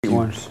Late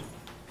ones.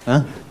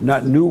 Huh?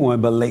 Not new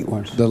ones, but late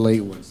ones. The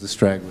late ones, the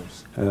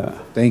stragglers.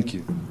 Thank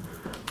you.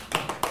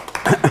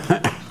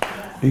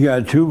 You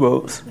got 2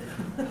 votes.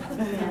 My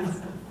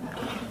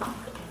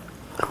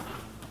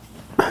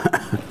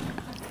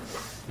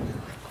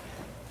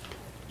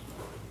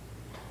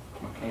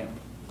camp.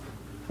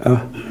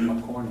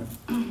 My corner.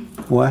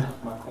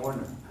 What? My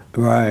corner.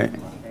 Right.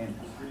 My camp.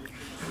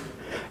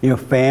 Your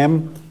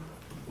fam?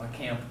 My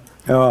camp.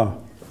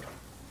 Oh.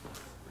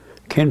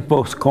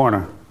 Kinfolk's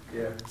Corner.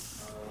 Yeah.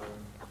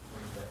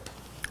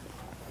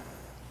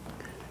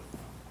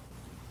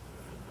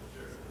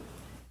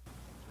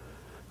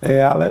 Hey,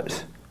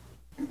 Alex.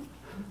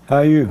 How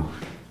are you?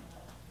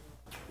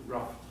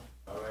 Rough.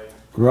 All right.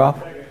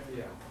 Rough?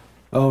 Yeah.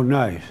 Oh,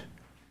 nice.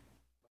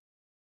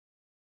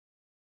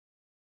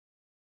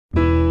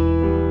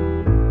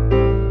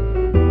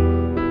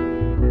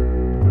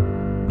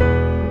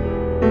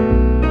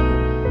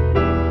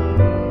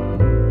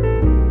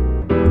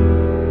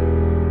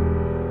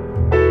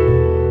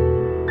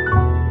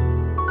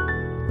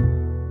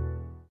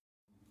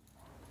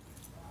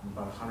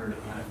 About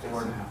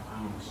 194.5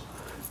 pounds.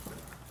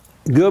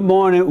 Good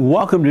morning.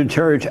 Welcome to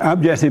church.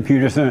 I'm Jesse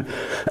Peterson.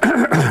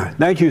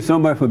 Thank you so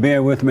much for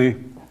being with me.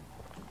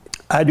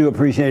 I do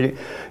appreciate it.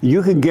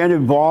 You can get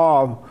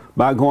involved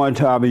by going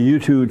to our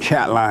YouTube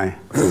chat line.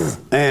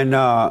 And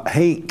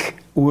Hake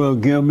will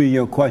give me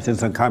your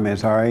questions and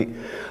comments, all right?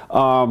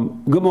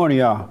 Good morning,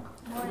 y'all.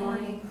 Good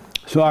morning.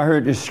 So I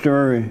heard this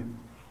story.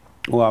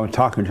 Well, I was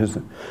talking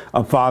to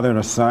a father and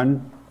a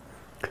son.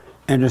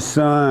 And the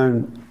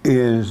son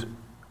is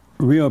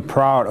real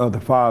proud of the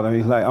father.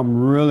 He's like,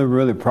 I'm really,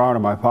 really proud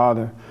of my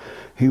father.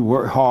 He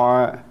worked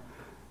hard.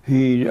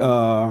 He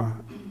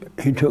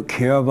took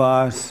care of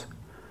us.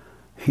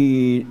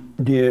 He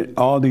did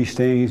all these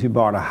things. He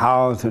bought a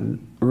house and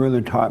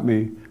really taught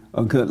me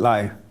a good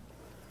life.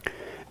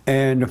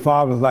 And the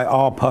father was like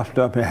all puffed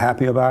up and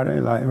happy about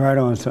it, like, right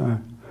on,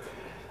 son.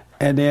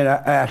 And then I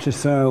asked the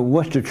son,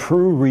 what's the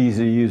true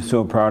reason you're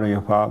so proud of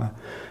your father?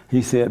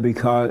 He said,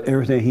 because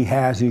everything he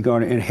has, he's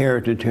going to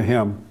inherit it to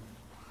him.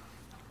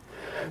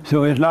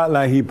 So it's not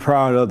like he's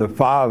proud of the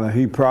father.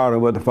 He's proud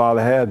of what the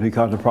father has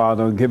because the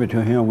father will give it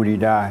to him when he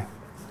died.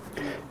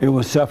 It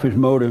was selfish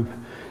motive,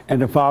 and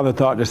the father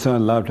thought the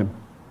son loved him.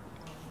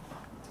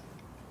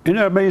 Isn't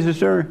that an amazing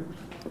story?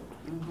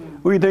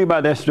 What do you think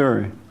about that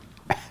story?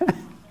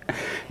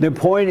 The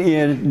point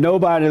is,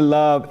 nobody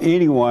loves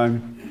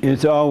anyone.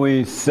 It's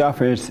always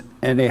selfish,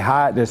 and they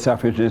hide their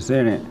selfishness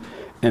in it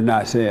and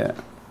not say it.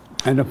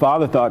 And the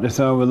father thought the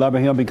son was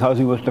loving him because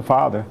he was the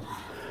father,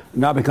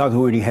 not because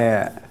of what he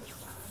had.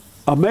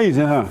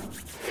 Amazing, huh?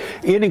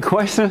 Any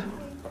questions?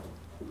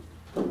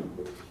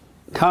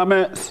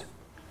 Comments?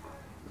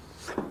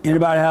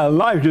 Anybody had a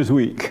life this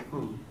week?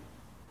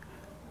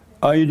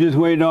 Or you just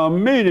waiting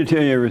on me to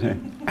tell you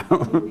everything?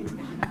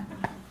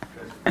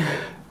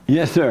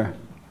 Yes, sir.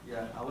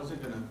 Yeah, I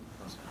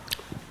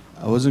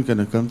wasn't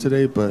gonna come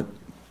today, but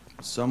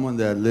someone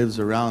that lives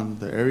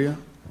around the area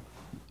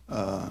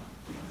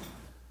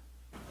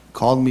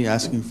called me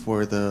asking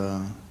for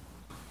the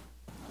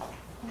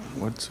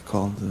what's it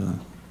called, the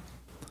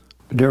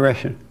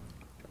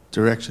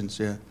directions,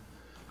 yeah,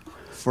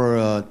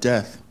 for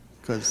death,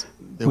 because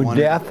they For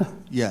wanted, death?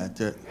 Yeah,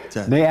 death.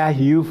 They asked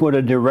you for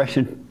the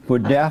direction for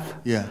death?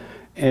 Yeah.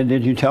 And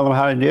did you tell them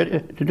how to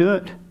do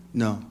it?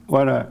 No,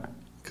 Why not?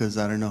 because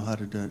I don't know how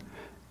to do it.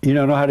 You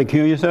don't know how to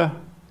kill yourself?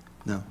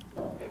 No.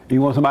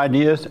 You want some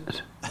ideas?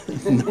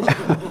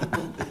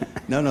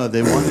 No,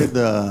 they wanted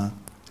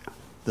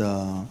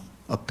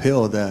a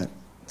pill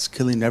that's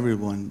killing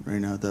everyone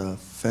right now. The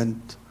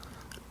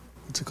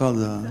what's it called?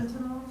 The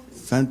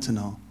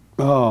fentanyl.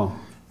 Oh.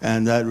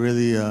 And that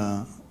really,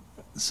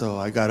 so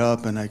I got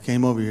up and I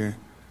came over here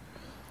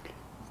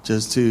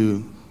just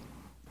to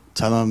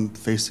tell them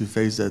face to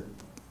face that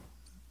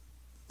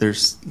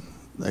there's,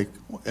 like,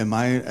 am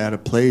I at a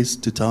place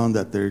to tell them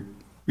that they're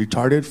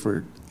retarded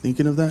for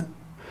thinking of that?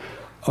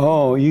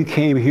 Oh, you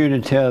came here to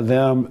tell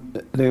them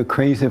they're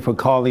crazy for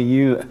calling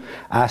you,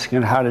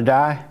 asking how to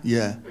die?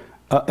 Yeah.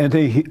 Are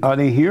they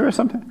here or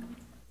something?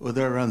 Well,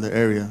 they're around the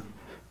area.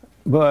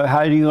 But how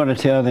are you going to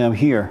tell them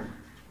here?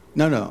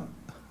 No.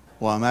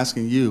 Well, I'm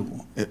asking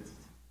you.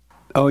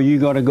 Oh, you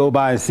going to go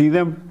by and see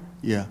them?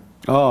 Yeah.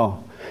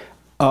 Oh.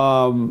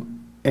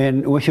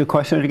 And what's your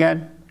question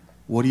again?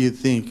 What do you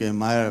think?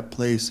 Am I at a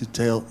place to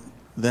tell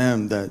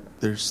them that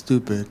they're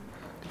stupid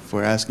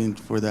for asking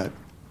for that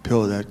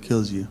pill that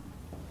kills you?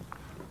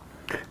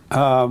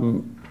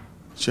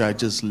 Should I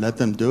just let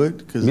them do it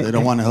because they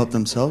don't want to help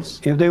themselves?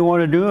 If they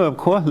want to do it, of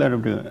course let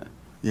them do it.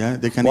 Yeah,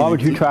 they can't. Why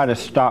would you try to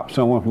stop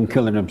someone from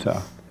killing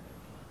themselves?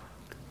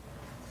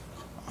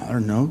 I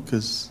don't know,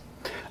 because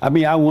I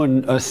mean, I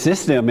wouldn't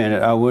assist them in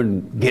it. I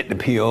wouldn't get the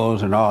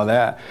pills and all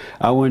that.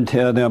 I wouldn't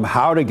tell them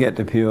how to get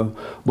the pill.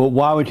 But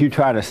why would you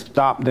try to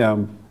stop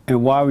them?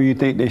 And why would you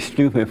think they're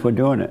stupid for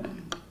doing it?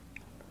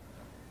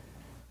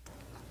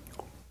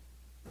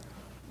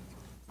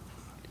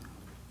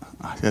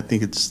 I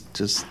think it's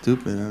just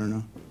stupid. I don't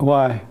know.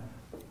 Why?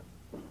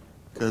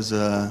 Because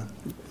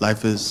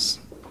life is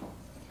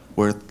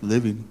worth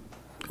living.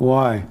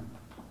 Why?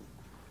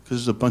 Because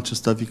there's a bunch of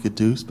stuff you could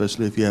do,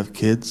 especially if you have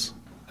kids.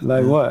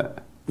 Like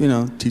what? You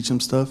know, teach them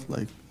stuff.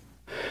 Like,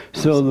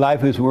 So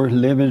life is worth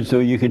living so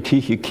you can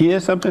teach your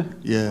kids something?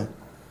 yeah.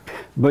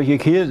 But your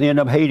kids end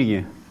up hating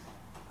you.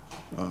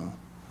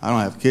 I don't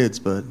have kids,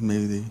 but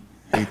maybe they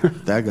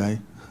hate that guy.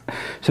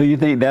 So you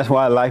think that's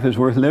why life is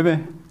worth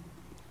living?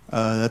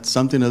 That's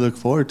something to look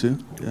forward to.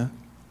 Yeah.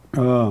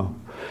 Oh.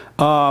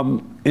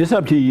 It's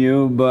up to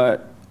you,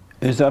 but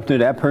it's up to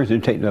that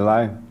person to take their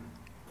life.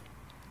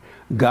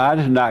 God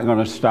is not going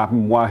to stop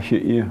and wash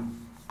at you.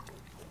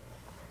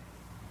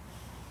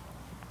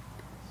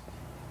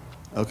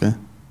 Okay.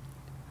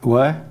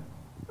 What?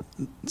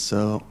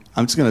 So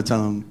I'm just gonna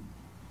tell them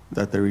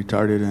that they're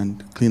retarded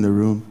and clean the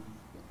room.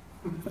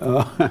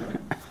 Oh.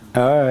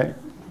 All right.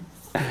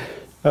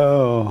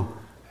 Oh.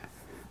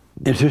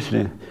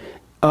 Interesting.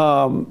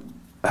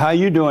 How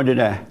you doing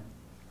today?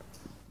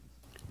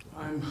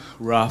 I'm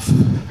rough.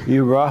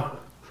 You raw?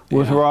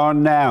 What's Yeah.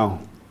 wrong now?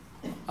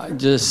 I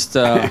just,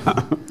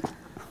 I'm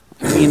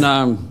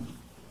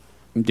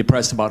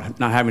depressed about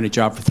not having a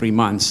job for 3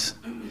 months.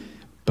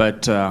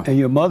 But, And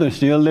your mother's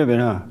still living,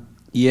 huh?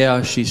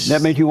 yeah, she's...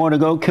 That makes you want to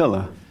go kill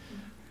her.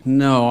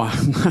 No, I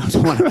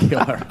don't want to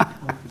kill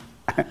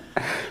her.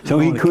 So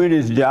he quit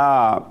his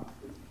job,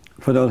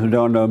 for those who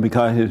don't know,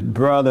 because his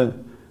brother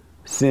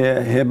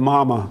said his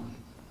mama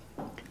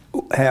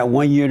had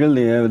 1 year to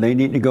live. They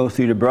need to go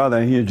see the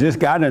brother. He had just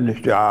gotten this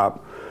job.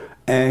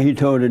 And he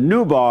told the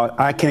new boss,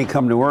 I can't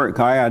come to work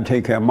because I got to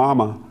take care of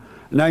mama.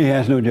 Now he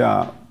has no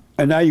job.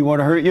 And now you want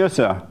to hurt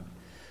yourself.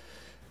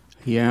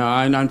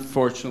 Yeah, and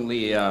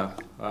unfortunately,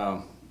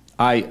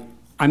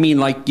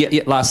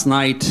 last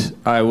night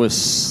I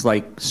was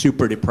like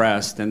super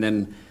depressed, and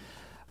then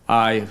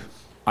I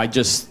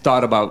just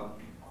thought about,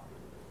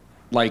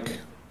 like,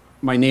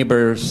 my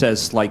neighbor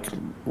says, like,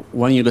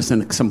 why don't you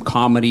listen to some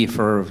comedy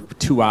for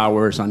 2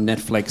 hours on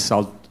Netflix?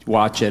 I'll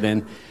watch it,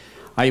 and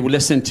I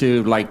listened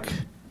to, like,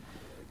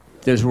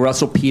 there's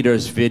Russell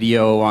Peters'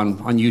 video on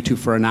YouTube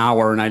for an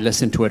hour, and I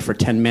listened to it for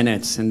 10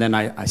 minutes, and then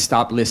I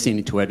stopped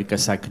listening to it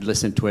because I could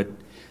listen to it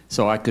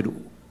so I could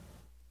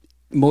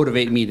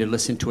motivate me to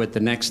listen to it the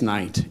next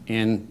night,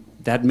 and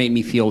that made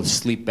me feel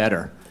sleep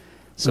better.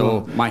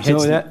 So my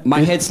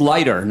head's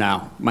lighter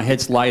now. My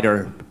head's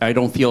lighter. I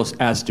don't feel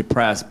as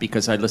depressed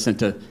because I listened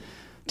to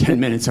 10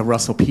 minutes of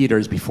Russell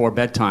Peters before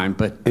bedtime,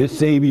 but It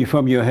saved you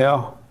from your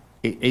hell?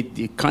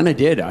 it kind of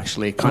did,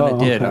 actually. It kind of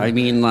did. Okay. I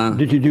mean...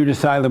 Did you do the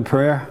silent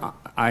prayer?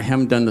 I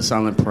haven't done the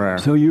silent prayer.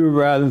 So you would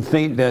rather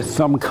think that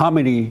some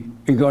comedy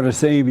is going to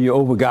save you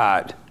over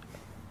God?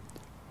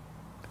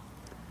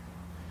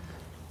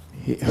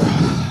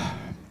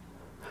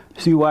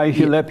 See why you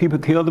should let people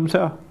kill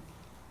themselves?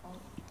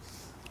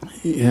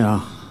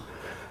 Yeah.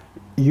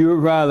 You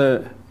would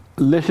rather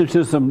listen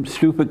to some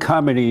stupid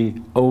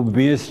comedy over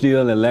being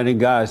still and letting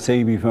God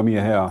save you from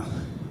your hell?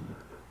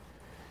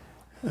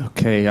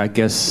 Okay, I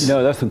guess...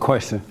 No, that's the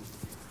question.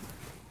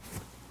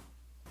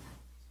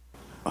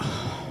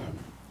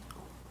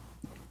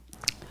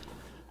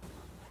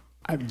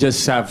 I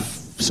just have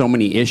so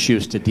many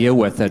issues to deal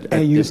with at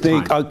And you this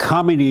think time. a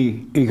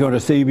comedy is going to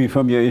save you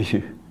from your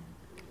issue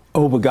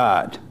over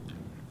God?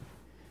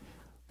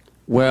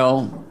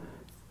 Well,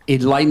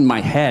 it lightened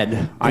my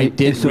head. I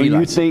did So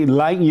realize. you think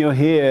lighting your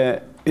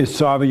hair is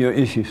solving your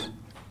issues?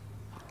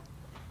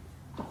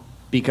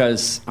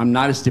 Because I'm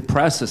not as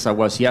depressed as I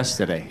was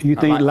yesterday. You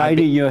think I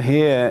lighting your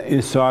hair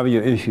is solving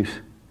your issues?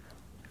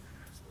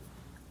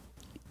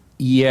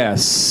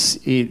 Yes,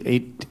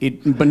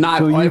 but not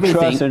So you everything.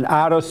 trust an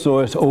outer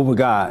source over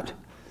God?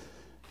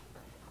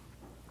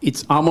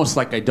 It's almost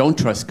like I don't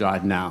trust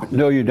God now.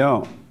 No, you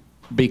don't.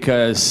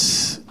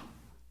 Because,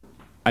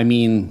 I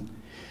mean,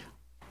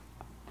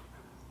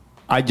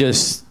 I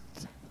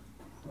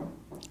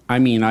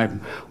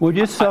Well,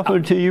 just suffer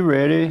until you're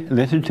ready.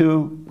 Listen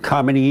to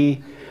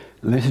comedy.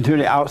 Listen to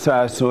the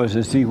outside source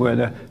and see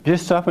whether.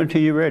 Just suffer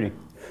until you're ready.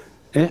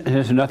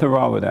 There's nothing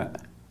wrong with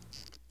that.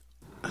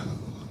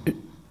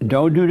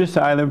 Don't do the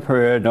silent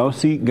prayer. Don't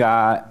seek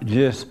God.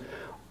 Just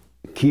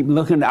keep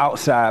looking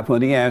outside for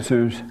the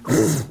answers.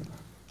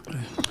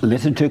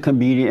 Listen to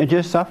comedian and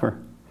just suffer.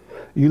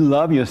 You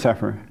love your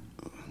suffering.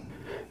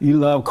 You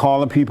love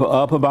calling people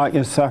up about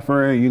your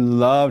suffering. You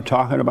love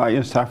talking about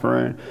your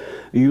suffering.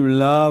 You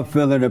love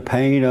feeling the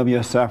pain of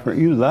your suffering.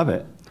 You love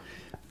it.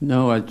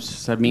 No,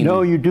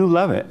 No, you do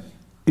love it.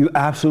 You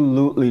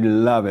absolutely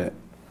love it.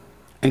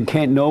 And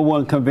can't no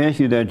one convince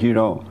you that you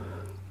don't,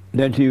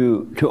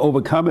 to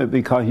overcome it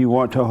because you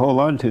want to hold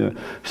on to it.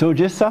 So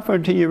just suffer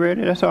until you're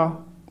ready, that's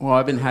all. Well,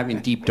 I've been having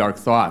deep, dark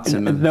thoughts.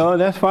 And No,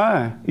 that's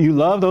fine. You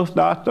love those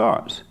dark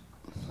thoughts.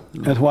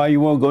 That's why you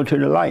won't go to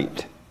the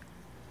light.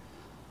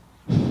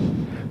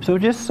 So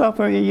just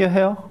suffer in your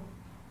hell.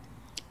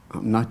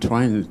 I'm not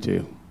trying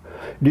to.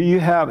 Do you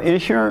have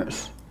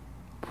insurance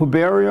for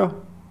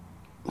burial?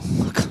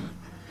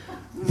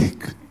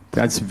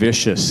 That's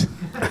vicious.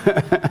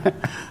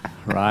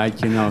 Right?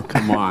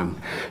 Come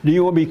on. Do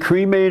you want to be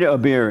cremated or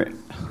buried?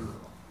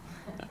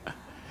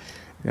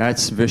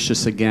 That's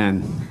vicious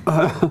again.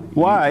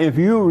 Why? If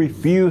you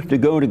refuse to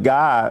go to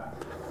God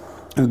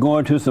and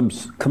going to some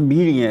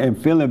comedian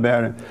and feeling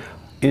better,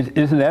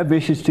 isn't that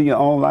vicious to your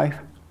own life?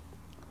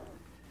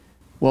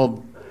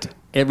 Well,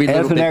 every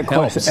little bit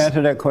helps.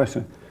 Answer that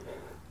question.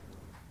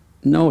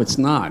 No, it's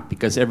not,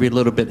 because every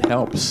little bit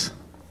helps.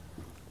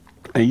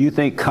 And you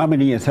think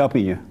comedy is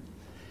helping you?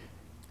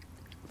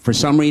 For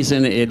some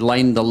reason, it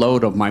lightened the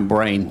load of my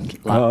brain.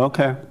 Oh,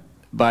 okay.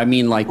 But I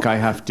mean, like, I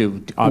have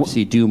to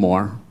obviously do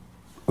more.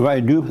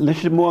 Right,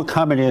 listen to more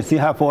comedy and see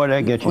how far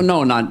that gets you.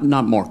 Well, no,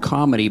 not more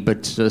comedy,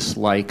 but just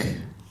like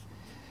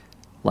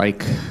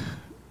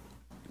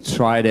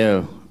try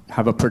to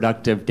have a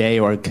productive day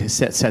or a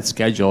set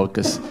schedule,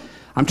 because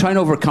I'm trying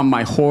to overcome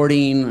my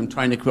hoarding. I'm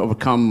trying to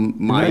overcome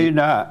my... No, you're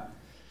not.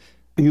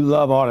 You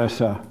love all that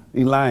stuff.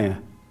 You're lying.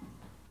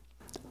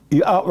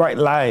 You outright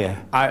lying.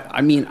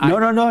 I mean...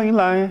 No, you're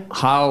lying.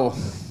 How...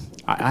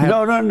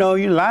 No,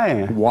 you're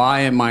lying.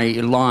 Why am I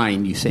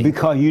lying, you say?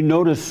 Because you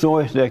know the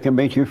source that can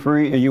make you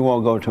free and you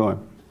won't go to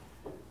him.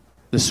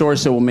 The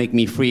source that will make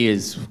me free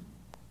is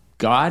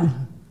God?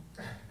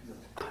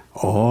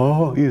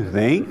 Oh, you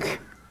think?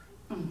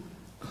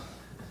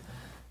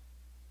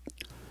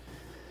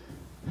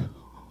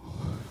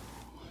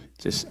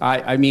 Just,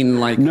 I mean,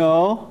 like...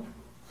 No.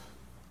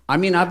 I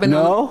mean, I've been...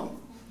 No.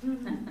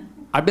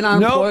 I've been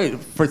unemployed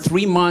for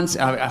 3 months.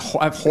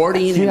 I've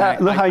hoarding. See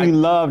look how you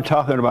love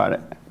talking about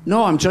it.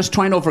 No, I'm just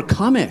trying to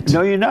overcome it.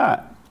 No, you're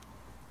not.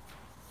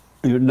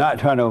 You're not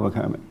trying to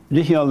overcome it.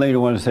 This young lady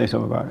wanted to say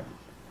something about it.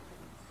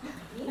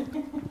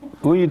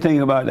 What do you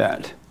think about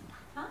that?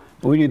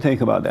 What do you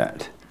think about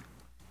that?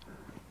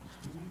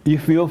 You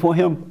feel for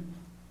him?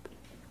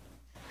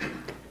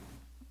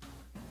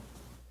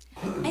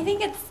 I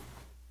think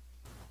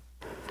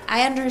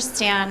I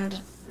understand.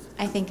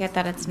 I think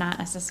that it's not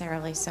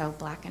necessarily so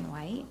black and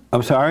white.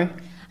 I'm sorry?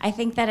 I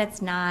think that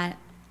it's not.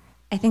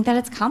 I think that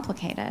it's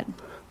complicated.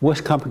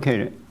 What's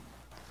complicated?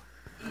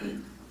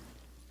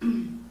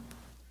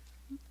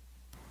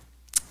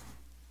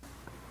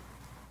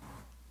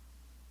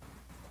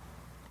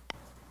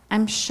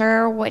 I'm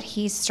sure what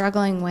he's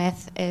struggling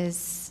with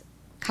is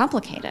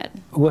complicated.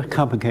 What's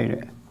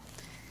complicated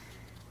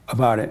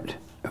about it?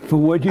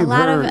 From what you've A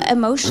lot heard, of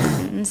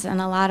emotions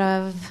and a lot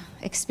of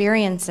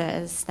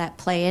experiences that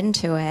play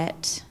into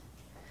it,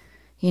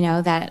 you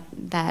know, that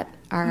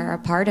are a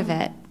part of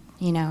it,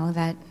 you know,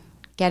 that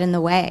get in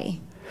the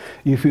way.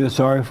 you feel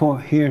sorry for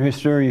hearing his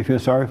story. You feel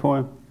sorry for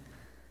him.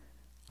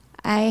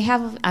 I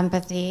have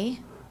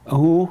empathy.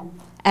 Who?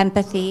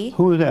 Empathy.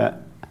 Who is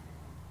that?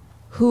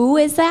 Who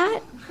is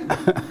that?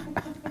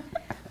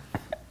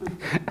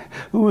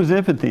 Who is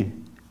empathy?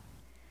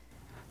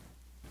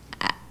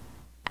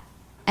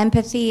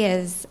 Empathy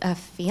is a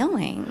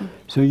feeling.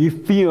 So you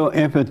feel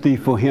empathy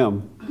for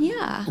him.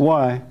 Yeah.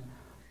 Why?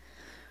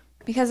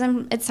 Because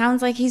it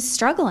sounds like he's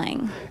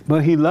struggling.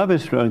 But he loves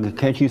his struggle.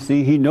 Can't you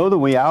see? He know the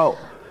way out,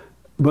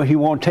 but he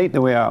won't take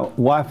the way out.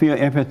 Why feel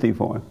empathy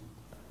for him?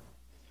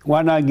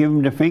 Why not give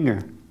him the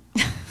finger?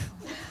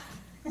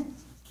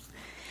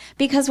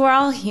 Because we're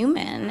all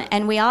human,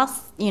 and we all,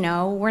 you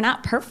know, we're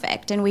not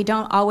perfect, and we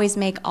don't always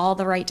make all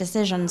the right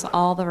decisions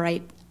all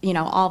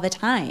the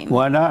time.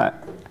 Why not?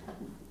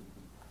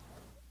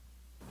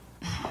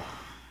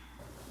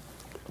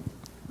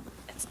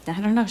 I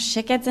don't know,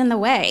 shit gets in the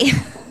way.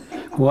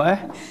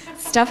 What?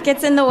 Stuff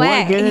gets in the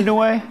way. What, get in the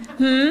way?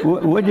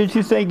 What did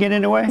you say, get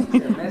in the way?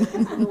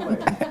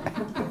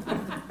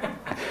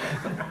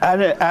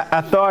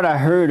 I thought I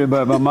heard it,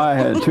 but my mind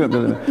had tripped a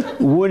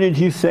little. What did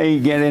you say,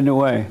 get in the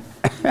way?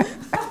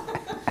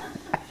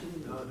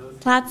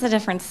 Lots of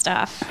different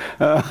stuff.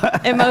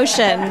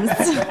 Emotions.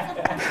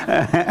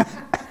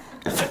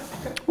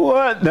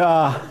 What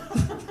the?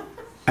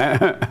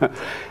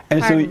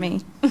 And Pardon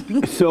me.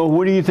 So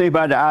what do you think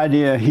about the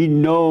idea he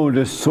knows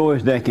the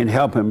source that can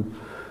help him,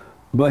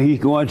 but he's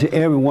going to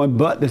everyone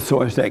but the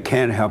source that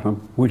can help him,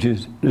 which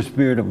is the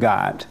Spirit of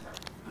God?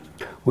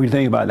 What do you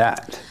think about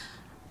that?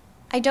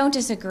 I don't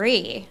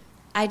disagree.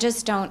 I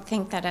just don't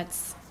think that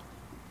it's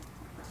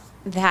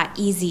that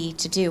easy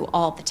to do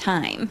all the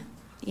time.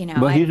 You know.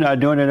 But he's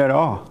not doing it at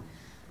all.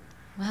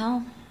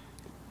 Well,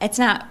 it's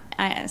not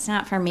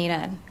for me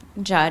to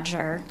judge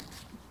or,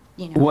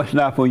 you know. What's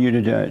not for you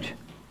to judge?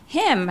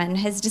 Him and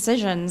his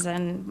decisions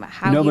and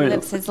how he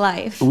lives his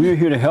life. We're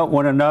here to help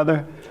one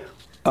another.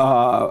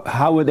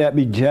 How would that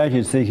be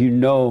judged since you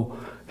know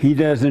he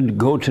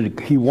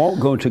won't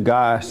go to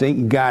God?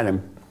 Satan got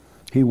him.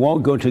 He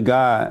won't go to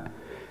God.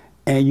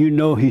 And you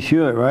know he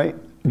should, right?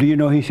 Do you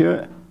know he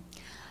should?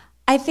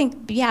 I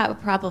think, yeah, it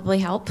would probably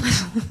help.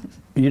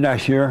 You're not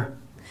sure?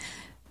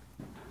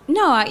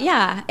 No,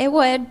 yeah, it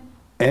would.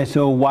 And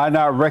so why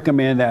not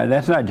recommend that?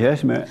 That's not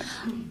judgment.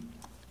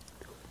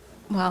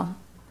 Well,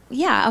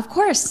 yeah, of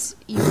course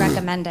you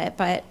recommend it,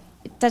 but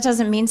that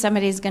doesn't mean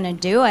somebody's going to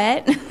do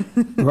it.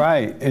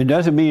 Right. It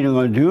doesn't mean you're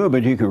going to do it,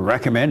 but you can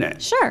recommend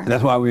it. Sure.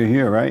 That's why we're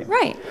here, right?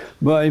 Right.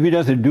 But if he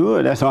doesn't do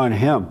it, that's on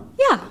him.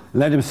 Yeah.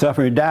 Let him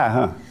suffer and die,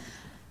 huh?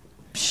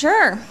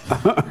 Sure.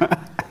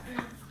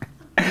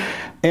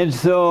 And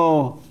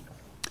so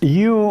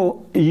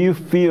You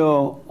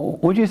feel,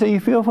 what do you say you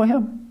feel for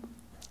him?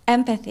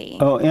 Empathy.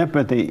 Oh,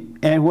 empathy.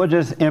 And what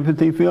does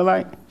empathy feel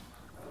like?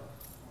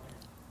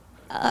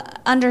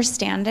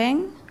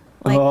 Understanding,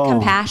 like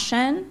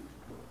compassion.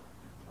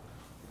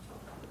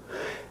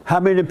 How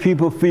many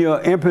people feel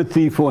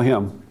empathy for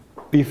him?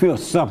 You feel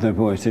something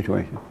for his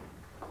situation.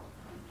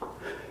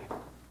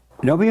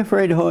 Don't be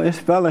afraid to hold. It's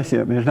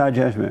fellowship. It's not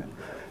judgment.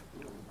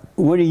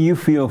 What do you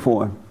feel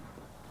for him?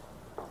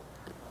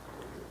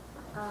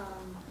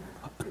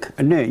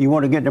 Nick, you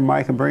want to get the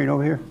mic and bring it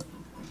over here?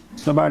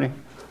 Somebody?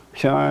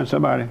 Sean,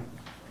 somebody?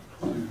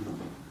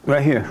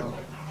 Right here.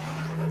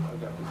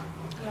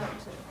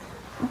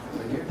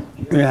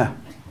 Yeah.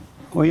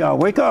 Well, y'all,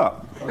 wake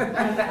up.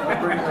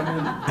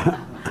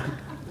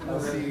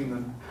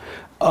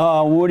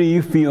 What do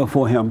you feel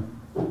for him?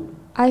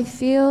 I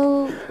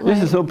feel like...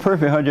 This is so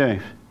perfect, huh,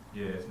 James?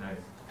 Yeah, it's nice.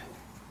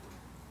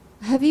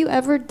 Have you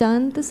ever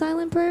done the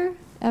silent prayer?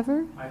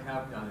 Ever? I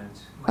have done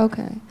it.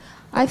 Okay.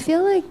 I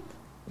feel like...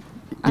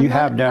 You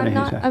have done it,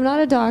 he said. I'm not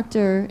a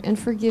doctor, and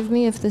forgive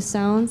me if this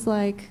sounds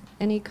like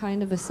any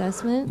kind of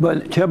assessment.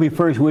 But tell me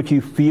first what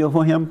you feel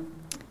for him.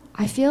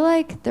 I feel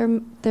like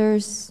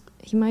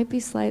he might be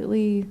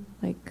slightly,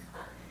 like,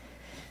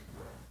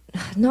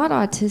 not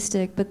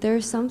autistic, but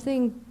there's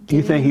something...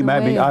 You think he might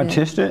be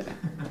autistic?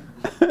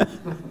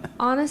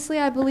 Honestly,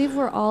 I believe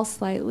we're all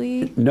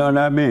slightly... No,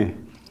 not me.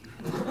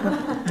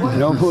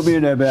 Don't put me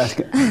in that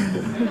basket.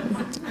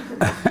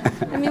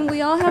 I mean,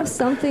 we all have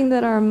something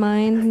that our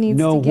mind needs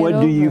No, to get over.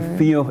 what do you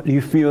feel? Do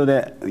you feel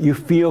that you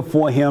feel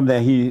for him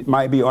that he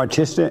might be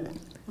autistic?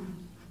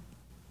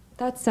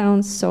 That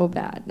sounds so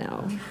bad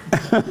now.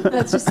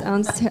 That just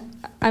sounds...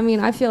 I mean,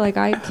 I feel like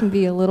I can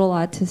be a little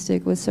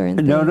autistic with certain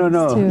things, No.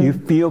 too. You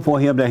feel for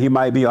him that he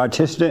might be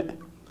autistic?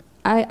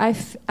 I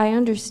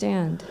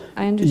understand.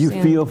 I understand.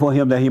 You feel for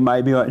him that he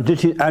might be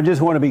autistic? I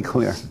just want to be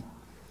clear.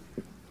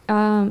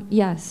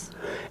 Yes.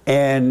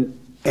 And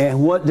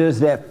what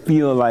does that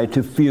feel like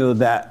to feel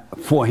that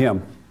for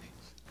him?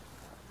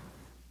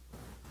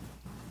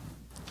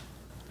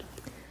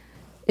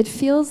 It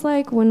feels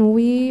like when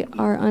we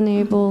are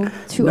unable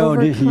to overcome... No,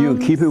 this you.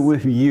 Keep it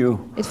with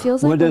you. It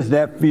feels like... What does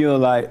that feel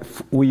like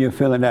when you're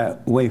feeling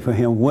that way for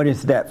him? What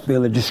is that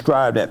feeling?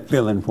 Describe that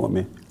feeling for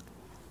me.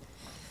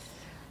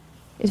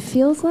 It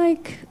feels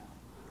like...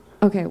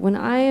 Okay, when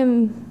I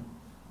am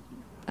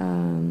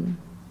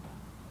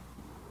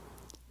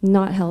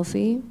not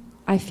healthy,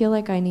 I feel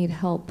like I need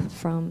help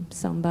from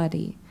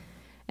somebody.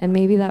 And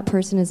maybe that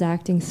person is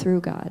acting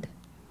through God.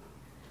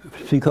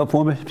 Speak up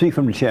for me. Speak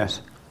from the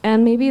chest.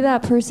 And maybe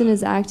that person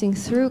is acting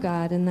through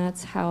God, and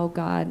that's how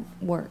God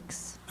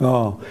works.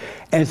 Oh,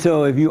 and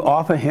so if you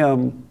offer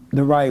him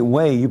the right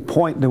way, you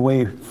point the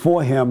way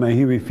for him, and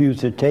he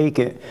refuses to take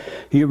it,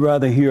 he'd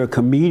rather hear a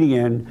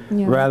comedian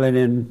rather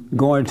than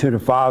going to the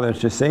Father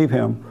to save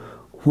him.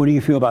 What do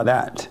you feel about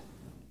that?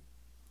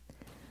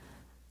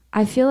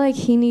 I feel like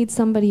he needs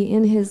somebody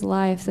in his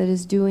life that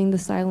is doing the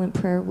silent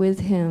prayer with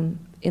him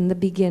in the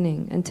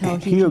beginning until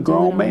he He's can a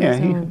grown do it on his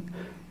man.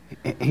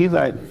 own. He's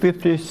like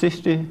 50,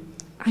 60,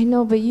 I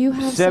know, but you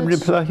have 70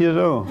 such... plus years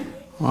old.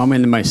 Well,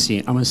 I'm a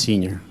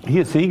senior.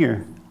 He's a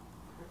senior.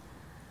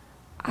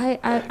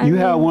 I You mean,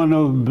 have one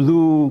of those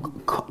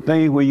blue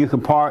things where you can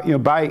park your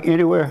bike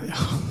anywhere?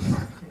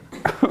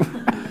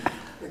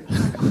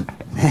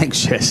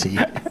 Thanks, Jesse.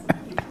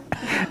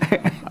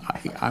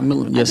 I'm a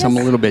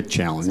little bit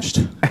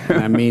challenged.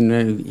 I mean,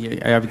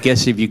 I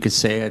guess if you could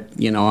say it,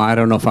 I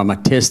don't know if I'm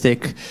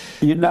autistic.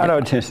 You're not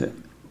autistic.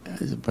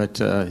 But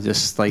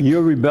just like...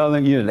 You're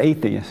rebelling. You're an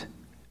atheist.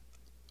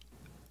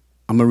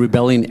 I'm a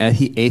rebelling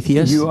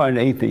atheist? You are an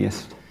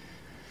atheist.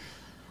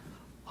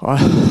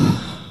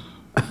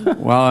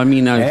 Well, I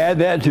mean... Add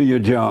that to your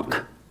junk.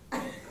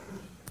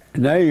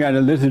 Now you got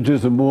to listen to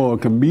some more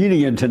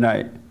comedian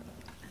tonight.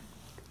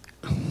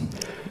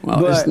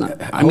 Well, but, it's not...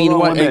 I mean,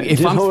 what... If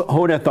Just I'm...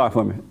 hold that thought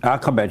for me. I'll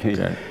come back to you.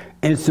 Okay.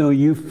 And so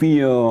you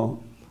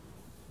feel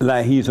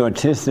like he's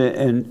autistic,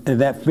 and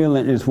that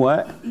feeling is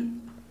what?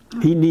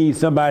 He needs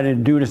somebody to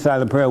do the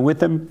silent prayer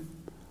with him?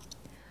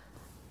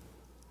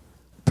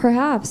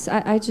 Perhaps.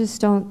 I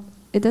just don't...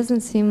 It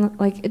doesn't seem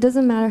like... It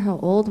doesn't matter how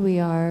old we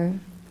are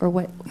or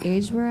what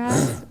age we're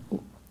at.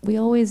 We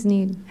always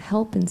need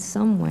help in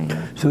some way.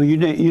 So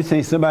you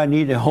think somebody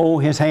need to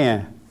hold his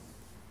hand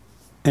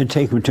and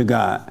take him to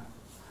God?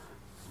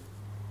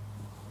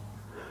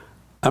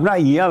 I'm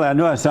not yelling. I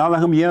know I sound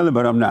like I'm yelling,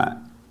 but I'm not.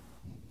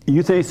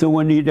 You think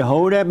someone need to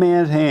hold that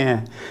man's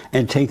hand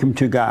and take him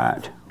to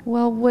God?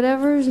 Well,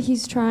 whatever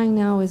he's trying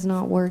now is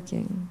not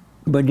working.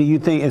 But do you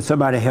think if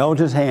somebody held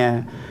his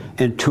hand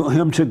and took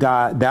him to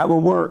God, that would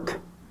work?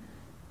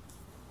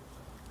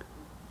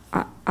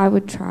 I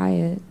would try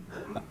it.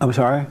 I'm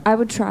sorry? I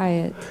would try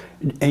it.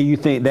 And you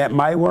think that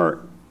might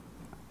work?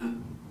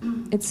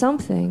 It's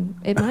something.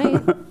 It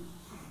might.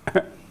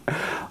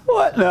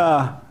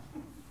 What?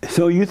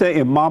 So you think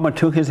if Mama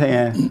took his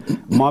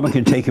hand, Mama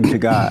can take him to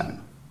God?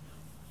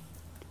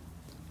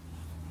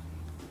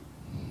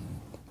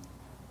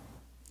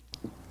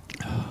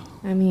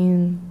 I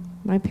mean,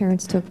 my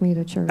parents took me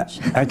to church.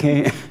 I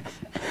can't.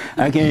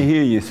 I can't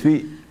hear you.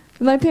 Speak.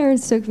 My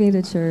parents took me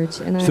to church,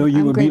 and So you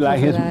I'm would be grateful like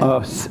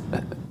for his,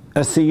 that.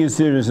 a senior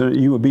citizen,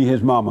 you would be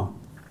his mama.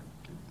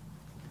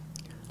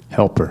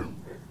 Helper.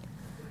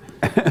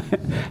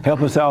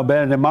 Help us out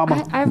better than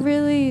mama. I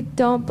really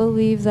don't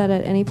believe that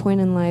at any point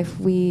in life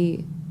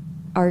we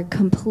are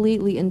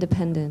completely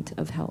independent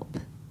of help.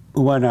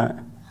 Why not?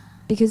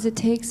 Because it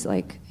takes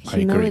like I agree.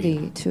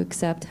 humility to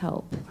accept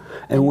help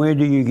And where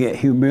do you get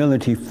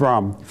humility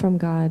from? from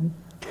God.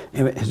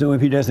 So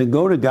if he doesn't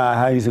go to God,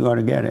 how is he going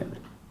to get it?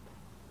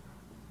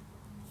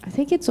 I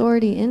think it's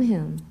already in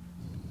him.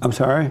 I'm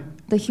sorry?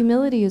 The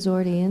humility is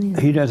already in him.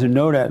 He doesn't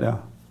know that,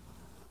 though.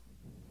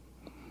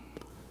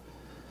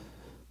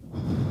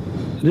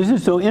 This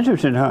is so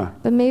interesting, huh?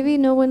 But maybe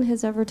no one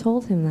has ever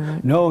told him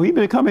that. No, he's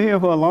been coming here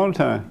for a long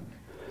time,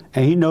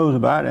 and he knows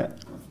about it.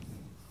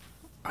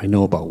 I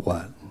know about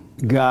what?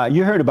 God,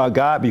 you heard about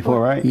God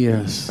before, right?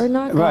 Yes. Or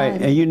not God.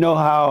 Right, and you know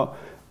how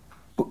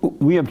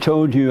we have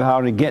told you how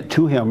to get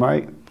to him,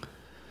 right?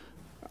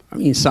 I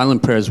mean,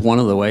 silent prayer is one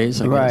of the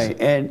ways, I guess. Right,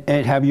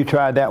 and have you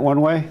tried that one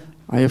way?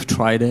 I have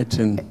tried it,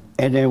 and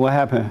And then what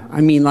happened?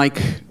 I mean,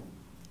 like,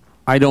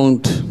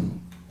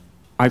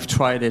 I've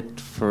tried it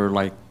for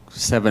like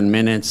 7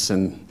 minutes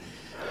and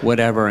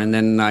whatever, and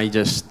then I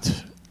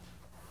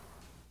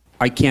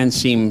can't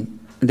seem,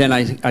 then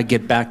I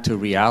get back to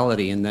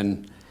reality, and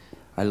then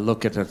I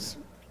look at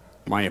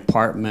my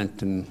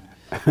apartment, and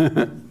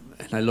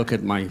I look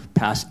at my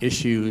past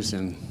issues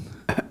and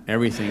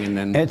everything, and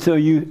then And so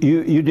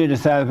you did the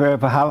silent prayer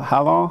for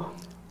how long?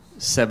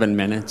 7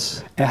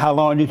 minutes, And how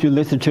long did you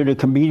listen to the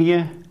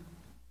comedian?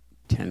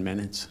 10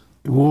 minutes.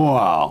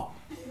 Wow.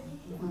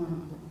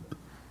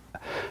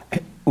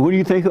 What do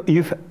you think?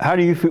 How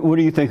do you? What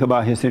do you think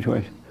about his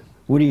situation?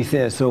 What do you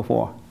say so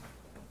far?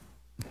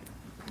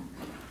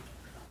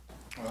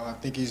 Well, I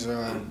think he's.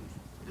 I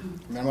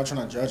mean, I'm not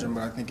trying to judge him,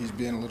 but I think he's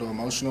being a little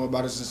emotional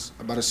about his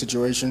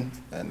situation,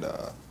 and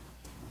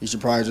he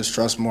should probably just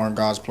trust more in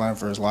God's plan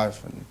for his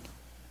life and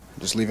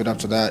just leave it up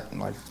to that, and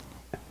like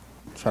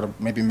try to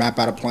maybe map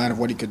out a plan of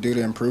what he could do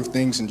to improve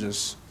things, and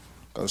just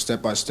go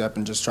step by step,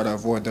 and just try to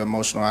avoid the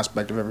emotional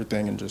aspect of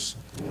everything, and just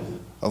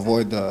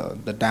avoid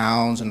the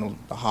downs and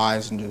the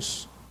highs, and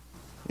just,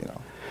 you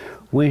know.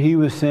 When he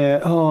was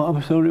saying, "Oh,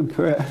 I'm so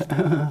depressed.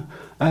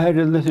 I had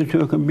to listen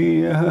to a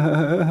comedian,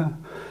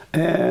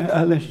 and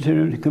I listened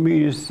to the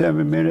comedian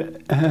 7 minutes,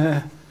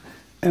 and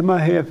my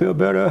head feel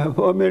better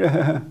for a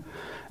minute.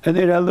 And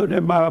then I looked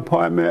at my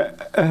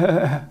apartment,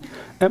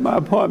 and my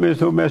apartment is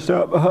so messed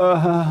up.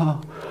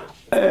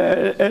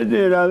 And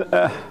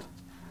then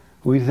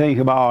we think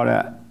about all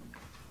that.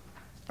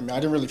 I mean, I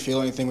didn't really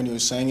feel anything when he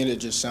was saying it. It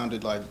just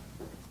sounded like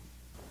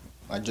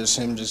just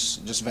him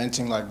just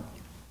venting like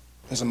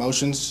his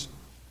emotions.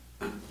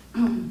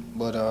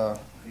 But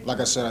like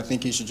I said, I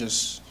think he should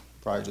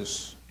probably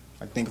just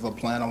think of a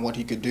plan on what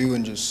he could do,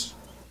 and just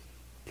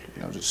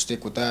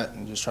stick with that,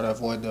 and just try to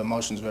avoid the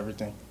emotions of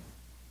everything.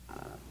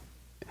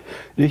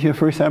 This your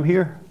first time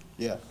here?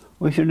 Yeah.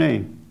 What's your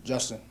name?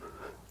 Justin,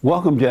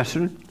 Welcome,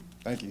 Justin.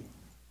 thank you.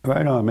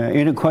 Right on, man.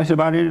 Any questions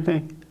about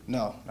anything?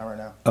 No, not right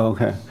now.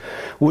 Okay.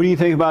 What do you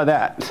think about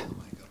that?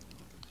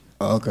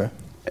 Oh, okay.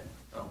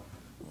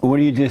 What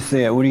do you just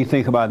said? What do you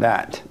think about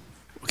that?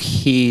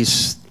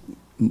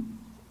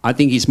 I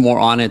think he's more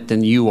on it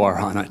than you are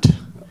on it.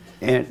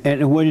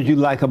 And what did you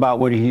like about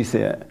what he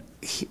said?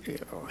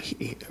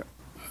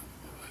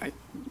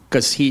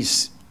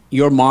 Because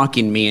you're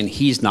mocking me and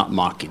he's not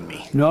mocking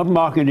me. No, I'm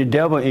mocking the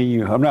devil in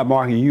you. I'm not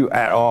mocking you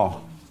at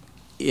all.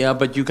 Yeah,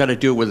 but you got to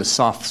do it with a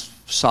soft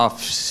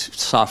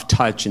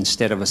touch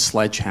instead of a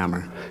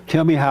sledgehammer.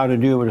 Tell me how to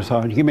do it with a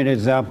soft. Give me an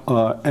example.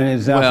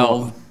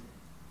 Well,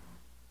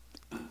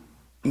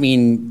 I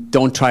mean,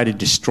 don't try to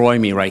destroy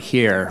me right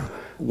here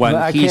when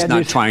Well, I he's can't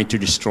not trying to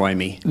destroy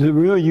me. The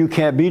real you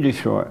can't be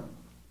destroyed.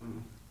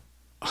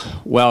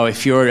 Well,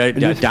 if you're at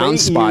The a down fate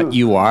spot,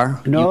 you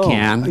are. No, You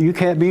can. you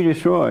can't be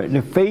destroyed.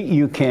 The fate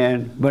you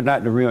can, but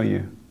not the real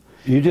you.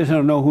 You just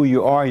don't know who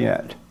you are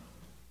yet.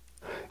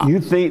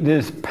 You think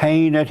this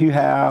pain that you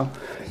have,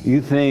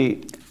 you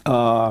think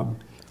the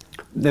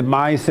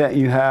mindset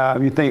you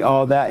have, you think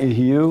all that is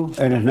you,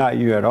 and it's not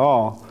you at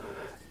all.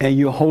 And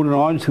you're holding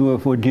on to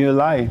it for dear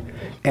life.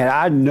 And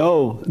I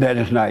know that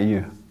it's not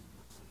you.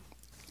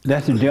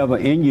 That's the devil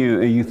in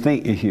you, and you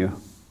think it's you.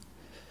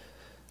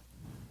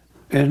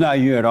 It's not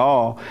you at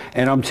all.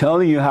 And I'm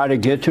telling you how to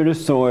get to the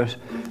source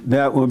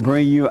that will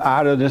bring you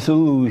out of this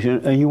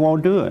illusion, and you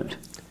won't do it.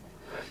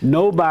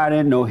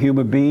 Nobody, no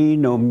human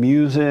being, no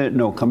music,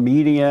 no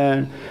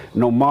comedian,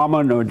 no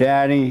mama, no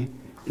daddy,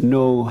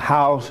 no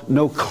house,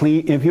 no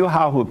clean. If your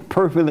house was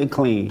perfectly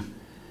clean,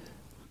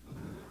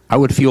 I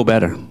would feel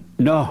better.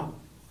 no,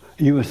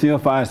 you would still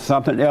find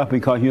something else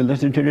because you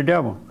listen to the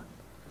devil.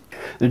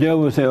 The devil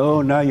will say,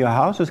 oh, now your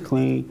house is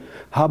clean.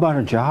 How about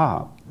a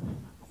job?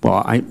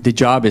 Well, the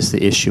job is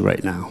the issue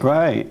right now.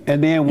 Right.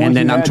 And then once And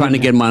then you I'm had trying to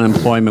get my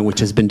unemployment, which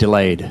has been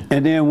delayed.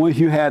 And then once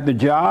you had the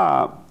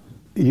job,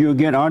 you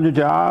get on the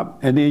job,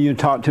 and then you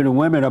talk to the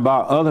women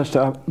about other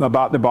stuff,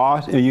 about the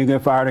boss, and you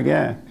get fired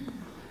again.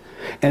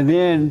 And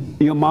then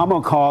your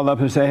mama called up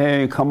and say,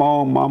 hey, come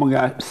on, mama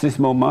got 6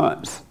 more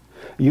months.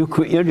 You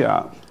quit your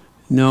job.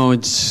 No,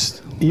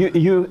 it's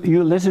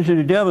You listen to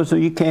the devil, so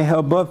you can't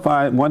help but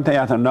find one thing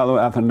after another,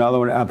 after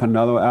another, after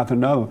another, after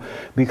another,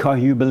 because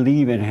you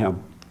believe in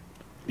him.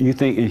 You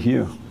think it's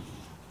you.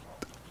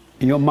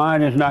 Your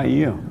mind is not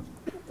you.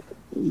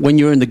 when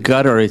you're in the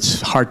gutter,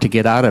 it's hard to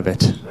get out of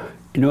it.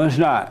 No, it's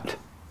not.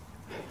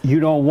 You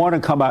don't want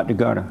to come out the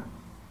gutter.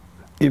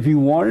 If you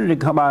wanted to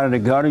come out of the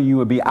gutter, you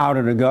would be out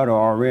of the gutter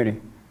already.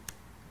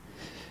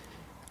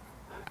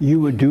 You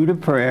would do the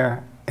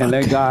prayer and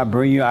let God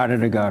bring you out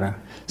of the gutter.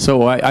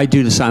 So I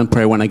do the silent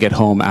prayer when I get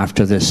home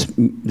after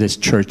this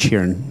church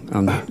here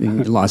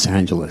in Los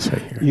Angeles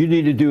right here. You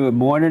need to do it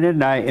morning and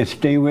night and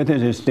stay with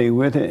it and stay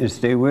with it and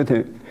stay with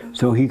it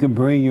so he can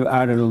bring you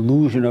out of the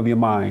illusion of your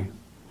mind.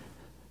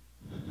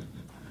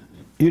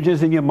 You're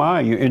just in your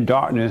mind. You're in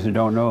darkness and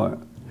don't know it.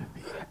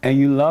 And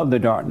you love the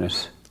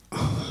darkness.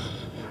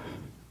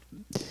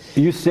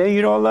 You say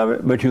you don't love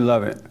it, but you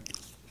love it.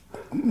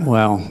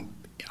 Well,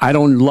 I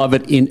don't love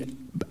it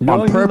No, on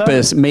you love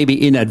purpose, it.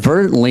 maybe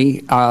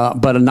inadvertently,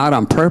 but not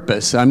on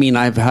purpose. I mean,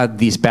 I've had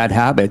these bad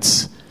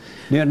habits.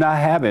 They're not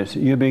habits.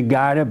 You've been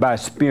guided by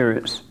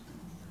spirits.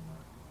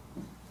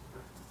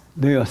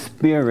 They are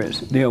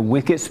spirits. They are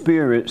wicked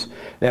spirits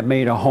that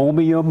made a home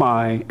in your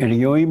mind and in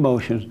your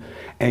emotions,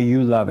 and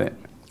you love it.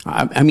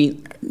 I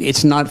mean,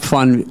 it's not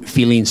fun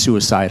feeling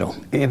suicidal.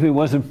 If it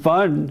wasn't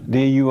fun,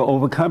 then you will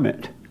overcome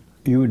it.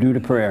 You would do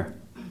the prayer.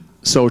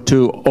 So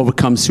to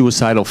overcome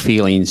suicidal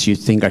feelings, you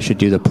think I should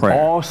do the prayer?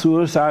 All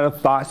suicidal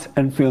thoughts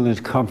and feelings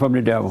come from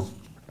the devil.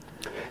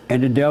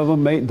 And the devil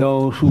made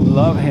those who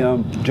love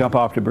him jump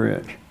off the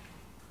bridge.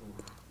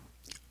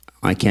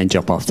 I can't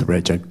jump off the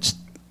bridge. It's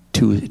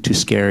too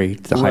scary,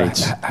 the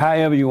heights.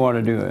 However you want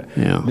to do it.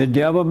 Yeah. The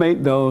devil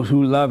made those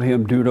who love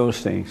him do those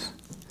things.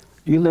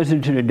 You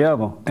listen to the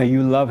devil and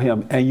you love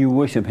him and you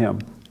worship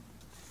him.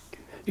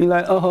 You're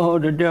like, oh,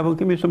 the devil,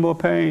 give me some more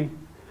pain.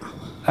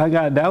 I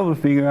got that one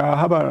figured out.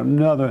 How about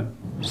another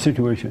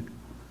situation?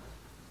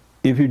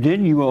 If you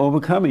didn't, you will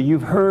overcome it.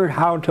 You've heard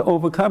how to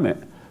overcome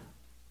it.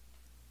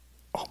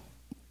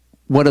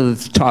 What are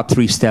the top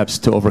 3 steps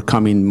to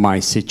overcoming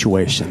my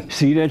situation?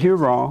 See that you're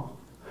wrong.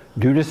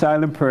 Do the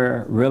silent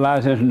prayer.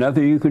 Realize there's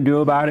nothing you can do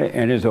about it,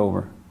 and it's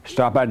over.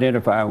 Stop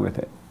identifying with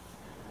it.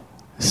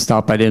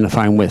 Stop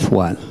identifying with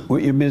what?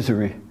 With your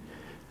misery.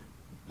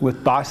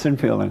 With thoughts and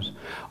feelings.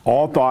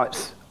 All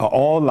thoughts are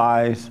all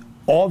lies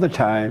all the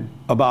time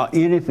about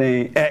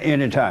anything at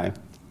any time.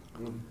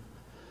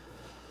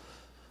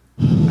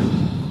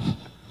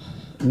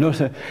 No,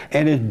 sir.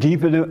 And it's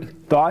deeper than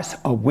thoughts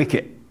are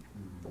wicked.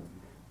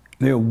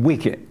 They're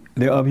wicked.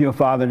 They're of your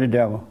father, the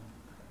devil.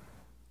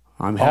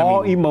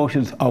 All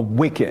emotions are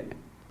wicked.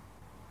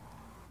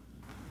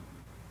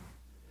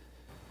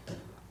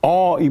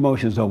 All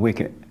emotions are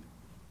wicked.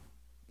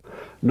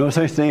 No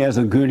such thing as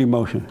a good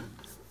emotion.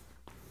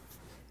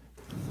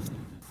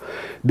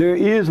 There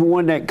is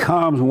one that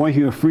comes once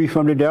you're free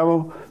from the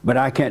devil, but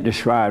I can't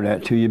describe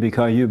that to you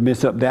because you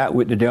mix up that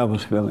with the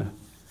devil's feeling.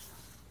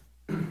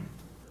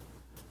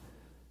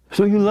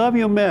 So you love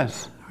your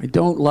mess. I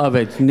don't love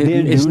it.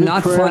 Then It's do the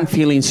not prayer. fun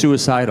feeling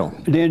suicidal.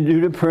 Then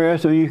do the prayer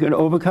so you can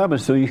overcome it,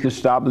 so you can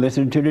stop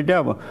listening to the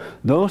devil.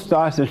 Those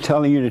thoughts that are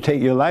telling you to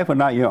take your life are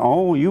not your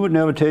own. You would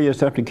never tell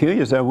yourself to kill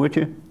yourself, would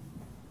you?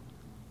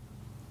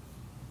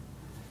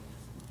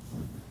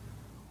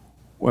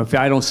 Well, if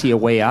I don't see a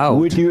way out,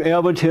 Would you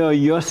ever tell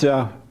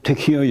yourself to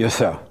kill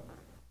yourself?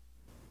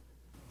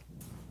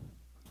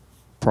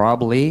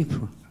 probably.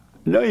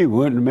 No, you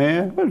wouldn't,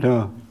 man. What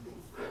the?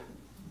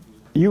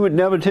 You would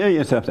never tell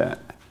yourself that.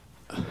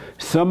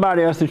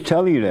 Somebody else is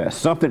telling you that.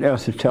 Something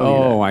else is telling you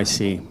that. Oh, I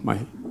see. My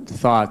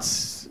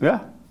thoughts, Yeah,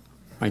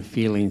 my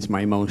feelings,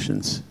 my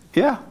emotions.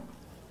 yeah.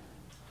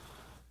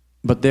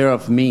 But they're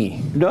of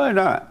me. No, they're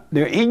not.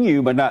 They're in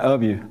you, but not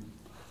of you.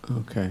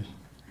 Okay.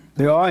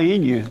 They are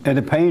in you, and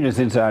the pain is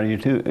inside of you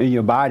too, in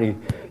your body,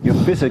 your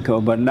physical,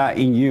 but not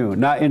in you,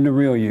 not in the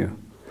real you.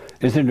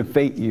 It's in the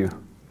fake you.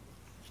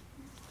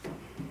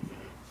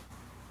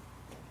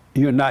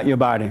 You're not your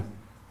body.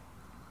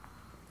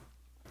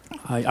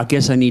 I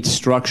guess I need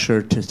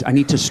structure. I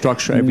need to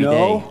structure every day.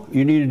 No,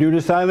 you need to do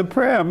the silent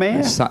prayer,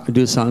 man.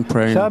 Do silent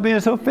prayer. Stop being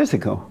so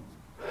physical.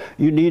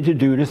 You need to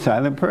do the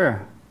silent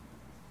prayer.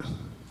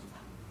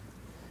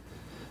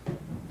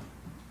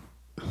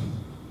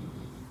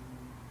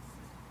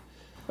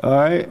 All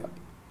right?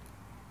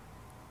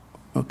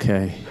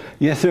 Okay.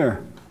 Yes,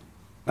 sir.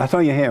 That's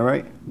all you had,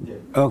 right? Yeah.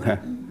 Okay.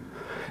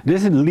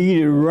 This is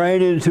leading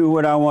right into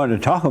what I wanted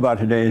to talk about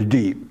today is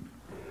deep.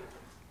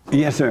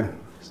 Yes, sir.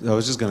 I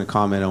was just going to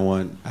comment on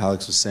what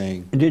Alex was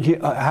saying. Did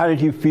you? How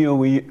did you feel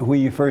when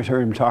you first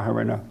heard him talking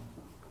right now?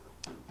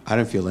 I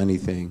didn't feel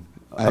anything.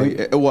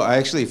 I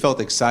actually felt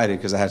excited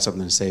because I had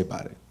something to say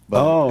about it.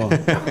 But Oh.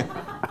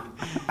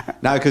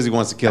 not because he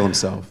wants to kill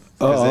himself.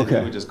 Oh, okay.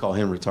 We would just call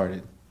him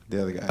retarded,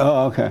 the other guy.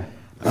 Oh, okay.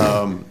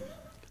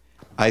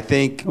 I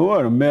think.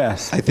 What a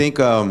mess. I think.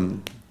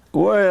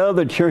 What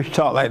other church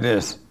talk like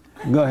this?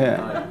 Go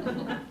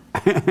ahead.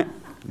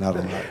 Not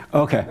a lot.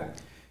 Okay.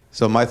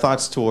 So my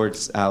thoughts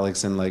towards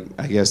Alex, and like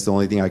I guess the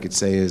only thing I could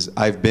say is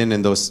I've been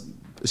in those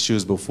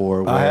shoes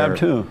before. Where I have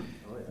too.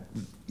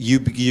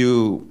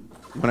 You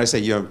when I say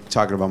you, I'm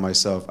talking about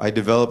myself. I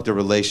developed a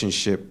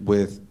relationship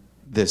with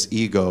this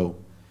ego,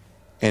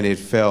 and it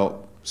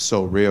felt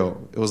so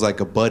real. It was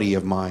like a buddy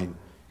of mine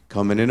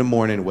coming in the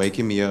morning,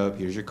 waking me up.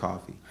 Here's your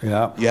coffee.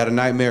 Yeah. You had a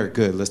nightmare?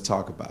 Good. Let's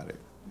talk about it.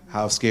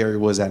 How scary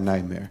was that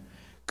nightmare?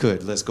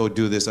 Good. Let's go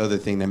do this other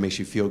thing that makes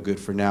you feel good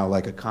for now,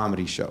 like a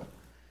comedy show.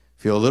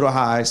 Feel a little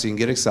high so you can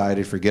get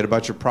excited, forget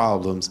about your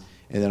problems,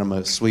 and then I'm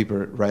going to sweep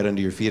it right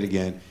under your feet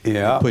again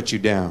Yeah. and put you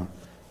down.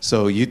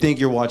 So you think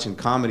you're watching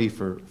comedy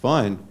for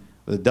fun,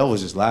 but the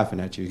devil's just laughing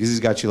at you because he's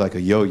got you like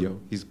a yo-yo.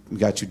 He's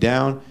got you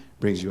down,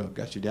 brings you up,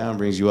 got you down,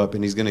 brings you up,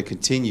 and he's going to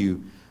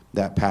continue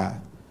that path.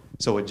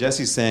 So what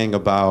Jesse's saying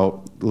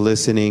about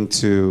listening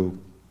to,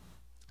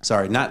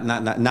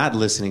 not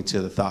listening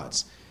to the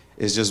thoughts,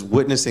 is just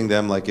witnessing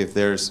them. Like if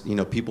there's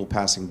people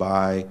passing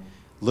by,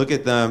 look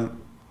at them.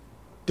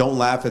 Don't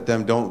laugh at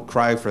them. Don't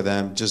cry for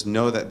them. Just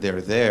know that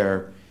they're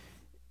there.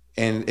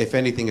 And if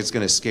anything, it's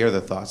going to scare the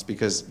thoughts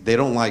because they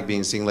don't like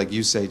being seen. Like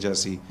you say,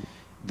 Jesse,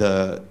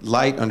 the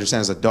light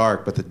understands the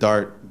dark, but the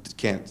dark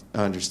can't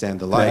understand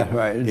the light. That's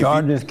right.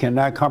 Darkness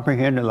cannot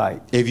comprehend the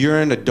light. If you're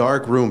in a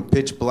dark room,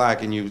 pitch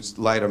black, and you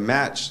light a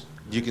match,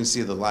 you can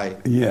see the light.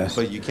 Yes.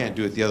 But you can't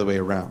do it the other way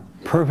around.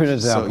 Perfect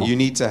example. So you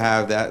need to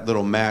have that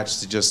little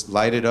match to just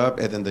light it up,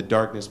 and then the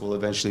darkness will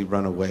eventually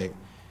run away.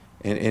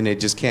 And it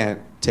just can't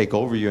take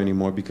over you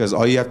anymore because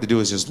all you have to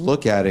do is just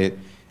look at it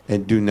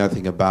and do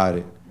nothing about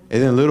it.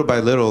 And then little by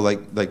little,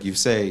 like you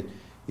say,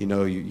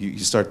 you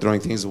start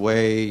throwing things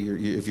away.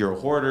 If you're a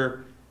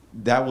hoarder,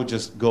 that will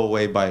just go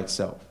away by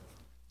itself.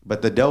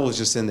 But the devil's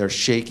just in there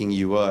shaking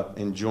you up,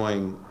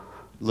 enjoying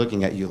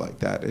looking at you like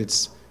that.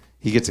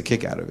 He gets a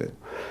kick out of it.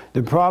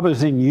 The problem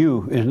is in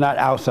you. It's not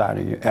outside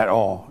of you at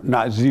all.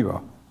 Not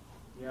zero.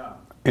 Yeah.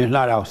 It's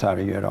not outside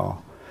of you at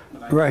all.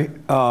 Right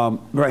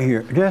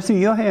here. Jesse,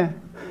 your hand.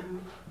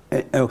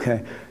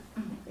 Okay.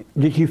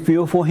 Did you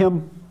feel for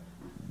him?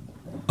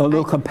 A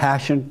little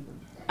compassion?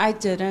 I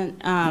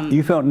didn't.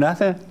 You felt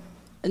nothing?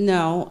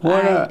 No.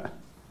 What?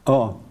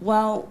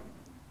 Well,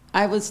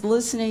 I was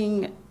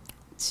listening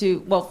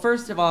to,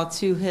 first of all,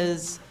 to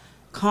his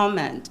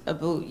comment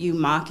about you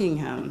mocking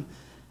him.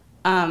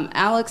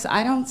 Alex,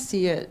 I don't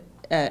see it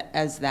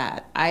as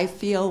that. I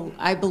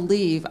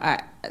believe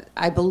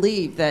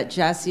that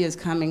Jesse is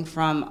coming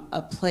from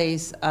a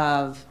place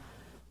of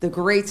the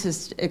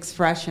greatest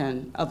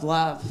expression of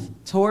love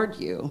toward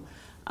you,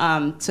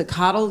 to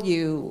coddle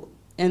you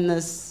in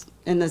this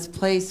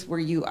place where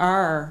you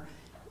are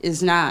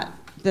is not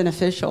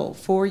beneficial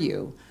for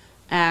you.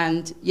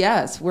 And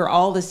yes, we're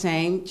all the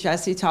same.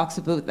 Jesse talks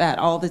about that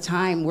all the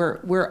time.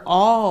 We're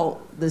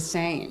all the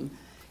same.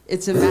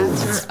 It's a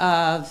matter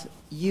of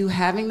you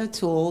having the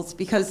tools,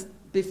 because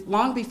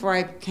long before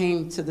I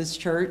came to this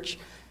church,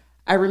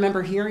 I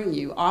remember hearing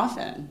you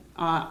often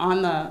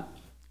on the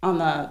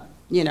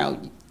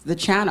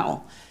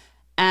channel,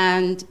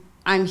 and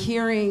I'm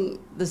hearing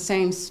the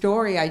same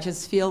story. I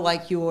just feel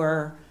like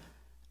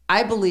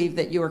I believe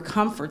that you're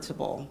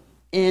comfortable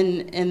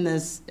in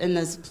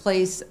this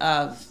place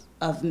of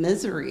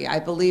misery. I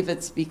believe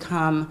it's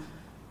become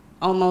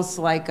almost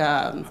like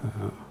a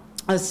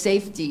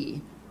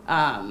safety,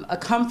 a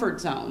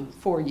comfort zone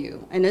for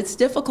you. And it's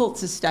difficult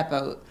to step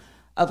out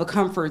of a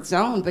comfort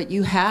zone, but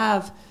you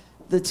have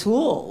the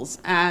tools,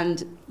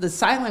 and the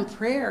silent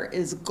prayer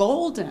is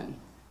golden.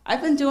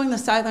 I've been doing the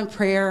silent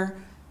prayer.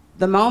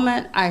 The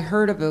moment I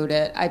heard about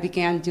it, I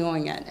began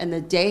doing it. And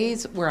the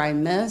days where I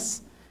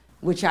miss,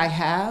 which I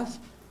have,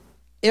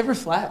 it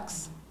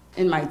reflects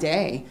in my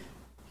day.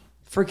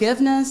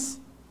 Forgiveness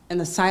and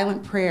the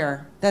silent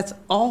prayer, that's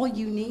all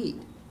you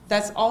need.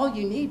 That's all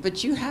you need,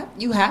 but you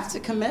have to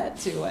commit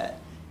to it.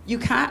 You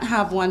can't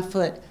have one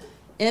foot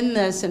in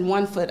this and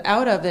one foot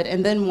out of it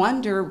and then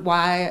wonder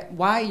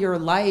why your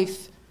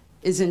life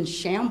is in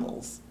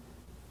shambles.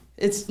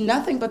 It's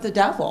nothing but the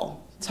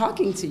devil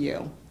talking to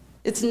you.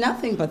 It's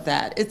nothing but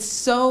that. It's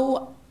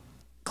so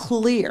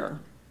clear.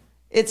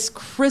 It's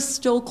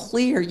crystal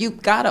clear.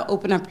 You've got to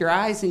open up your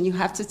eyes, and you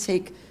have to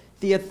take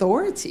the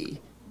authority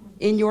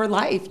in your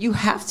life. You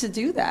have to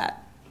do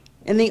that.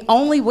 And the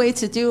only way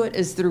to do it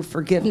is through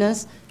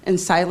forgiveness and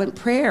silent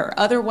prayer.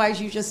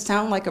 Otherwise, you just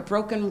sound like a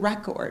broken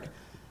record.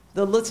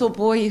 The little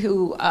boy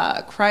who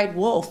cried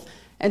wolf.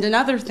 And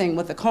another thing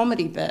with the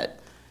comedy bit,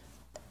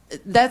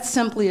 that's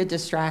simply a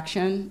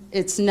distraction.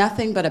 It's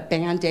nothing but a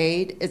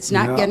Band-Aid. It's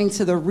not getting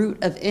to the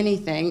root of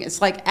anything.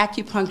 It's like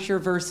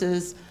acupuncture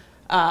versus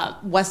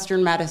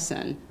Western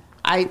medicine.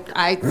 I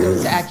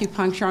go to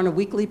acupuncture on a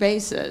weekly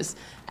basis,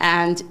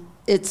 and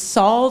it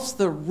solves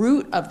the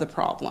root of the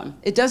problem.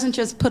 It doesn't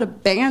just put a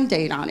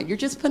Band-Aid on it. You're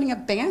just putting a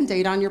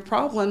Band-Aid on your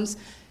problems.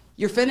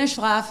 You're finished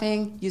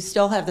laughing. You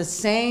still have the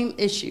same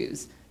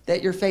issues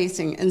that you're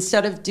facing,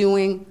 instead of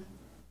doing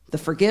the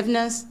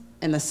forgiveness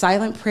and the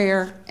silent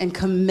prayer and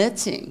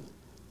committing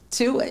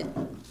to it.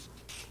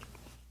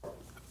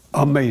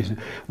 Amazing.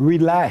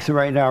 Relax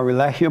right now.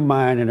 Relax your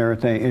mind and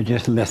everything, and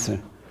just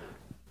listen.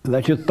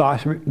 Let your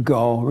thoughts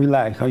go.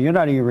 Relax. 'Cause you're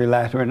not even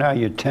relaxed right now.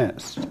 You're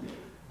tense.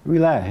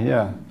 Relax.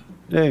 Yeah.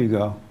 There you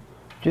go.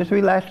 Just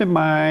relax your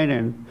mind,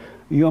 and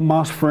you're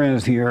amongst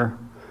friends here.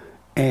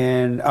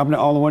 And I'm the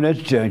only one that's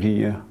judging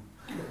you.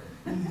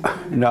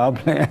 No, I'm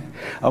playing.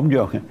 I'm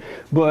joking.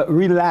 But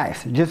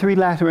relax. Just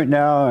relax right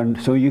now, and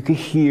so you can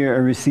hear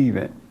and receive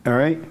it. All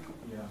right?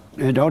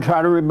 Yeah. And don't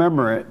try to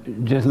remember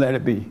it. Just let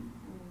it be.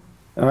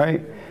 All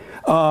right?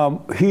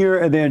 Here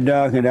and then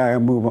Doug and I will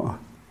move on.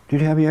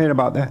 Did you have your head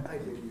about that? I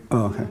did.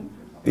 Oh, okay.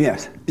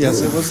 Yes.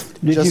 Yes, it was.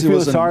 Did Jesse you feel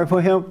wasn't- sorry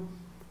for him?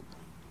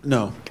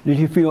 No, Did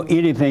you feel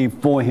anything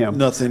for him?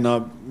 nothing.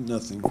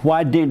 Nothing.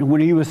 Why didn't, when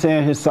he was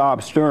saying his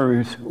sob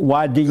stories,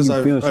 why did you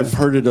Because feel I've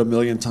heard it a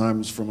million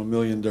times from a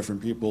million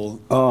different people.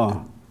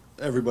 Oh,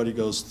 Everybody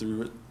goes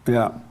through it.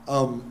 yeah.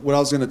 What I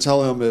was going to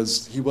tell him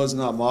is he was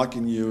not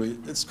mocking you.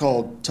 It's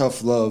called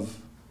tough love.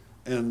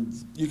 And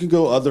you can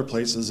go other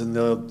places and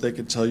they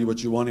can tell you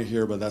what you want to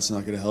hear, but that's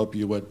not going to help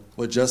you.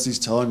 What Jesse's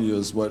telling you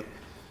is what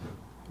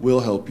will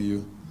help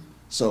you.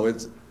 So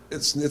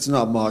it's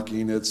not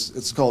mocking.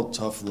 It's called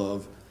tough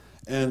love.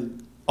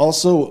 And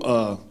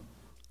also,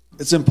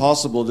 it's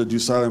impossible to do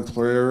silent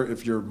prayer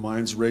if your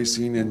mind's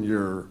racing and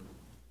you're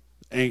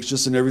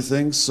anxious and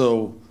everything.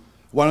 So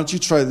why don't you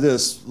try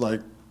this? Like,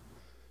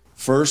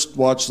 first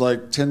watch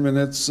like 10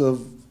 minutes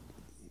of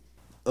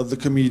the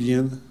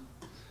comedian.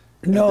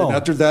 No. And then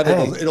after that,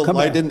 Hey, it'll come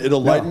lighten back.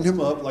 it'll No. lighten him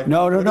up. Like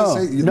No, what do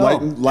you say? You no.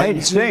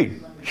 lightens Hey,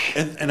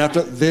 you. And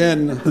after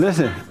then,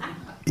 Listen,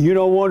 you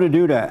don't want to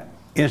do that.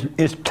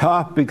 It's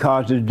tough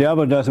because the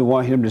devil doesn't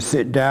want him to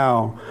sit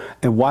down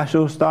and watch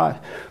those thoughts,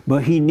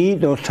 but he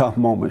needs those tough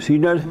moments. He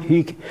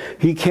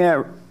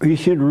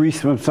should reach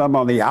from something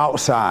on the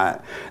outside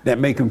that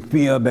make him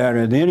feel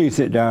better, then he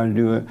sit down and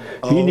do it.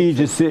 He needs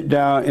to sit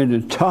down in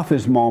the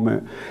toughest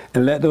moment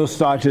and let those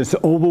thoughts just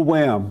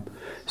overwhelm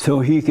so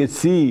he could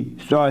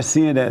start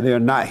seeing that they're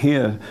not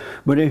his.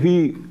 But if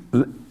he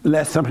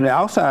lets something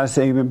outside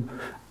save him,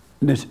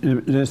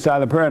 the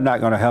silent prayer is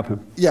not going to help him.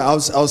 yeah, I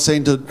was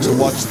saying to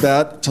watch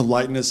that to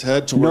lighten his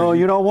head to No, where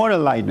you don't want to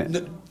lighten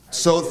it.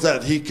 so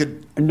that he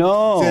could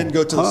No. then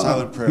go to the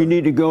silent prayer. You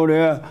need to go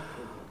there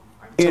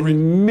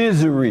in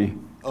misery.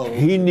 Oh.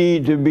 He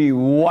needs to be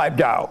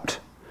wiped out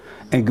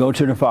and go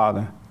to the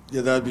Father.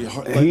 Yeah, that'd be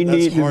hard. He that's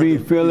needs to hard be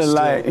feeling still.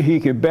 like he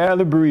can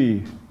barely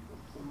breathe.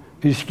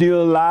 He's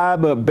still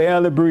alive but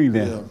barely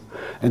breathing. Yeah.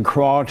 And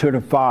crawl to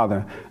the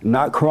Father,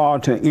 not crawl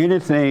to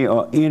anything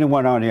or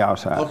anyone on the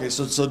outside. Okay,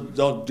 so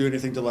don't do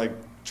anything to like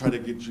try to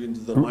get you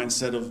into the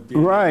mindset of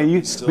being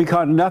Right, still.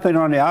 because nothing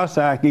on the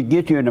outside can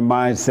get you in the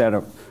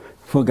mindset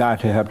for God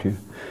to help you.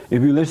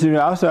 If you listen to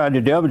the outside,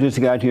 the devil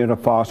just got you in a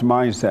false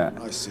mindset.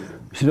 I see.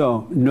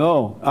 So,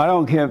 no, I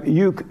don't care.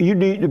 You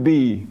need to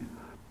be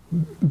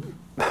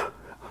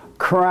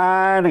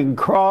crying and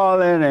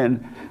crawling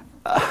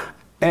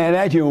and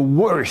at your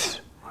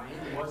worst.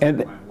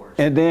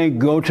 And then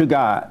go to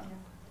God.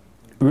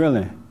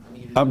 Really.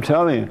 I'm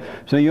telling you.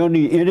 So you don't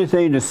need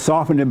anything to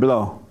soften the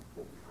blow.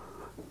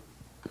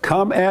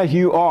 Come as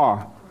you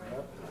are.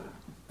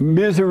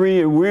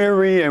 Misery and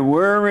weary and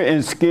worried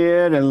and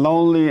scared and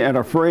lonely and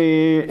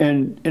afraid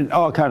and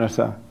all kind of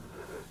stuff.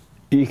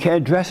 You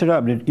can't dress it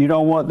up. You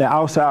don't want the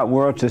outside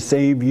world to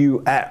save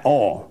you at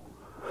all.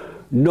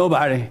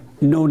 Nobody,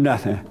 no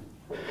nothing.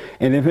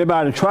 And if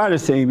anybody try to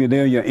save you,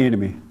 they're your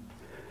enemy.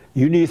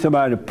 You need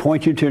somebody to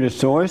point you to the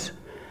source.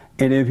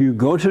 And if you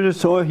go to the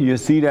source, you'll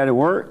see that it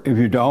works. If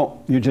you don't,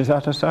 you just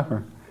have to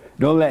suffer.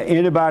 Don't let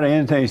anybody or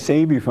anything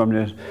save you from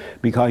this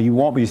because you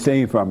won't be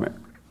saved from it.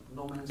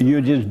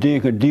 You'll just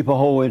dig a deeper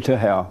hole into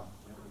hell.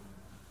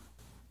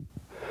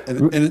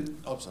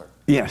 I'm sorry.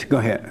 Yes, go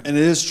ahead. And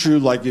it is true,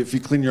 like if you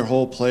clean your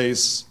whole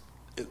place,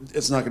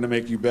 it's not going to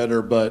make you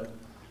better. But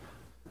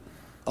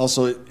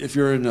also, if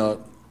you're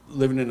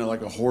living in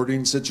like a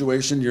hoarding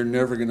situation, you're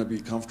never going to be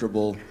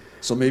comfortable.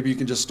 So maybe you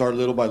can just start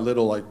little by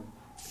little, like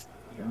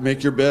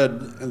make your bed,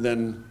 and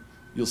then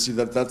you'll see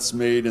that that's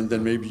made, and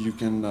then maybe you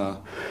can.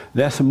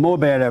 That's some more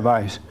bad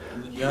advice.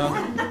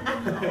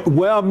 Yeah.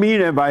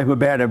 Well-meaning advice, but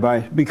bad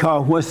advice.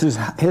 Because what's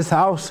his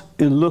house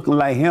is looking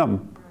like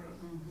him.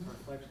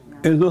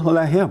 It's looking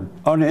like him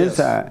on the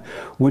inside.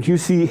 What you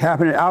see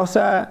happening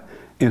outside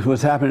is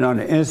what's happening on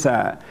the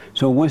inside.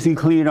 So once he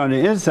clean on the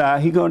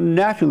inside, he's going to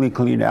naturally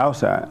clean the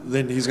outside.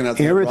 Then he's going to have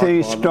to.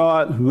 Everything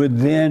starts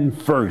within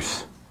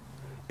first.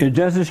 It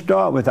doesn't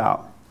start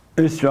without.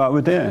 It starts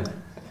within.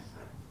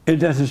 It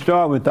doesn't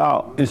start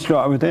without. It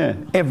starts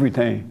within.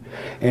 Everything.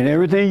 And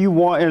everything you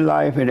want in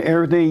life and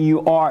everything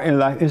you are in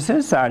life is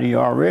inside of you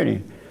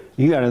already.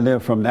 You got to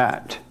live from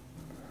that.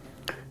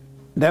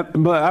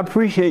 But I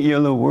appreciate your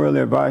little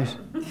worldly advice.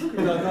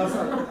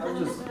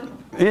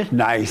 It's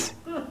nice.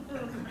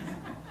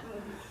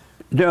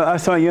 Joe, I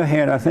saw your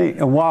hand, I think,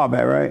 a while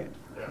back, right?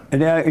 Yeah.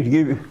 And then I could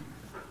give you.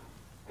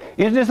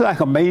 Isn't this like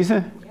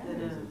amazing?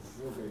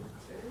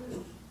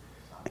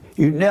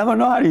 You never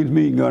know how these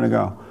meetings are going to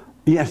go.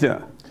 Yes,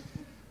 sir.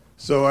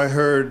 So I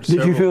heard.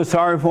 Did you feel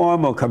sorry for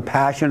him or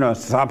compassion or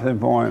something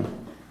for him?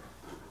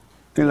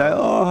 You're like,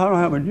 oh, I don't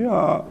have a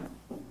job.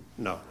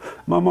 No.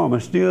 My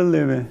mama's still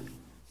living.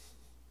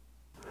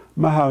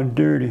 My house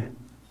dirty.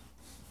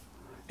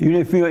 You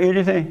didn't feel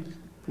anything?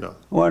 No.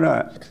 Why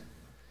not?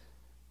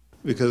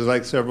 Because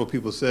like several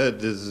people said,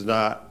 this is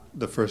not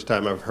the first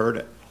time I've heard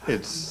it.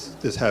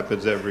 This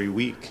happens every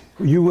week.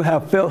 You would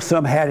have felt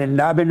something had it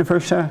not been the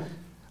first time?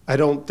 I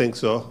don't think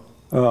so.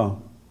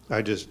 Oh.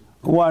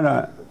 Why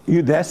not?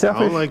 You that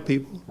selfish? I don't like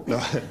people.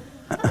 No.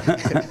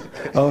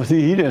 Oh,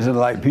 see, he doesn't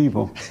like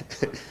people.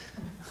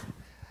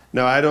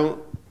 No, I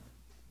don't.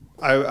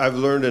 I've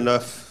learned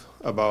enough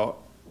about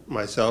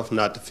myself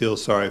not to feel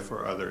sorry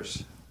for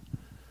others.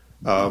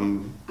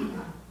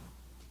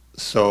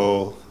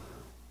 So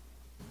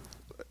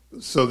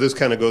this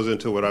kind of goes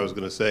into what I was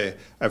going to say.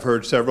 I've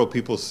heard several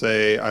people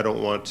say, I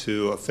don't want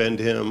to offend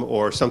him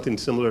or something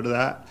similar to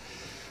that.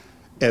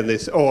 And they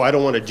say, oh, I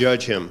don't want to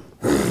judge him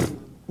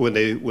when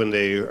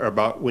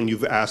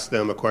you've asked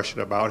them a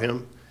question about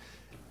him.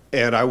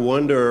 And I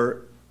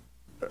wonder,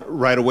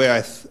 right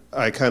away,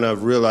 I kind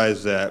of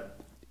realized that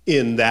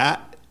in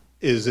that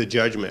is a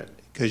judgment.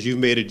 Because you've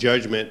made a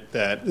judgment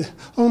that,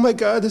 oh my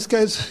God, this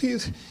guy's,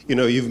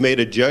 you've made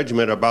a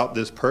judgment about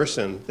this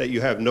person that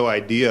you have no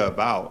idea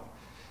about.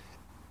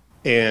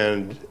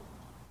 And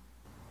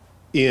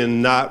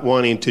in not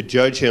wanting to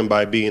judge him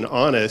by being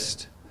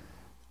honest,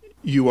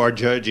 you are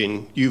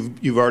judging,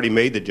 you've already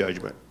made the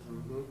judgment.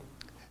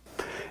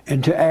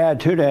 And to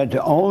add to that,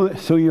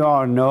 so you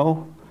all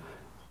know,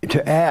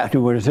 to add to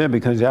what it said,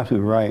 because that's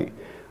right,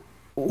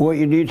 what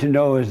you need to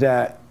know is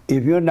that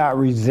if you're not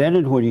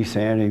resenting what he's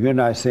saying, if you're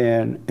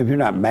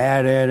not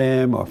mad at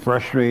him or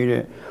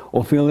frustrated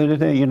or feel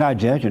anything, you're not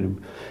judging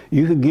him.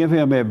 You can give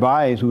him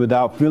advice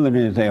without feeling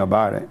anything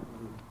about it.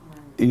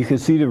 You can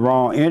see the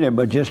wrong in it,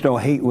 but just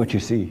don't hate what you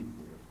see.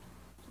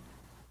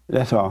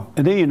 That's all.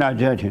 And then you're not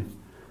judging.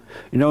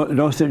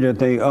 Don't sit there and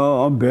think,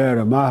 oh, I'm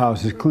better, my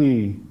house is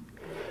clean.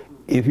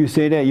 If you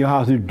say that, your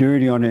house is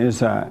dirty on the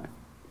inside.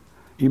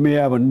 You may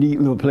have a neat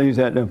little place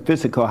at the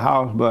physical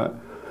house, but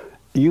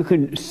you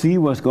can see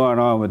what's going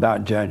on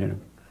without judging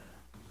them.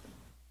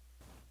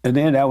 And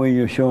then that way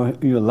you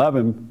love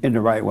him in the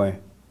right way.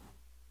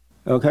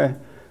 Okay?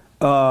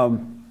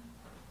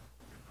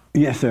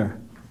 Yes, sir.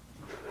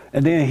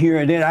 And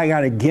then I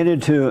got to get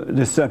into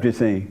the subject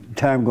thing.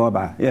 Time going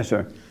by. Yes,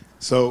 sir.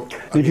 So,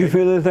 did you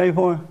feel anything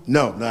for him?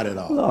 No, not at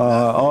all.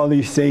 All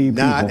these saved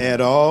people. Not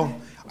at all.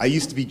 I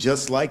used to be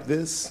just like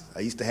this. I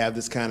used to have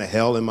this kind of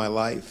hell in my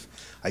life.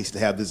 I used to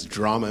have this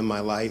drama in my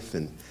life,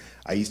 and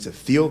I used to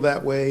feel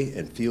that way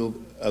and feel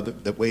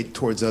that way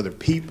towards other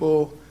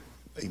people,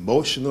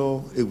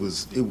 emotional. It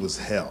was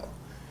hell.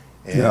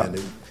 And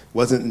it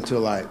wasn't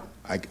until I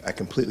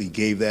completely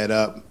gave that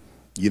up.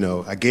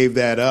 I gave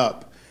that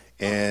up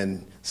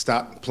and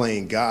stopped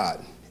playing God.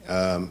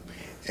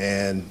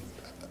 And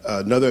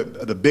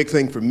the big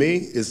thing for me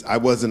is I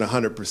wasn't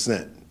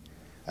 100%.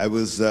 I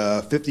was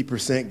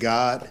 50%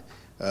 God.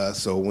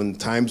 So when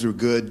times were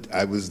good,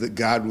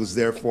 God was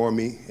there for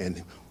me.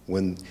 And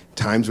when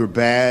times were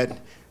bad,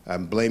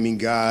 I'm blaming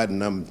God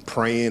and I'm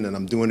praying and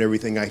I'm doing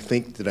everything I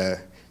think to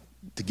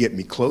get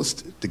me close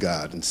to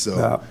God. And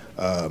so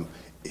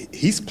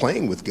he's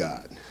playing with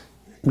God.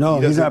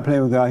 No, he's not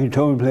playing with God. He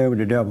told me to play with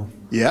the devil.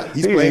 Yeah,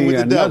 he's playing with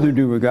the devil. Nothing to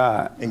do with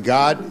God. And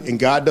God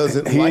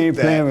doesn't like that. He ain't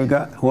playing with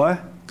God. What?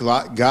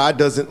 God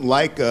doesn't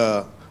like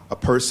a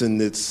person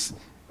that's,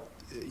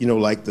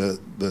 like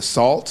the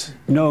salt.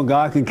 No,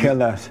 God can care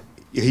less.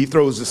 He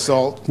throws the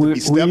salt to be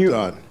stepped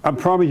on. I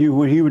promise you,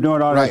 when he was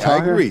doing all that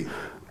talking, I agree.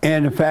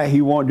 And the fact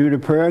he won't do the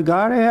prayer,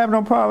 God ain't have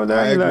no problem with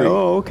that. He's like,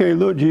 oh, okay,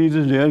 look,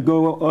 Jesus, there's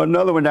go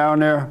another one down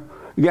there.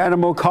 You got any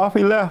more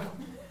coffee left?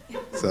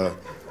 So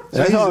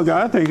that's all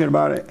God thinking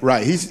about it.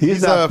 Right.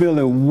 He's not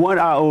feeling 1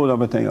 iota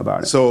of a thing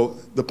about it. So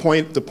the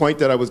point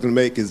that I was going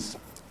to make is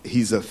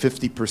he's a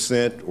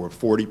 50% or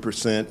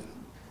 40%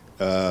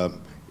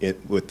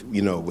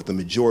 with the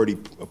majority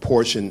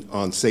portion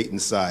on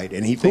Satan's side,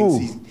 and he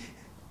thinks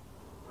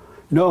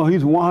No,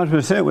 he's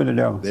 100% with the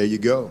devil. There you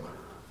go.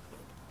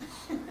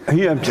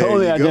 He have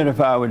totally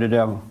identified with the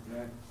devil.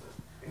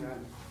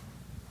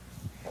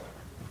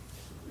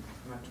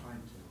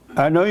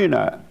 I know you're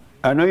not.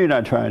 I know you're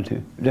not trying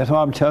to. That's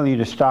why I'm telling you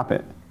to stop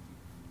it.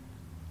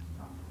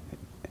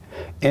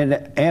 And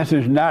the answer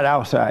is not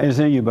outside. It's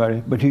in you,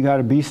 buddy. But you got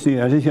to be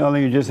still. As this young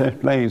lady just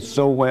explained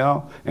so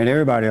well, and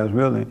everybody else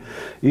really,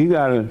 you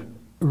got to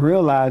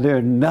realize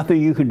there's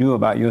nothing you can do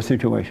about your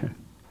situation.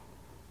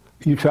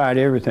 You tried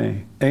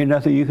everything. Ain't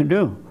nothing you can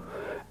do.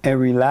 And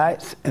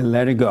relax and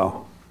let it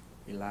go.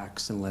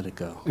 Relax and let it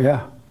go.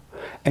 Yeah.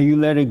 And you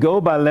let it go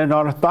by letting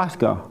all the thoughts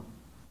go.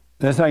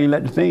 That's how you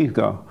let the things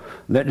go.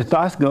 Let the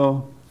thoughts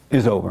go,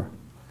 it's over.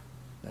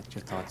 Let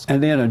your thoughts go.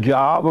 And then a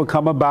job will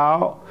come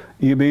about.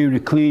 You'll be able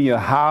to clean your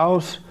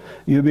house.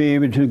 You'll be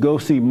able to go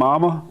see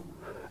mama.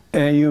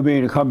 And you'll be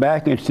able to come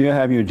back and still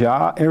have your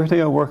job. Everything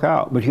will work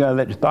out, but you got to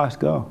let the thoughts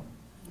go.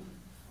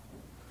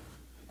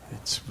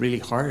 It's really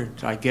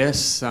hard. I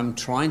guess I'm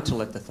trying to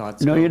let the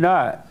thoughts go. go. No, you're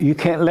not. You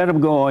can't let them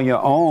go on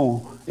your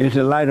own. It's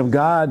the light of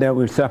God that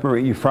will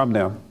separate you from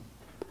them.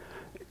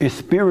 It's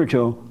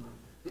spiritual.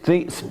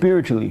 Think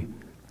spiritually.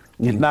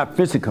 It's not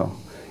physical.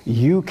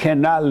 You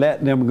cannot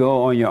let them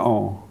go on your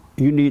own.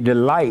 You need the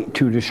light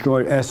to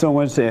destroy, as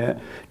someone said,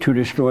 to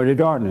destroy the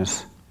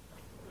darkness.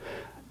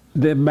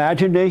 The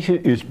imagination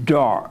is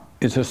dark.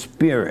 It's a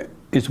spirit.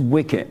 It's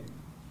wicked.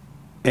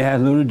 It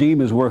has little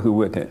demons working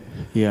with it.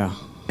 Yeah.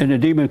 And the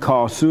demons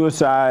call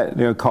suicide.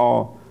 They're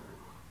called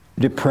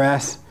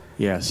depressed.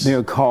 Yes.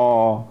 They're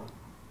called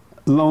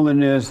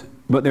loneliness,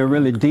 but they're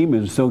really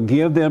demons. So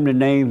give them the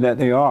name that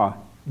they are,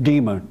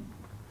 demon.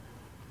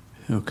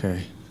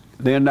 Okay.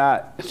 They're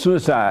not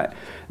suicide.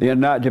 They're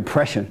not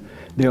depression.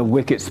 They're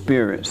wicked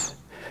spirits.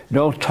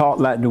 Don't talk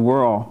like the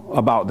world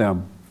about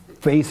them.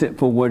 Face it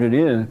for what it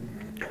is.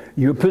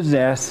 You're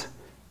possessed,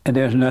 and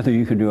there's nothing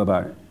you can do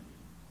about it.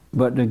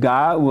 But the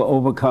God will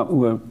overcome,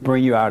 will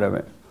bring you out of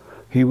it.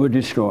 He will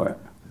destroy it.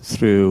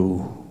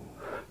 Through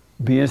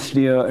being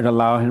still and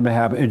allowing him to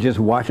happen, and just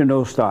watching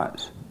those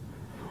thoughts.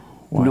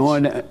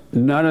 Knowing that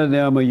none of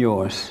them are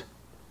yours.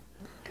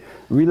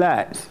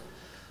 Relax.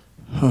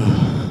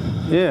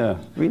 Yeah,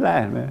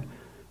 relax, man.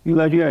 You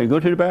like, yeah, go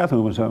to the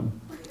bathroom or something.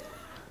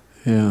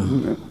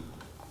 Yeah.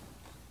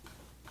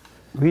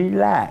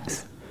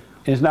 Relax.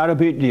 It's not a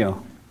big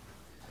deal.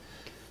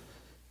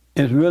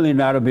 It's really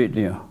not a big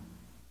deal.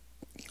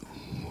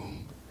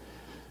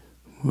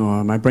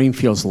 Well, my brain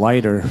feels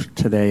lighter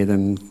today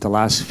than the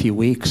last few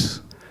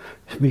weeks.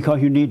 It's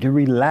because you need to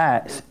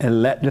relax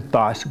and let the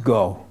thoughts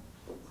go.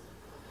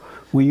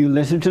 When you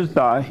listen to the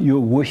thoughts,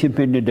 you're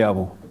worshiping the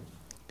devil.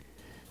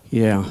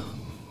 Yeah.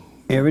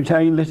 Every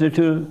time you listen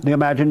to the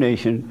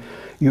imagination,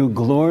 you're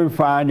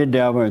glorifying the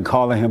devil and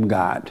calling him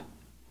God.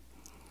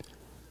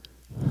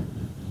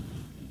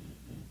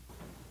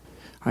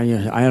 I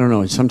don't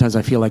know. Sometimes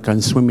I feel like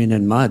I'm swimming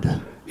in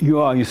mud. You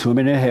are. You're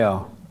swimming in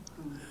hell.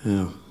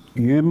 Yeah.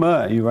 You're in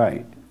mud. You're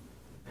right.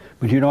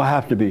 But you don't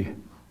have to be.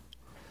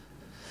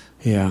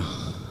 Yeah.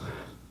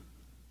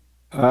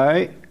 All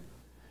right?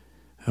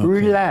 Okay.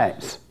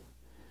 Relax.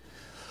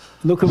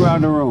 Look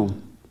around the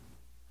room.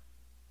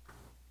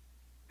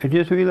 And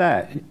just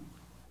relax.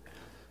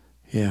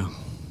 Yeah.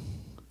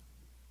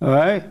 All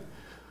right?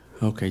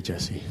 Okay,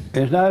 Jesse.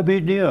 It's not a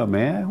big deal,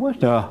 man. What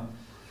the?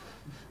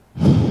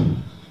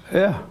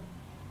 Yeah.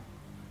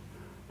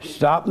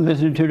 Stop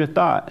listening to the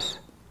thoughts.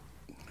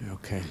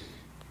 Okay.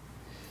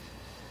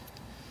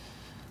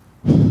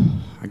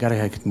 I gotta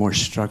get more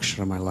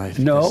structure in my life.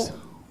 No,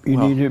 you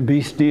need to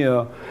be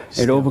still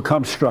and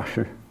overcome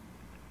structure.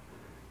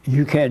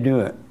 You can't do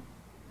it.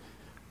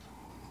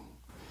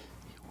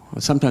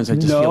 Well, sometimes I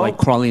just feel like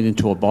crawling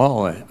into a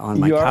ball on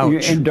my couch.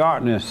 You're in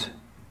darkness.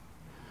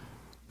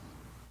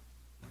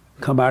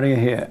 Come out of your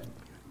head.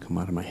 Come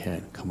out of my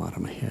head. Come out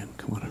of my head.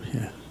 Come out of my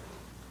head.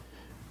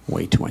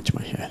 Way too much in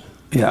my head.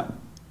 Yeah.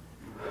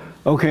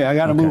 Okay, I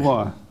got to move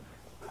on.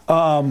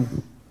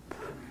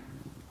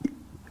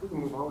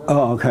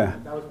 Oh, okay.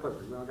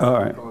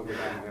 All right.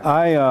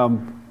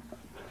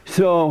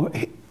 So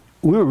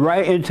we were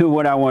right into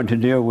what I wanted to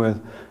deal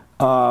with.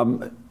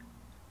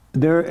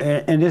 There,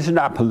 and this is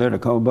not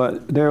political,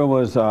 but there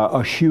was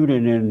a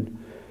shooting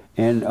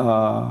in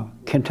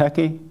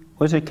Kentucky.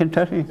 Was it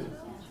Kentucky?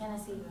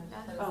 Tennessee.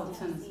 Oh,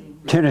 Tennessee.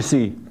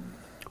 Tennessee,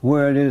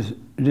 where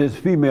this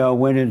female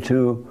went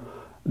into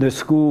the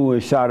school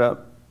and shot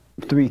up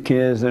 3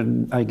 kids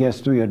and I guess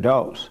 3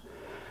 adults.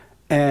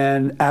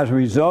 And as a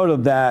result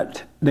of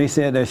that, they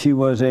said that she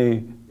was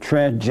a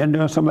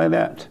transgender or something like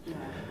that. Yeah.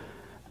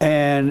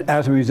 And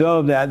as a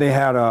result of that, they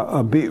had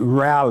a big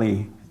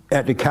rally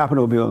at the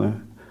Capitol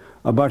building.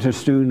 A bunch of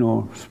students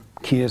or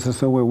kids or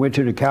somewhere went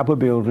to the Capitol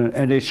building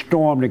and they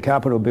stormed the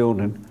Capitol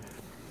building.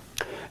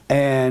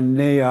 And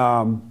they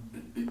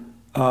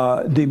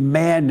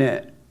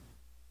demanded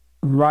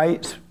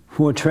rights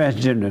for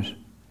transgenders.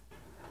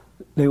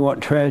 They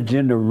want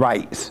transgender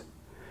rights.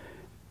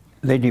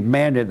 They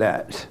demanded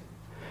that.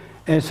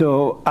 And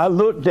so I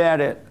looked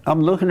at it,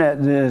 I'm looking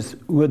at this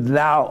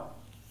without,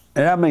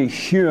 and I made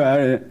sure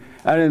I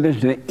didn't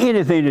listen to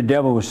anything the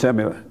devil was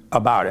telling me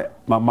about it,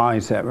 my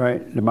mindset,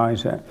 right? The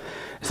mindset.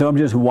 So I'm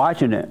just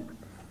watching it.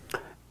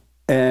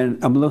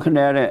 And I'm looking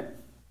at it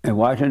and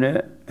watching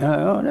it. And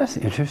I'm like, oh, that's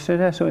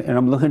interesting. And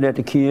I'm looking at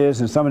the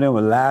kids, and some of them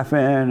were laughing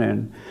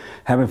and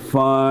having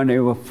fun. They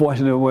were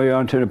forcing their way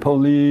onto the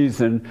police,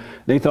 and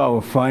they thought it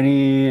was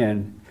funny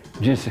and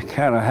just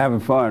kind of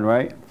having fun,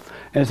 right?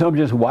 And so I'm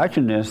just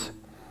watching this.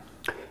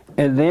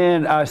 And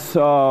then I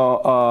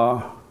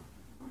saw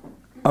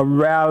a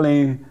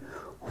rally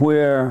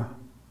where,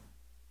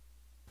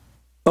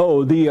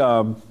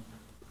 the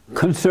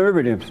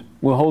conservatives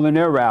were holding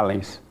their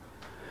rallies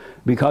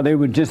because they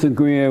were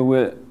disagreeing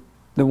with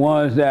the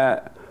ones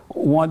that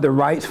want the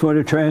rights for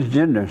the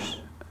transgenders.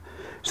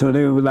 So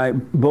they were like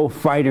both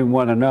fighting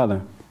one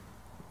another.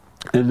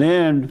 And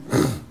then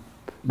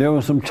there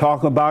was some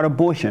talk about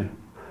abortion.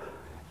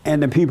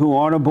 And the people who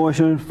want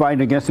abortion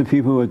fighting against the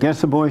people who are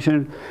against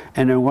abortion,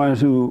 and the ones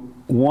who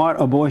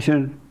want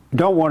abortion,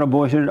 don't want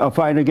abortion, are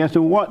fighting against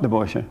who want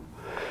abortion.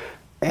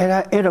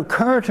 And it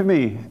occurred to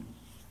me,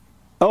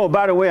 oh,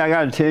 by the way, I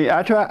got to tell you,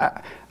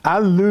 I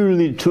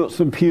literally took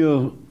some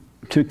pills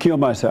to kill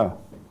myself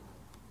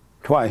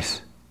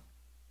twice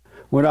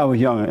when I was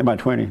young, in my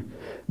 20s,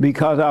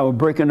 because I was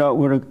breaking up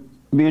with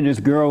me and this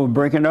girl were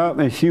breaking up,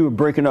 and she was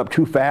breaking up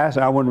too fast.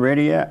 I wasn't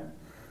ready yet.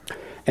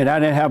 And I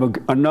didn't have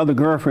another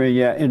girlfriend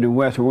yet in the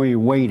West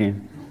Wing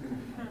waiting.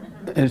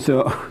 And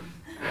so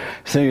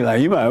you're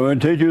like, you might well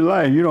take your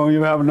life. You don't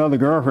even have another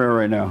girlfriend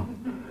right now.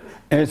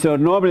 And so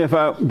normally if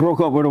I broke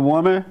up with a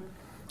woman,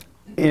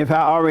 if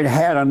I already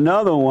had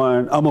another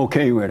one, I'm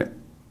okay with it.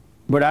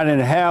 But I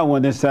didn't have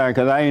one this time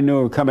because I didn't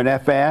know it was coming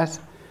that fast.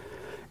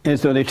 And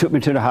so they took me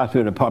to the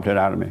hospital and pumped it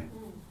out of me.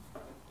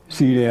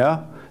 See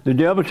there? The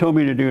devil told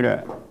me to do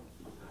that.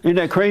 Isn't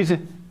that crazy?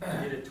 You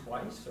did it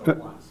twice or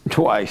once?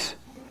 Twice.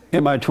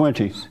 In my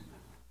 20s.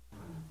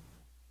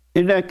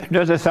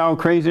 Does that sound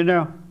crazy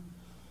now?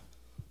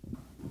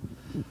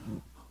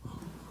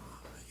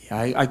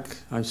 Yeah,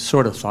 I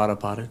sort of thought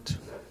about it.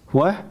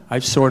 What? I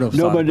sort of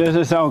No, thought. but does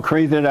it sound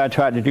crazy that I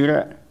tried to do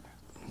that?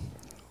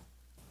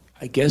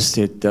 I guess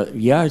it,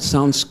 yeah, it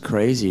sounds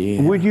crazy.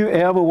 Would you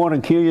ever want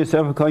to kill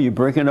yourself because you're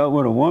breaking up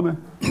with a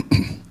woman?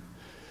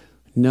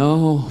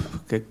 No,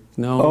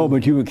 no. Oh,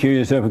 but you would kill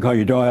yourself because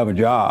you don't have a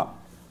job.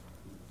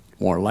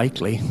 More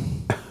likely.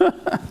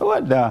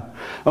 What the?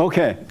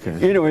 Okay.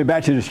 Anyway,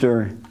 back to the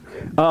story.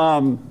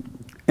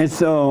 And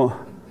so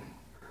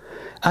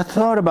I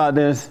thought about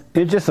this.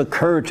 It just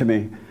occurred to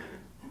me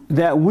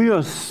that we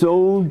are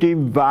so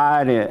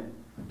divided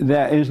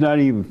that it's not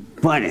even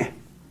funny.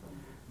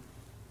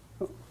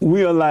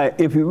 We are like,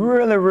 if you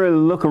really, really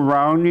look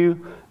around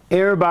you,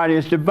 everybody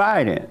is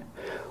divided.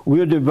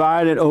 We're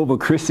divided over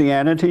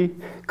Christianity.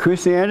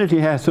 Christianity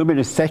has so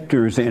many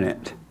sectors in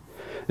it.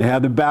 They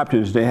have the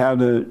Baptists, they have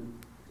the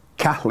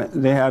Catholic,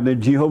 they have the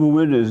Jehovah's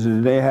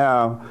Witnesses, they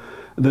have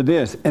the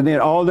this, and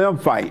then all of them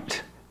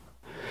fight.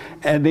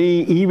 And they,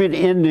 even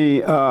in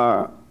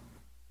the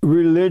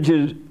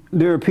religion,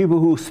 there are people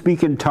who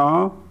speak in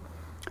tongues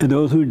and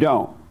those who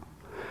don't.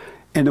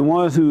 And the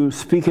ones who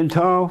speak in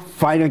tongues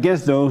fight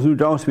against those who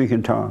don't speak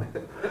in tongues.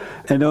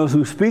 And those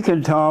who speak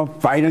in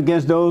tongues fight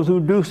against those who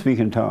do speak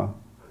in tongues.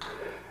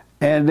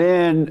 And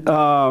then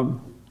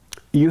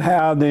you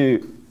have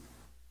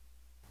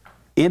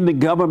in the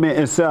government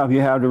itself, you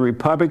have the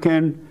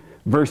Republican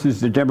versus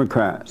the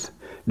Democrats,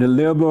 the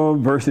liberal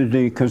versus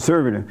the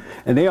conservative,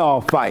 and they all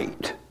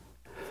fight.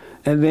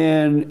 And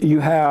then you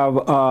have,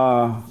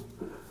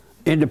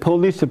 in the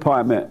police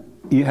department,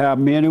 you have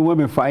men and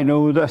women fighting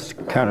over this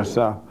kind of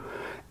stuff.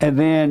 And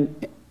then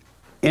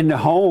in the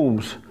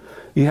homes,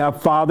 you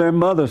have father and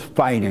mothers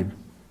fighting.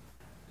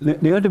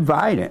 They're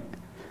divided.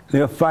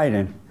 They're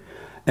fighting.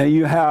 And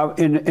you have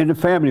in the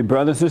family,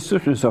 brothers and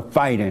sisters are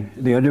fighting.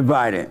 They're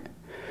divided.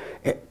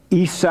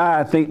 Each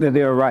side think that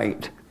they're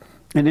right.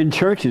 And in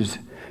churches,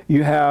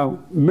 you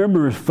have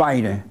members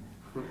fighting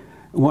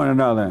one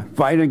another,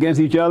 fighting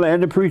against each other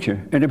and the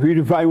preacher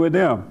fight with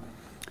them.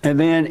 And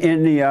then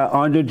in the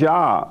on the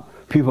job,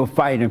 people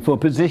fighting for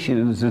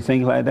positions and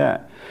things like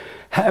that.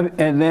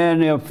 And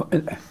then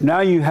now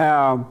you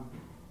have,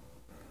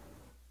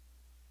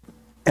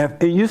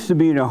 it used to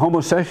be the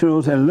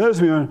homosexuals and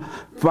lesbians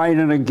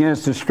fighting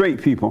against the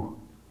straight people.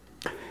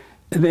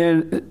 And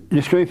then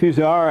the straight people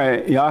say, all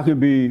right, y'all can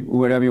be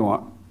whatever you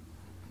want,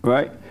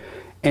 right?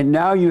 And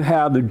now you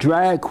have the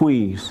drag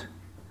queens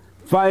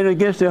fighting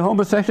against the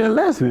homosexual and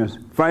lesbians,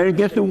 fighting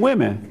against the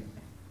women.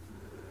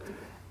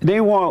 They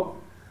want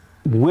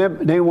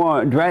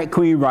drag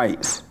queen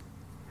rights.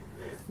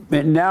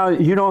 And now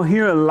you don't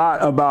hear a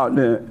lot about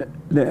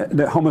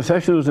the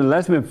homosexuals and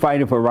lesbians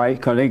fighting for rights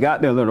because they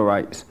got their little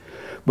rights.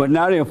 But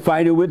now they're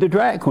fighting with the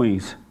drag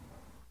queens.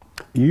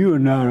 You are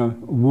not a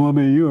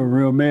woman, you're a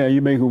real man,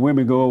 you make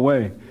women go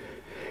away.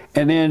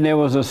 And then there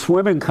was a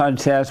swimming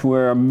contest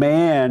where a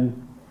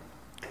man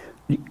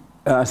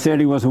said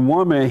he was a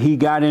woman. He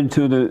got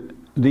into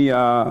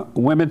the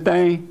women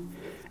thing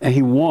and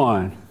he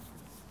won.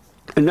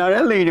 And now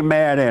that lady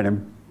mad at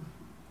him.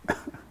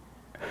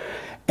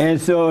 And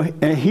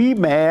he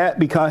mad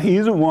because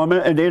he's a woman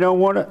and they don't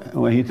want to,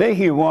 well, he think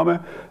he's a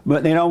woman,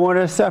 but they don't want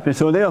to accept it,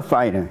 so they're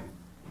fighting.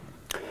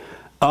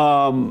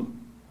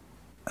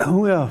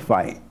 Who else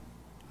fight?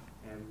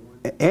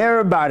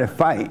 Everybody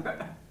fight.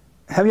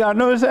 Have y'all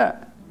noticed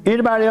that?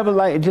 Anybody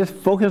ever just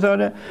focus on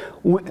that?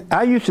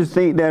 I used to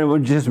think that it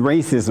was just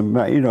racism,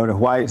 right? You know, the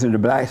whites and the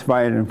blacks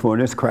fighting for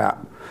this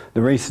crap,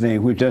 the race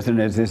thing, which doesn't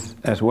exist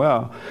as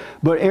well.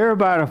 But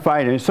everybody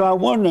fighting. So I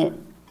wonder,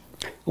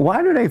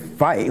 why do they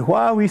fight?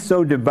 Why are we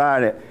so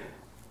divided?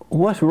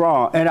 What's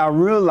wrong? And I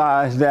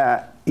realized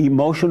that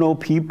emotional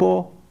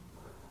people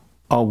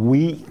are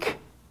weak,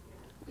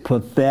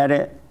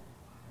 pathetic,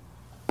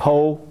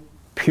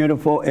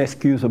 pitiful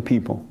excuse of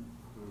people.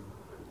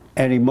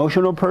 An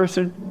emotional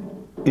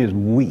person is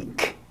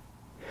weak.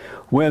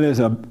 Whether it's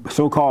a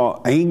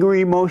so-called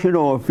angry emotion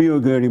or a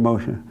feel-good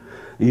emotion,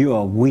 you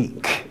are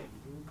weak.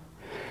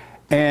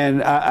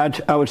 And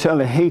I was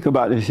telling Hank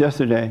about this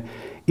yesterday.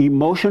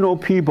 Emotional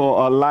people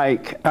are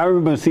like, I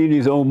remember seeing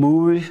these old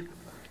movies,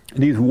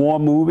 these war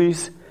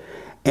movies,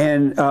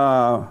 and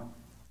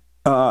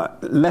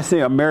let's say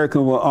America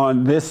were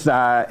on this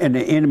side and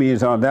the enemy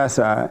is on that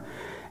side.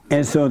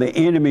 And so the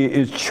enemy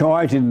is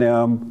charging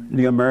them,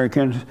 the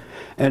Americans,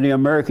 and the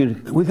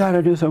Americans, we got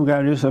to do something, we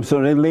got to do something.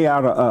 So they lay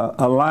out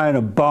a line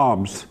of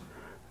bombs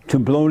to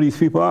blow these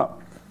people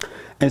up.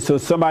 And so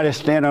somebody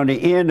stand on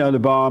the end of the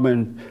bomb,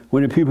 and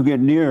when the people get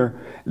near,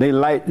 they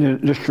light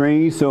the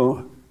string,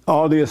 so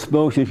all the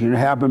explosions can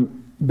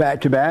happen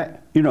back to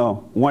back, you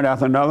know, one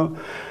after another.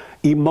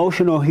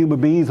 Emotional human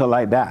beings are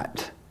like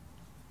that.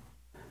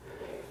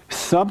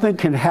 Something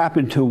can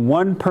happen to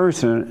one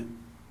person,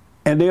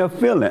 and they'll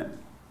feel it.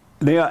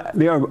 They'll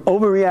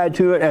overreact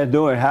to it as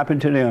though it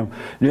happened to them.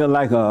 They're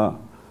like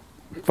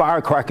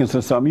firecrackers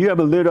or something. You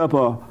ever lit up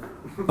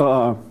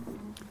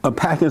a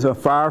package of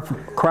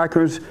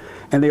firecrackers,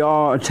 and they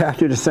all attached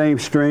to the same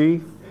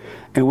string,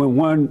 and when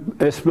one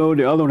explodes,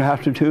 the other one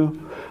has to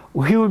too?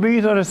 Well, human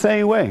beings are the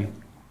same way.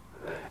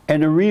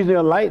 And the reason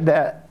they're like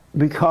that,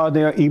 because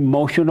they're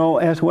emotional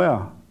as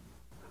well.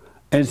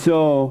 And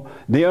so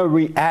they'll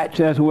react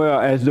as well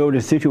as though the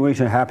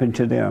situation happened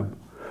to them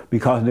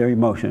because of their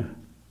emotion.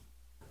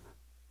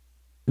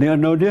 They are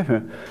no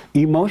different.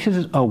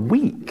 Emotions are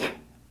weak.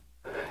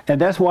 And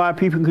that's why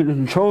people can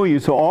control you.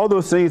 So all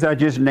those things I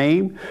just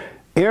named,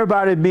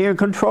 everybody be in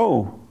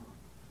control.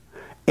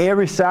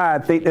 Every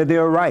side think that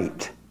they're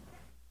right.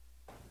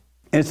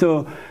 And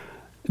so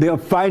they're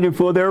fighting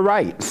for their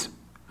rights.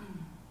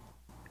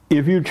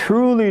 If you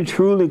truly,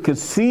 truly could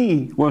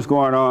see what's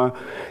going on,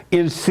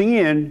 in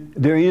sin,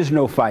 there is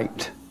no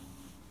fight.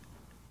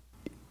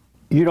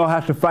 You don't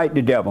have to fight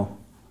the devil.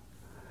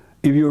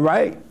 If you're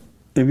right,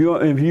 if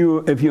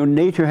your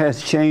nature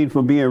has changed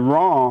from being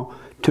wrong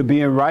to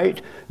being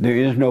right, there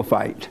is no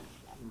fight.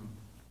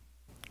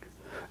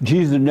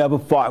 Jesus never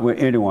fought with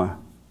anyone.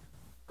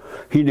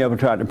 He never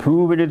tried to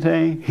prove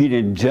anything. He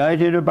didn't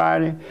judge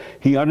anybody.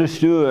 He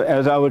understood,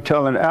 as I was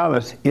telling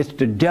Alice, it's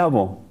the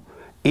devil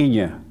in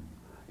you.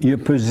 You're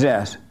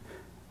possessed.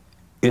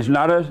 It's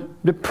not a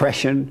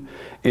depression.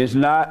 It's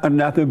not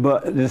nothing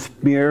but the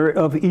spirit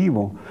of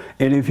evil.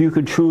 And if you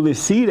can truly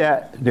see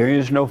that, there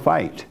is no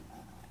fight.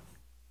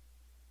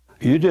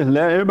 You just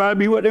let everybody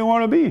be what they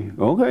want to be.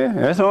 Okay,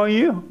 that's on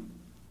you.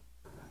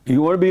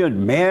 You want to be a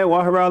man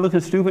walking around looking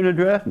stupid in a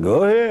dress?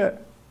 Go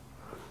ahead.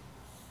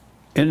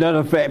 It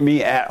doesn't affect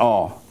me at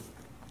all.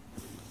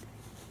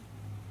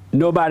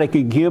 Nobody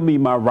can give me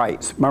my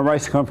rights. My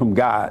rights come from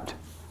God.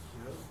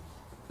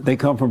 They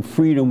come from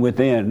freedom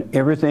within.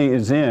 Everything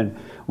is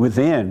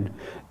within.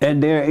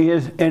 And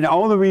the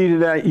only reason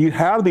that you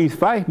have these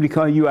fights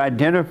because you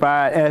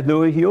identify it as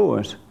though it's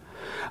yours.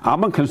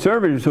 I'm a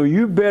conservative, so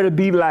you better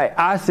be like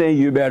I say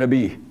you better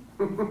be.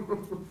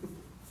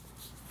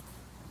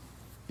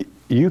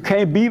 You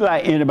can't be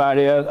like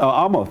anybody else, or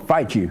I'm going to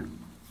fight you.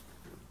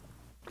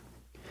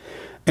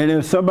 And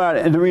if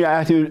somebody, and the reason I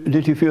asked you,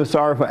 did you feel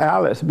sorry for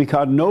Alice?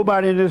 Because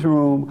nobody in this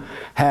room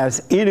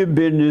has any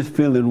business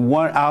feeling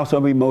 1 ounce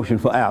of emotion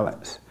for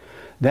Alice.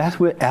 That's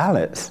with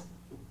Alice.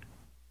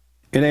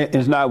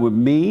 It's not with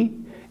me,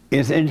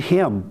 it's in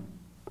him.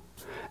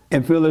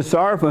 And feeling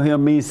sorry for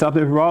him means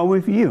something's wrong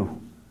with you.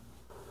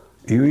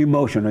 You're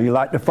emotional. You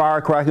like the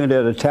firecracker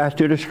that's attached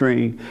to the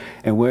string,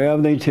 and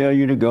wherever they tell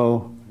you to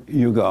go,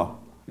 you go.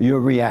 You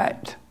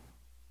react.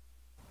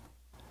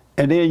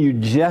 And then you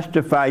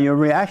justify your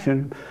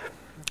reaction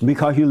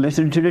because you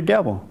listen to the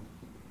devil.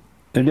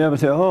 The devil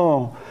says,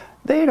 oh,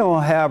 they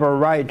don't have a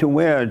right to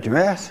wear a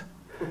dress.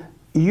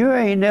 You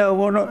ain't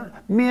never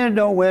men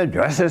don't wear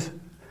dresses.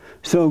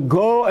 So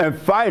go and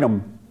fight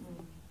them.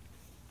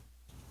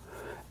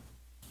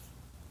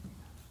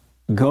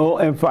 Go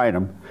and fight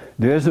them.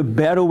 There's a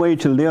better way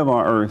to live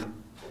on earth,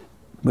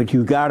 but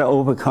you got to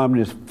overcome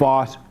this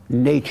false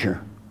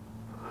nature.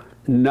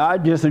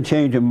 Not just a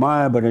change of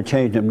mind, but a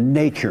change of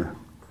nature.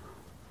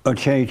 A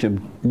change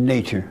of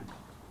nature.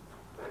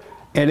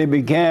 And it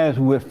begins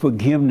with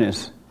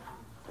forgiveness.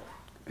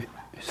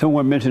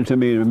 Someone mentioned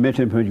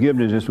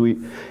forgiveness this week.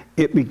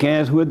 It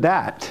begins with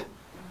that.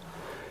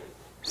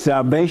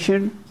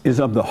 Salvation is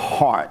of the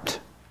heart.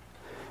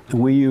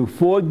 And when you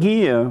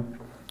forgive,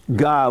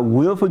 God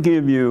will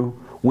forgive you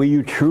when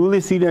you truly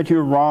see that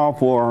you're wrong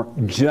for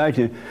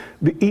judging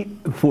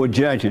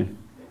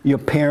your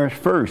parents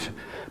first.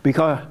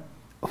 Because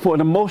for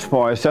the most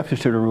part, exceptions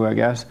to the rule, I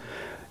guess,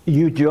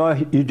 you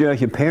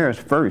judge your parents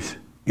first,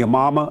 your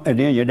mama and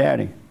then your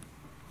daddy.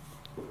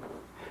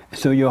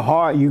 So your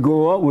heart, you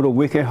grow up with a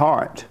wicked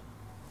heart.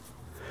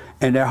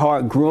 And that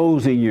heart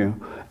grows in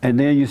you. And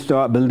then you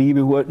start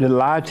believing what the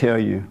lie tell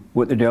you,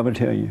 what the devil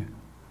tell you.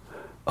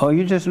 Oh,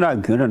 you're just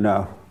not good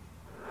enough.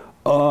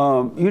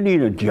 You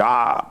need a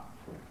job.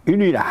 You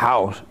need a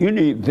house. You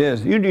need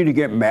this. You need to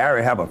get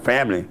married, have a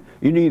family.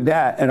 You need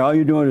that. And all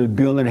you're doing is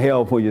building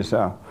hell for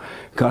yourself.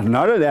 Because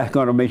none of that's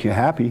going to make you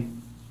happy.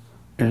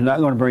 It's not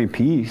going to bring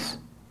peace.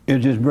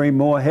 It'll just bring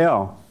more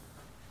hell.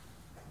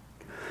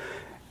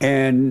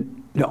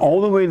 And the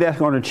only way that's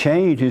going to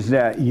change is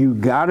that you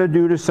got to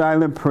do the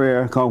silent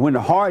prayer. Because when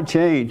the heart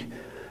changes,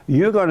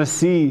 you're going to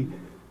see,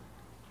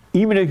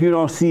 even if you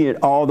don't see it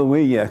all the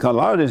way yet, because a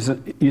lot of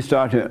this, you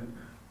start to,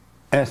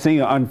 as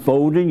things are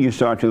unfolding, you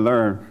start to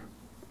learn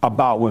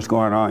about what's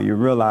going on. You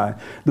realize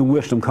the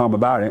wisdom come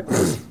about it.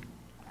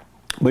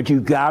 But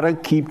you gotta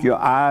keep your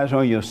eyes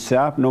on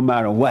yourself no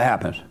matter what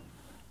happens.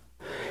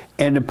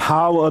 And the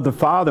power of the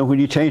Father, when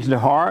He changes the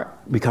heart,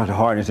 because the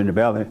heart is in the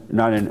belly,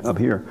 not up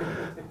here.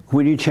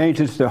 When He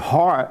changes the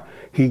heart,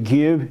 He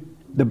gives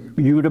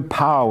you the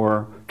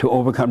power to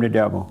overcome the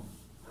devil.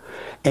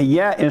 And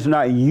yet, it's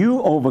not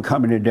you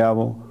overcoming the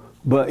devil,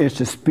 but it's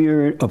the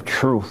Spirit of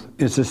truth.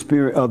 It's the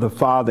Spirit of the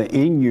Father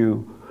in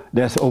you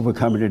that's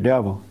overcoming the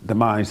devil, the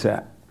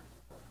mindset.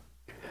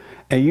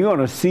 And you're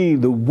going to see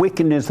the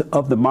wickedness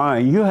of the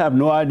mind. You have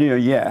no idea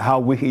yet how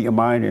wicked your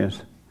mind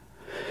is.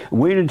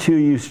 Wait until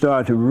you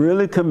start to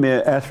really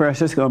commit, as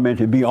Francisco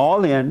mentioned, be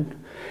all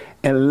in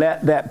and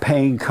let that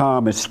pain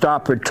come and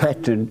stop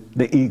protecting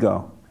the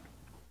ego.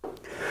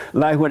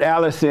 Like what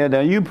Alice said,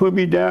 that you put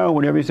me down,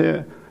 whatever he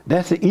said,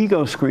 that's the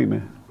ego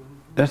screaming.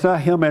 That's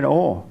not him at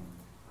all.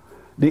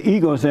 The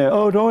ego said,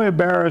 oh, don't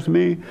embarrass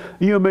me.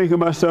 You're making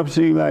myself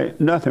seem like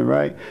nothing,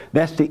 right?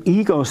 That's the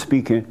ego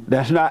speaking.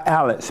 That's not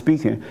Alex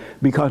speaking.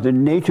 Because the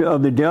nature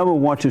of the devil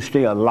wants to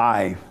stay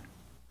alive.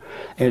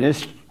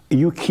 And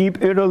you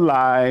keep it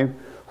alive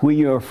when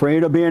you're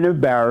afraid of being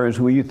embarrassed,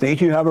 when you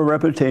think you have a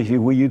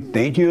reputation, when you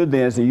think you're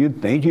this and you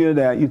think you're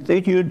that, you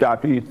think you're a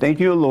doctor, you think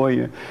you're a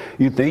lawyer,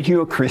 you think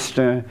you're a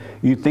Christian,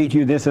 you think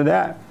you're this or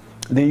that.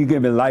 Then you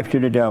give life to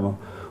the devil.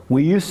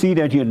 When you see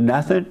that you're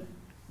nothing,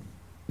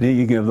 then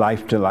you give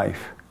life to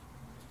life.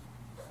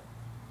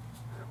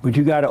 But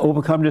you got to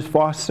overcome this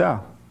false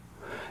self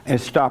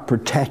and stop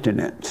protecting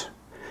it.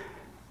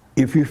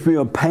 If you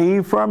feel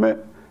pain from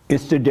it,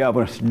 it's the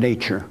devil's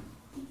nature.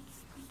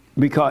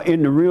 Because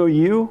in the real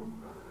you,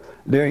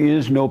 there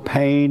is no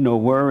pain, no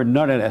worry,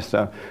 none of that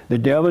stuff. The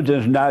devil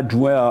does not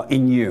dwell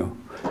in you.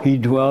 He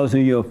dwells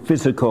in your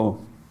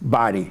physical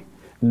body,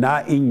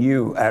 not in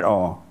you at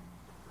all.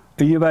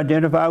 And you've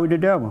identified with the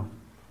devil.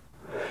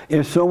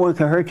 If someone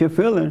can hurt your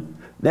feelings,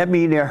 that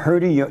means they're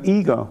hurting your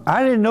ego.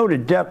 I didn't know the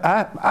devil.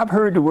 I've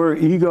heard the word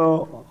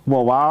ego for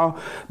a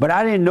while, but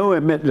I didn't know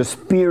it meant the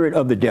spirit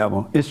of the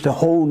devil. It's the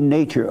whole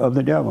nature of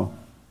the devil.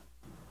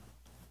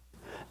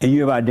 And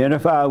you've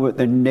identified with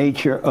the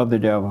nature of the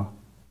devil.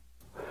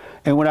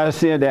 And when I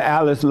said that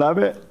Alice loved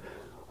it,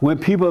 when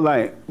people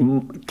like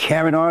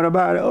carrying on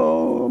about it,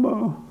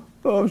 oh,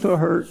 I'm so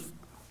hurt.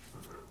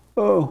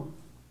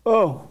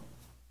 Oh.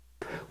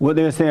 What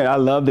they're saying, I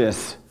love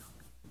this.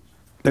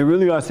 They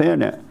really are saying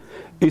that.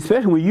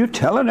 Especially when you're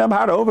telling them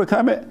how to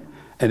overcome it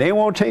and they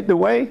won't take the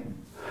way.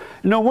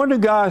 No wonder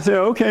God said,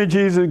 okay,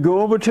 Jesus,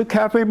 go over to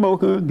Cafe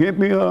Mocha, get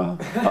me a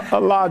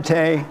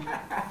latte.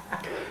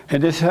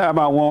 And this time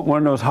I want one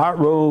of those hot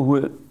rolls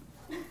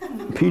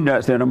with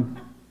peanuts in them.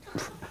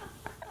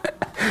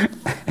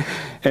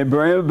 And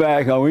bring it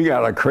back. Oh, we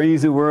got a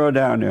crazy world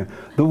down there.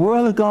 The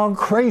world has gone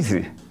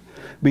crazy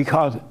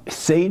because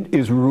Satan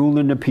is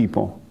ruling the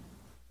people.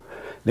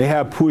 They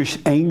have pushed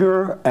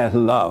anger as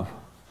love.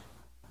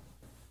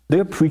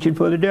 They're preaching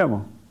for the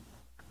devil.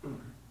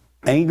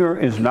 Anger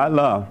is not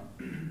love.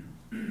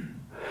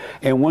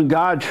 And when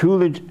God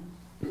truly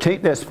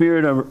take that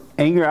spirit of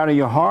anger out of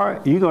your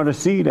heart, you're going to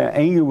see that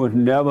anger was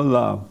never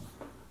love.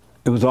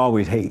 It was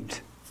always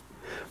hate.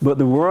 But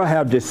the world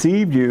have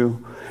deceived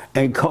you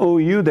and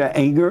told you that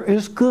anger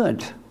is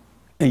good.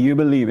 And you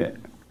believe it.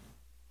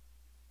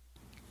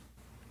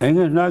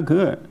 Anger is not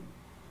good.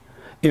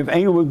 If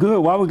anger were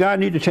good, why would God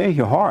need to change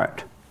your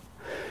heart?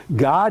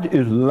 God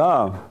is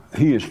love.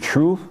 He is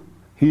truth.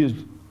 He is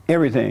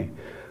everything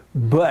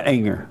but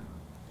anger.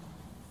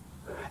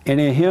 And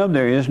in Him,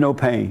 there is no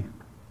pain.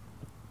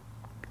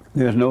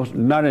 There's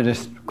none of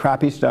this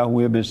crappy stuff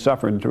we've been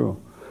suffering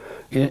through.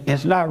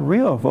 It's not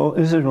real, folks.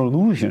 It's an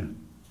illusion.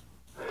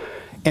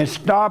 And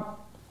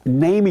stop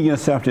naming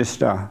yourself this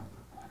stuff.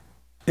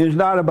 It's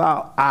not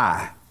about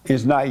I.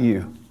 It's not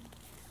you.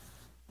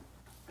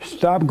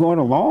 Stop going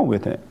along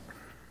with it.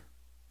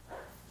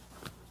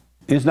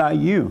 It's not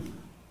you.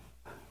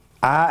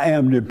 I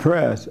am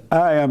depressed.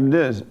 I am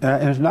this.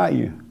 It's not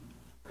you.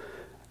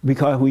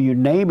 Because when you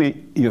name it,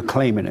 you're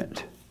claiming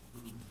it.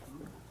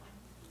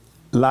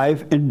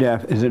 Life and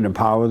death is in the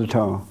power of the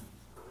tongue.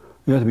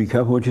 You have to be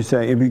careful what you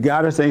say. If you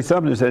got to say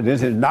something, say,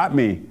 this is not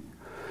me.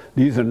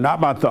 These are not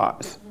my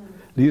thoughts.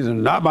 These are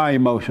not my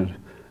emotions.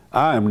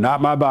 I am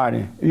not my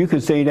body. You can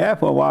say that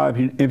for a while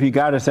if you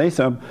got to say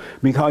something,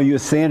 because you're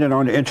saying it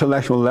on the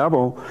intellectual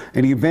level,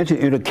 and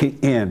eventually it'll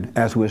kick in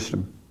as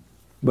wisdom.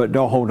 But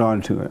don't hold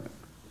on to it.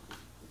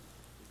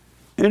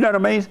 Isn't that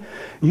amazing?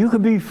 You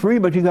can be free,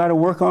 but you got to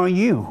work on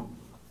you.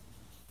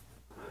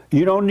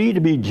 You don't need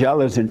to be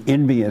jealous and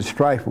envy and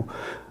strife.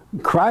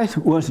 Christ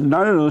was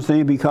none of those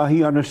things because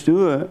He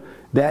understood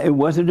that it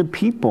wasn't the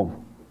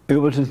people. It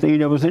was the thing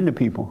that was in the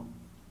people.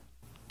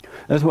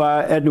 That's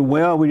why at the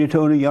well, when He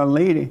told the young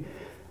lady,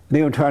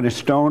 they were trying to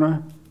stone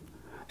her.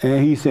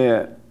 And He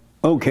said,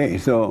 okay,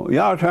 so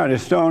y'all trying to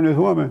stone this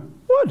woman?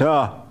 What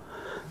the?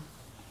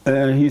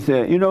 And He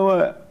said, you know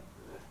what?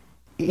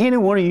 Any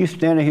one of you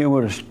standing here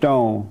with a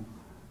stone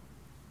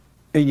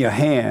in your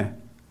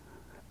hand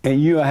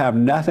and you have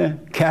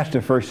nothing, cast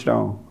the first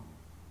stone.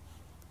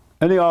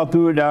 And they all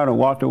threw it down and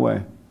walked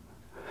away.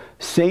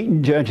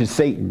 Satan judges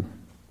Satan.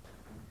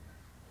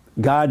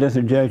 God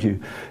doesn't judge you.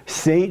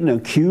 Satan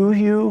accuse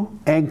you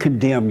and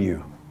condemn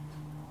you.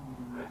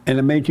 And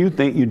it makes you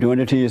think you're doing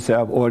it to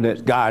yourself or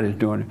that God is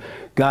doing it.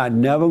 God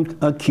never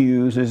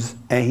accuses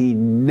and he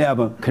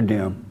never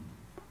condemns.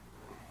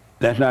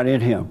 That's not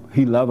in him.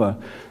 He loves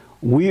us.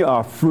 We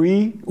are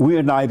free. We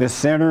are neither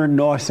sinner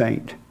nor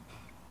saint.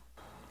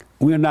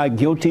 We are not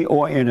guilty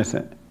or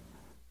innocent.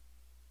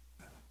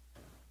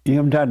 You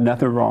haven't done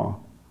nothing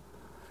wrong.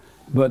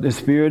 But the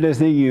Spirit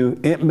that's in you,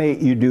 it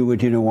makes you do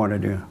what you don't want to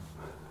do.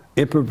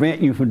 It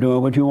prevents you from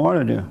doing what you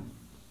want to do.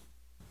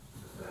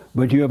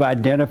 But you have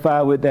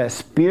identified with that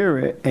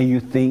Spirit and you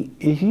think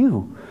it's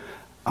you.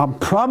 I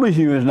promise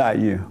you it's not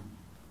you.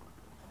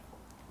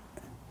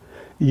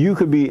 You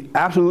could be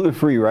absolutely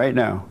free right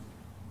now.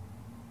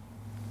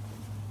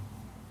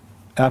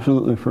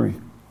 Absolutely free.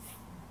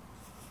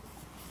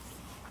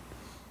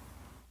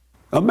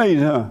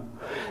 Amazing, huh?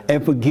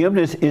 And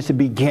forgiveness is the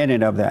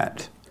beginning of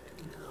that.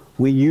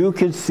 When you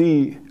can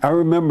see, I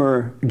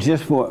remember,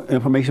 just for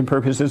information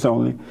purposes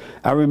only,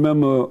 I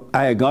remember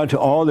I had gone to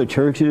all the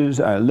churches,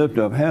 I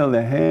lifted up held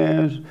their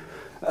hands,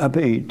 I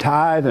paid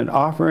tithes and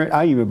offering,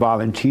 I even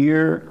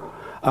volunteered.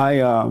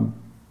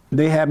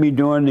 They had me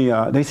doing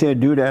they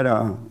said do that,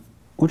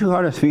 what you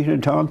call that, speaking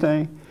in tongue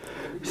thing?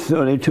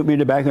 So they took me to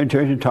the back of the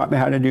church and taught me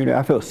how to do that.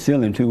 I felt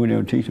silly too when they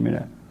were teaching me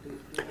that.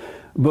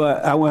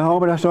 But I went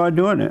home and I started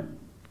doing it.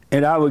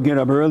 And I would get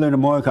up early in the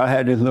morning because I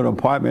had this little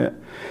apartment.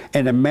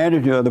 And the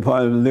manager of the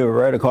apartment lived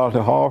right across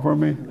the hall from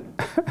me.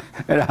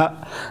 And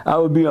I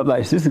would be up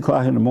like 6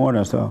 o'clock in the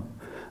morning or so.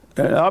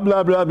 And blah,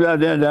 blah, blah, blah,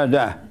 blah, blah,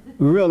 blah,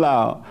 real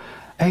loud.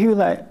 And he was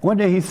like, one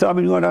day he saw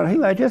me going out, he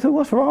was like, Jesse,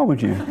 what's wrong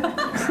with you?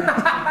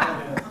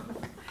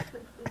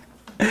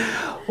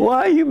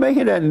 Why are you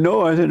making that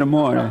noise in the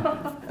morning?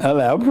 I was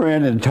like, I'm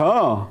praying in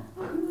tongue.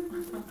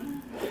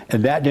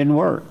 And that didn't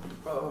work.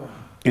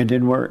 It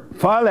didn't work.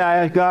 Finally,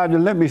 I asked God to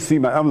let me see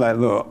I'm like,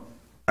 look,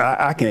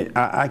 I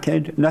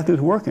can't, nothing's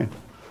working.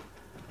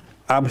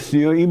 I'm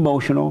still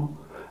emotional.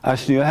 I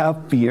still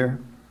have fear.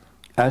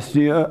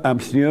 I'm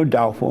still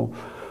doubtful.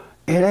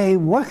 It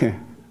ain't working.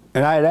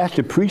 And I had asked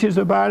the preachers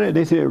about it.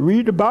 They said,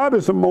 read the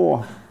Bible some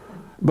more.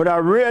 But I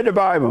read the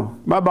Bible.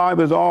 My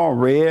Bible's all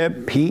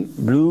red, pink,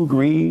 blue,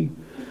 green.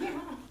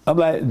 I'm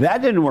like,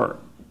 that didn't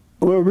work.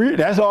 Well,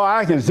 that's all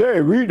I can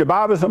say. Read the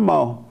Bible some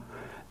more.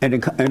 And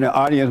the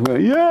audience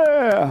went,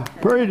 yeah,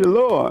 praise the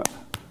Lord.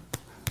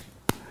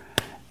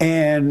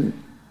 And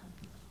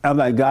I'm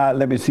like, God,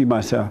 let me see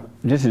myself.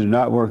 This is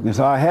not working.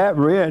 So I had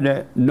read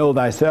that, know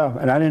thyself,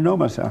 and I didn't know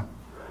myself.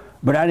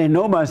 But I didn't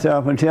know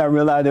myself until I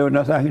realized there was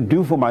nothing I could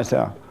do for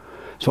myself.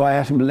 So I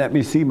asked him to let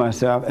me see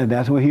myself, and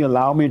that's when he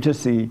allowed me to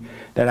see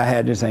that I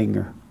had this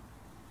anger.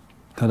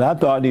 Because I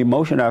thought the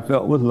emotion I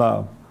felt was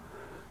love.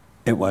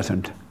 It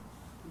wasn't.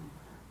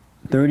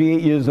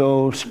 38 years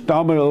old,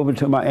 stumbled over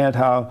to my aunt's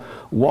house,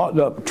 walked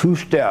up 2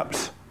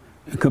 steps,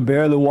 could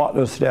barely walk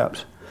those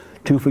steps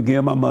to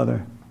forgive my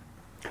mother.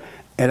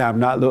 And I've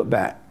not looked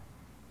back.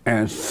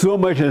 And so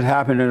much has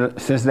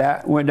happened since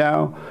that went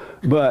down,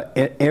 but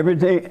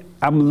everything,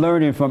 I'm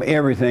learning from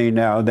everything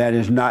now that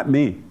is not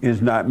me,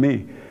 is not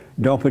me.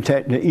 Don't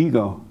protect the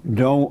ego.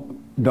 Don't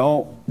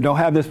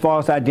have this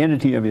false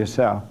identity of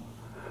yourself.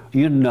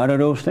 You're none of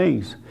those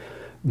things.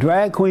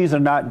 Drag queens are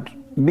not,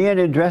 men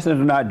in dresses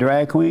are not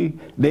drag queens.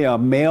 They are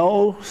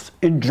males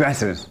in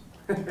dresses.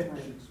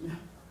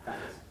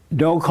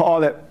 Don't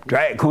call it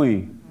drag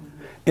queen.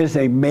 It's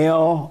a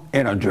male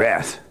in a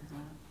dress.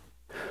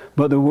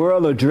 But the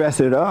world will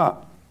dress it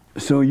up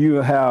so you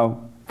have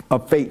a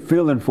fake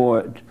feeling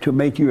for it to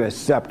make you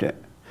accept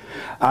it.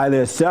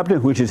 Either accept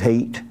it, which is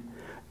hate,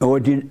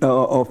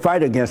 or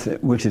fight against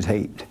it, which is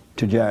hate,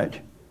 to judge.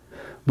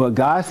 But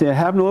God said,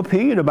 have no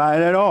opinion about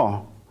it at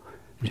all.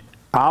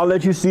 I'll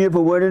let you see it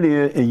for what it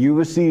is, and you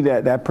will see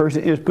that that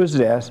person is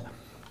possessed,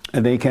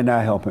 and they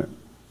cannot help it.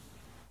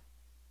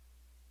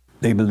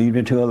 They believed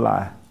into a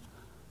lie.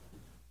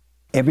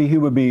 Every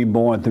human being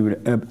born through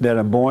that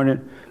are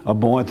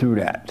born through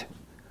that.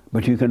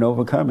 But you can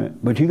overcome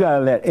it. But you got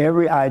to let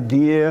every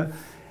idea,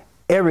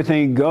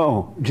 everything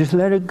go. Just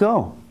let it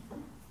go.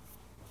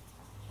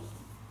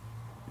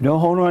 Don't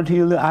hold on to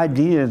your little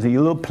ideas and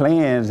your little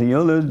plans and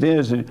your little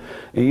this and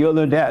your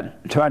little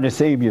that, trying to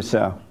save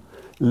yourself.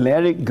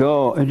 Let it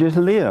go and just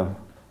live.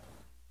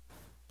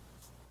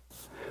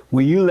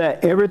 When you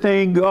let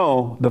everything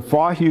go, the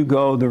farther you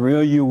go, the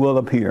real you will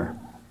appear.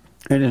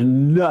 And it's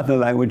nothing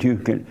like what you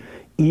can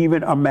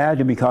even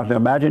imagine, because the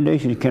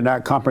imagination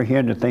cannot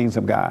comprehend the things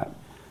of God.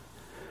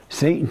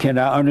 Satan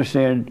cannot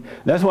understand.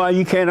 That's why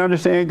you can't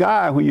understand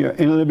God when you're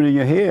limited in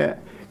your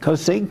head,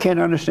 because Satan can't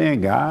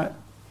understand God.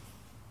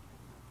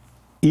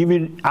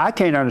 Even I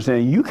can't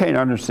understand. You can't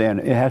understand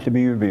it. It has to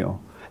be revealed,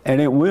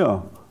 and it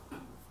will.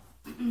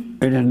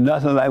 It is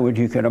nothing like what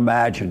you can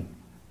imagine.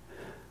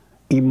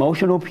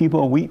 Emotional people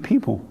are weak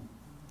people.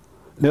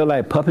 They're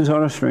like puppets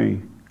on a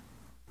string.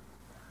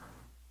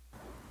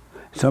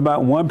 So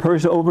about one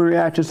person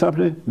overreact to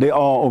something, they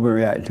all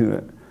overreact to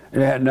it.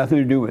 It had nothing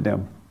to do with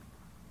them.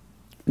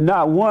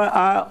 Not one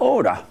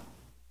iota.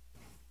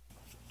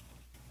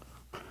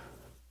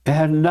 It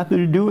has nothing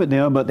to do with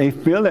them, but they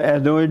feel it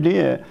as though it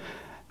did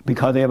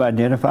because they have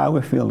identified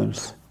with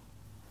feelings.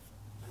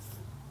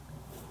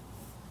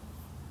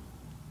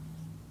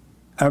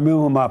 I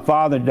remember when my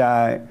father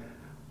died,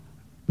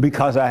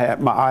 because I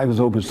had my eyes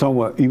open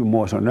somewhat, even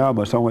more so now,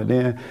 but somewhat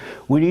then.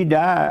 When he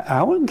died,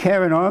 I wasn't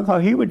carrying on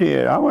because he was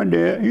dead. I wasn't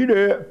dead. He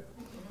dead.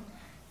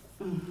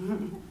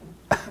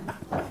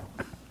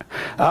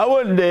 I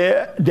wasn't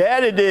dead.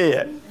 Daddy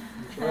dead.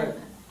 Right.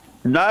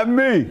 Not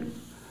me.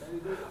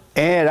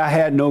 And I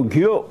had no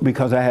guilt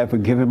because I had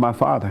forgiven my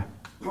father.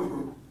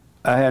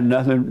 I had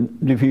nothing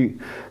to be,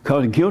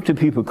 because guilty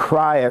people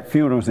cry at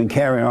funerals and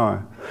carry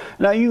on.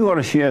 Now, you're going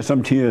to share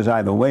some tears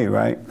either way,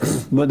 right?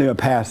 But they'll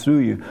pass through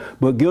you.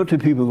 But guilty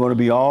people are going to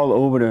be all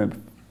over the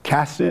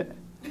casket,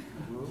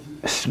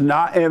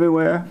 snot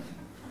everywhere.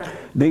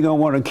 They're going to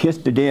want to kiss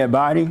the dead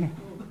body.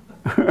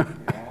 They're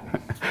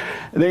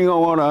going to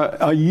want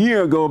a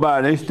year go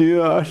by. I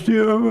still,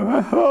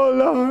 oh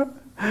Lord,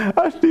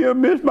 I still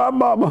miss my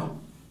mama.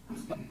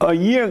 A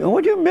year,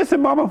 what you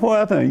missing mama for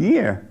after a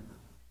year?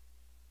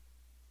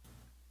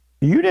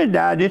 You didn't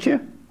die, did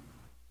you?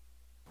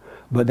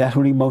 But that's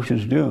what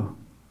emotions do.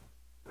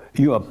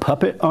 You're a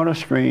puppet on a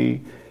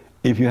string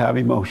if you have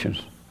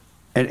emotions.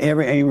 And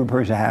every angry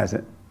person has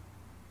it.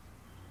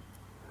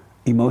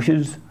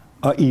 Emotions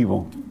are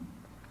evil.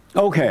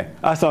 Okay,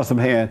 I saw some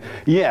hands.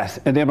 Yes,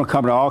 and they're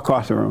coming all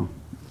across the room.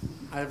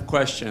 I have a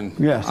question.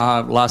 Yes.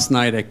 Last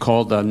night I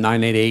called the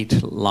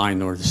 988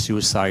 line, or the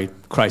suicide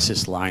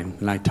crisis line,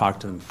 and I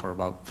talked to them for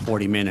about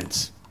 40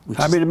 minutes.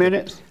 How many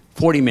minutes?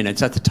 40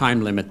 minutes. That's the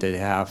time limit they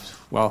have.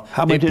 Well,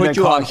 How they much did put that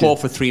you on cost you? hold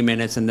for 3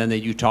 minutes, and then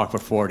you talk for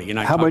 40. And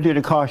How much did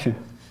it cost you?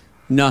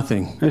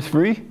 Nothing. It's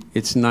free?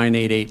 It's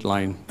 988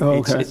 line. Oh,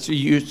 okay.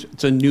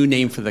 It's a new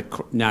name for the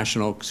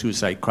National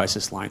Suicide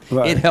Crisis Line.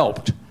 Right. It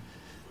helped.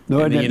 No,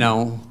 it And, didn't. you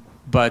know,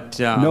 but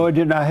No, it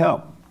did not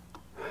help.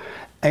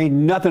 Ain't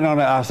nothing on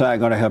the outside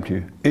going to help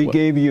you. It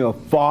gave you a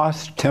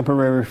false,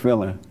 temporary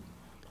feeling.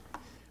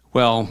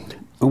 well,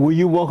 When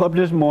you woke up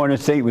this morning,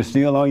 Satan was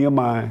still on your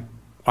mind.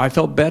 I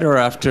felt better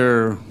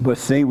after. But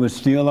Satan was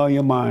still on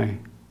your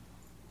mind.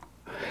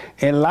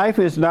 And life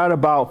is not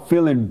about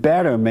feeling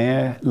better,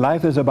 man.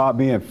 Life is about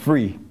being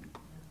free.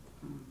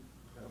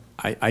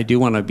 I do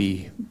want to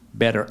be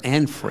better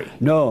and free.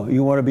 No,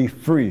 you want to be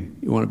free.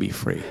 You want to be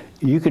free.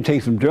 You can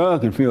take some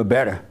drugs and feel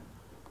better.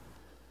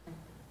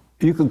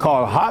 You can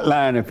call a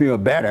hotline and feel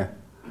better,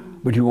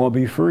 but you won't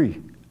be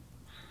free.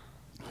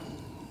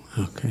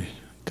 Okay,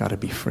 got to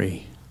be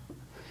free.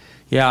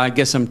 Yeah, I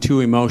guess I'm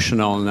too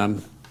emotional,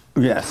 and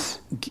Yes.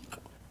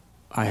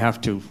 I have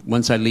to.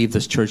 Once I leave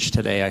this church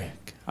today,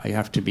 I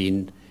have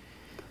to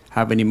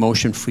have an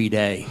emotion-free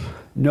day.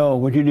 No,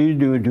 what you need to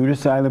do is do the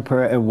silent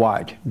prayer and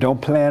watch. Don't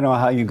plan on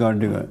how you're going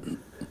to do it,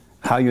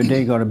 how your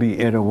day going to be.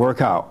 It'll work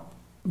out.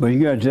 But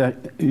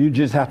you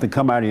just have to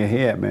come out of your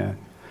head, man.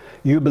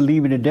 You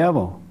believe in the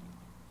devil.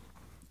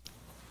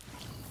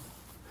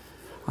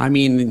 I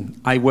mean,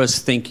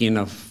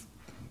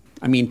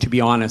 to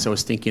be honest, I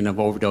was thinking of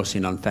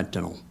overdosing on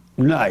fentanyl.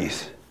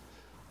 Nice.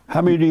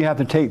 How many do you have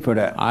to take for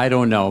that? I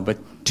don't know, but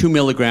 2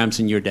 milligrams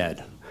and you're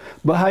dead.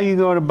 But how you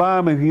going to buy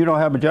them if you don't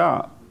have a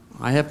job?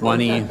 I have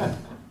money.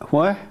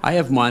 What? I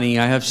have money.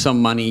 I have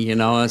some money, you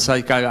know. It's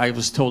like I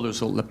was told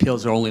the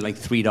pills are only like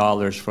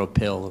 $3 for a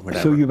pill or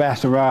whatever. So you've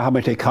asked around how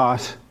much they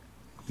cost?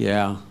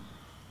 Yeah.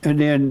 And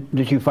then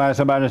did you find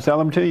somebody to sell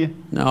them to you?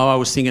 No, I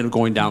was thinking of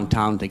going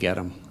downtown to get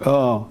them.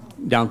 Oh.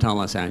 Downtown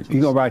Los Angeles.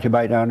 You going to ride your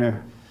bike down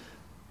there?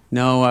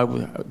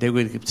 No, they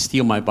would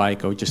steal my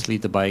bike. I would just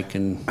leave the bike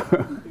and...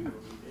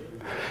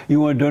 You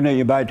want to donate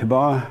your bike to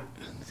bar?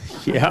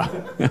 Yeah.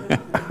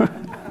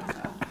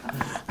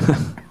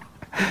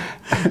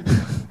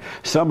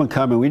 Summer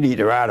coming, we need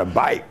to ride a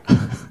bike.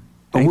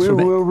 Thanks We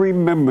will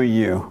remember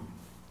you.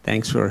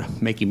 Thanks for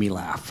making me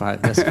laugh.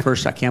 That's the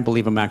first. I can't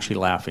believe I'm actually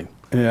laughing.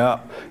 Yeah.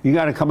 You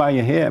got to come out of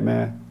your head,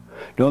 man.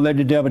 Don't let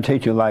the devil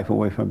take your life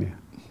away from you.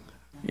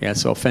 Yeah,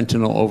 so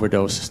fentanyl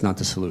overdose is not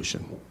the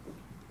solution.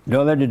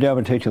 Don't let the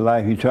devil take your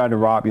life. He tried to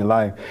rob your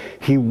life.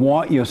 He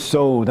wants your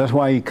soul. That's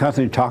why he's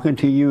constantly talking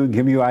to you and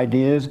giving you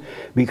ideas,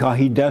 because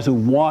he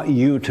doesn't want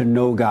you to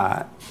know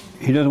God.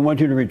 He doesn't want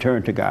you to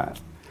return to God.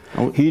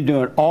 He's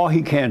doing all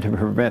he can to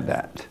prevent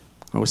that.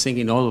 I was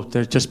thinking,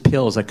 they're just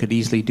pills. I could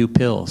easily do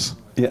pills.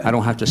 Yeah. I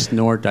don't have to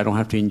snort. I don't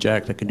have to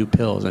inject. I can do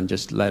pills and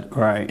just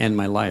end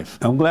my life.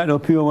 I'm glad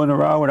those people went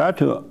around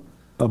without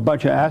a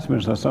bunch of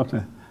aspirins or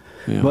something.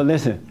 Yeah. But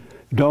listen,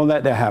 don't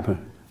let that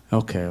happen.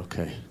 Okay.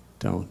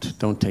 Don't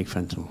take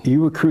fentanyl.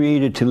 You were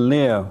created to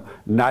live,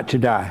 not to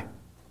die.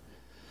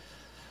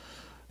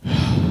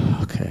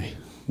 Okay.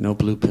 No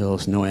blue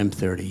pills, no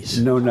M30s.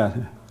 No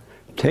nothing.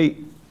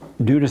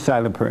 Do the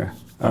silent prayer,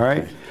 all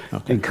right?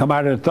 Okay. And come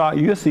out of the thought,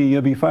 you'll see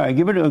you'll be fine.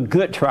 Give it a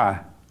good try.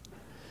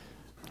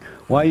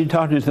 While you're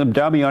talking to some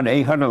dummy on the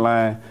 800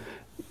 line,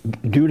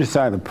 do the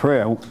silent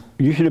prayer.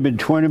 You should have been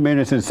 20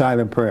 minutes in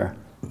silent prayer.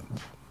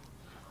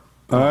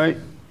 All right?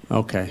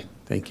 Okay,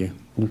 thank you.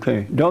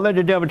 Okay. Don't let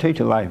the devil take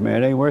your life,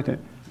 man. It ain't worth it.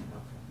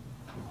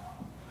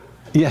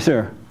 Yes,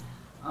 sir.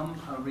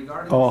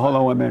 Regarding Oh, hold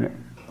on 1 minute.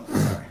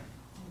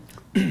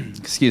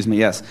 Excuse me,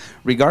 yes.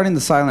 Regarding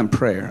the silent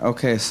prayer,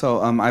 okay, so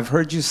I've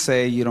heard you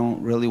say you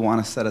don't really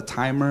want to set a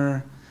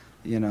timer,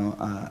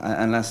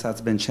 unless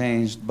that's been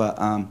changed, but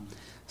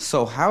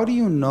so how do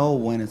you know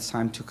when it's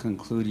time to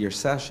conclude your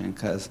session?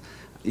 Because,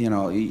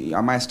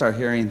 I might start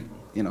hearing,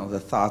 the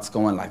thoughts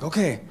going like,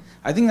 okay,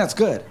 I think that's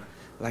good.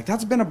 Like,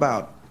 that's been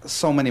about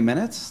so many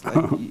minutes.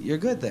 Like, you're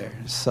good there,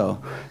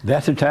 so.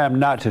 That's the time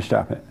not to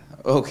stop it.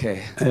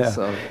 Okay, yeah.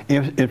 So.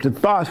 If the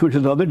thoughts, which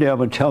is the other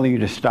devil, telling you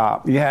to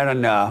stop, you had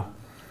enough.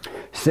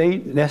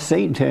 That's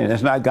Satan telling you.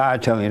 That's not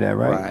God telling you that,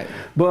 right? Right.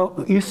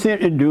 Well, you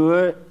sit and do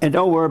it, and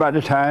don't worry about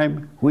the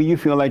time. When you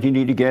feel like you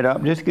need to get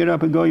up, just get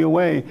up and go your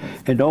way,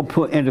 and don't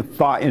put any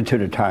thought into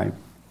the time.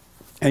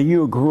 And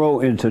you'll grow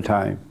into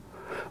time.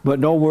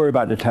 But don't worry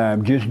about the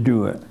time. Just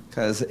do it.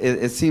 Because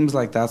it seems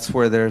like that's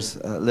where there's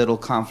a little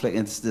conflict.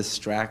 It's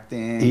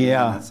distracting.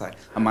 Yeah. And it's like,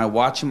 am I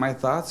watching my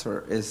thoughts,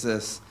 or is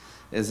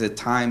it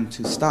time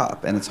to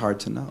stop? And it's hard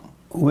to know.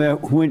 Well,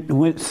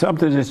 when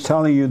something is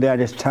telling you that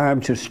it's time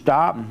to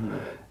stop,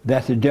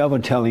 that's the devil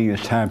telling you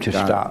it's time to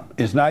stop.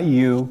 It's not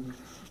you,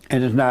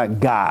 and it's not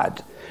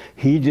God.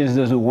 He just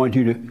doesn't want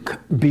you to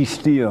be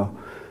still,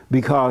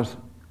 because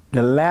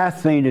the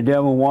last thing the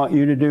devil wants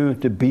you to do is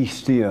to be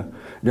still.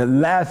 The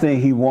last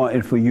thing he wants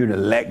is for you to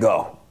let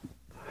go.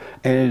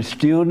 And in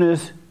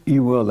stillness,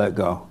 you will let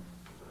go.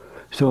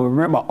 So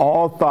remember,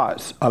 all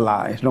thoughts are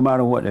lies, no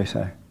matter what they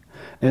say.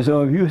 And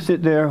so if you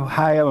sit there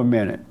however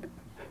minute,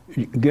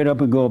 get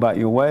up and go about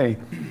your way.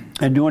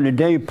 And during the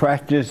day,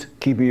 practice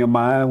keeping your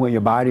mind where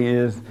your body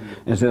is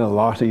instead of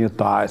lost in your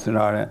thoughts and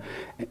all that.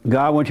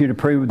 God wants you to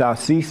pray without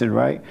ceasing,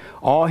 right?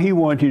 All he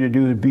wants you to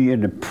do is be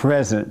in the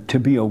present, to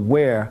be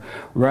aware,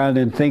 rather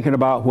than thinking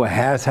about what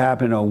has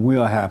happened or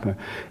will happen.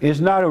 It's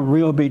not a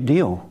real big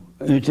deal.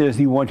 It's just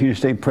he wants you to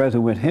stay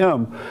present with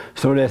him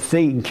so that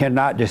Satan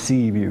cannot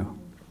deceive you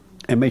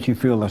and make you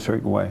feel a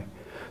certain way.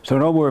 So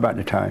don't worry about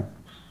the time.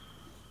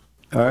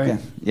 All right?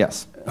 Okay.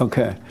 Yes.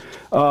 Okay.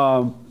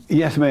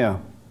 Yes,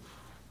 ma'am.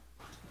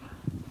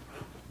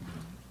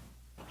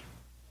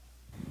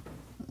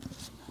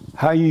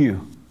 How are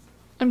you?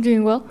 I'm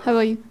doing well. How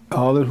about you?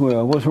 All is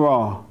well. What's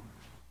wrong?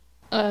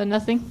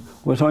 Nothing.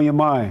 What's on your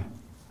mind?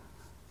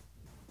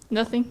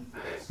 Nothing.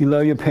 You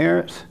love your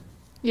parents?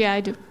 Yeah, I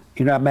do.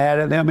 You're not mad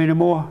at them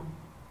anymore?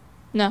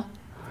 No.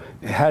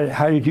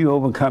 How did you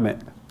overcome it?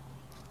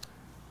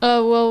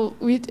 Well,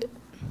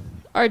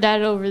 our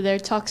dad over there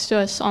talks to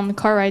us on the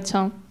car rides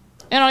home.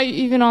 And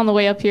even on the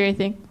way up here, I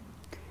think.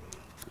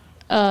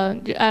 I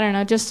don't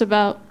know, just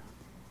about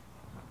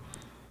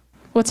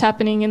what's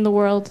happening in the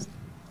world,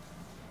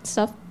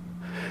 stuff.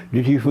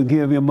 Did you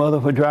forgive your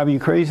mother for driving you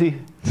crazy?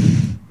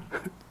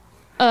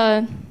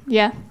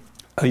 Yeah.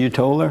 Oh, you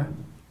told her?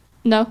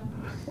 No.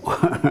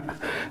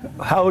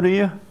 How old are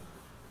you?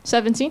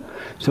 17.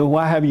 So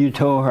why haven't you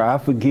told her, I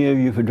forgive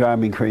you for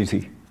driving me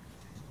crazy?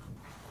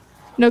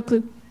 No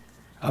clue.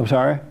 I'm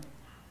sorry?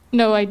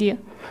 No idea.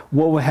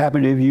 What would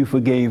happen if you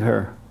forgave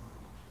her?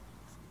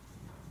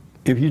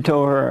 If you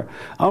told her,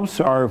 I'm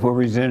sorry for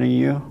resenting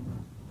you.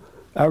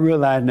 I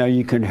realize now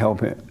you couldn't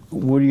help it.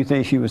 What do you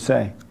think she would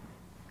say?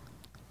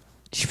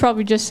 She'd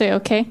probably just say,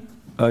 okay.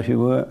 Oh, she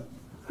would?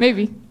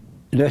 Maybe.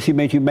 Does she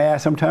make you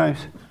mad sometimes?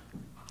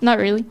 Not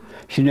really.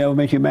 She never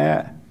makes you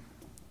mad?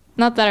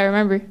 Not that I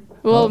remember.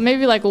 Well,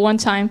 maybe like one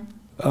time.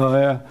 Oh,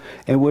 yeah?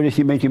 And what did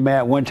she make you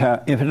mad one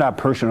time? If it's not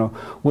personal,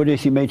 what did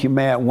she make you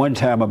mad one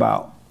time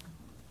about?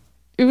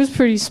 It was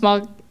pretty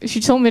small.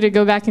 She told me to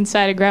go back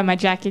inside and grab my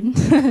jacket.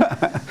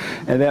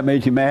 And that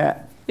made you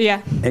mad?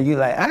 Yeah. And you're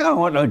like, I don't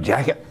want no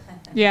jacket.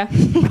 Yeah.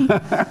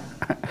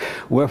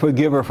 Well,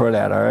 forgive her for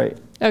that, all right?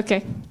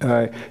 Okay. All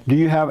right. Do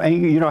you have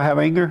anger? You don't have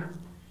anger?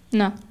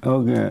 No.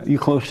 Oh, good. You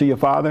close to your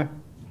father?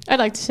 I'd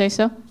like to say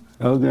so.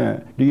 Oh,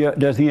 good.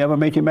 Does he ever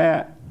make you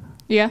mad?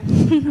 Yeah.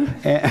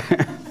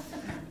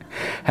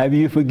 Have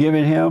you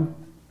forgiven him?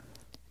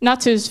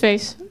 Not to his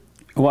face.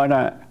 Why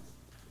not?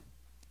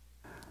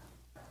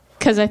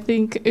 Because I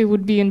think it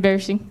would be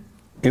embarrassing.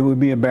 It would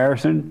be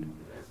embarrassing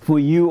for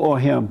you or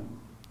him?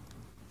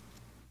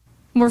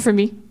 More for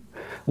me.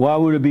 Why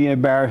would it be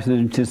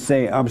embarrassing to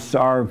say, I'm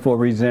sorry for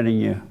resenting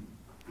you?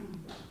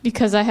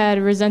 Because I had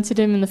resented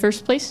him in the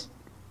first place.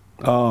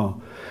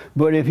 Oh,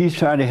 but if he's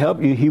trying to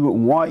help you, he would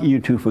want you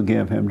to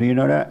forgive him. Do you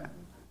know that?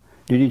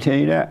 Did he tell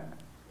you that?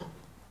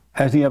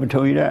 Has he ever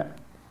told you that?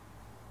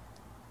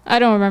 I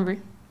don't remember.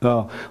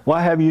 Oh,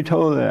 why have you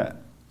told that?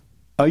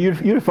 Oh, you're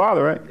the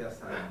father, right?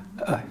 Yes,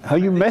 I am. Are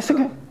you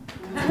Mexican?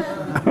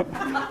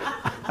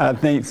 I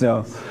think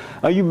so.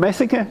 Are you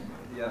Mexican?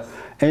 Yes.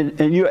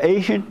 And you're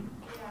Asian?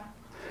 Yeah.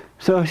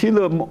 So she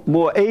look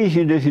more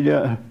Asian than she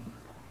does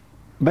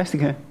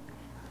Mexican.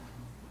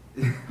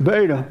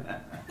 Beta.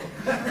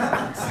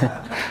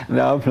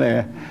 No, I'm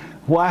playing.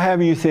 Why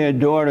haven't you said,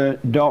 daughter,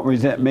 don't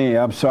resent me?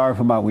 I'm sorry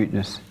for my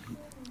weakness.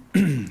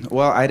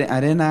 Well, I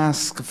didn't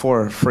ask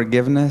for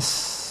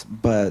forgiveness,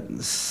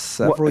 but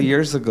several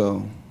years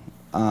ago,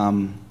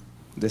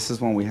 this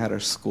is when we had our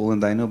school in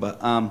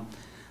Dainuba,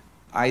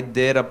 I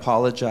did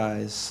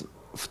apologize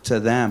to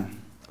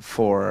them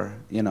for,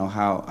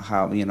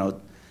 how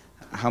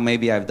how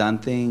maybe I've done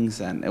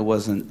things and it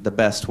wasn't the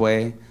best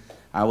way.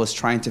 I was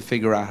trying to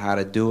figure out how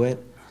to do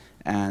it,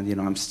 and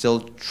I'm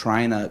still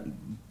trying to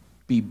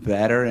be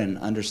better and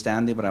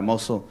understanding, but I'm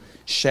also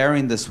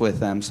sharing this with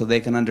them so they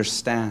can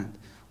understand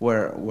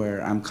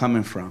where I'm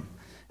coming from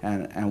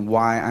and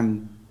why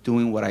I'm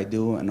doing what I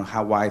do and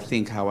why I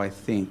think how I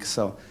think.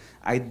 So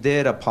I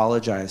did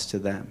apologize to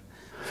them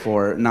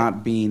for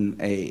not being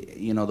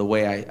the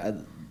way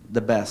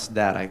the best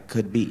dad I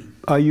could be.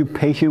 Are you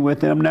patient with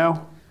them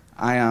now?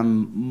 I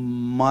am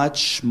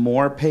much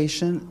more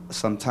patient.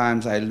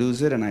 Sometimes I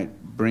lose it and I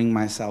bring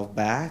myself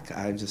back.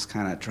 I just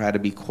kind of try to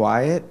be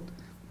quiet.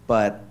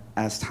 But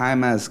as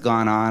time has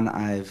gone on,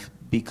 I've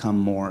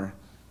become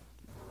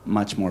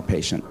much more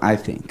patient, I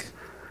think.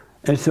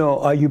 And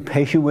so are you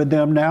patient with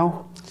them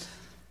now?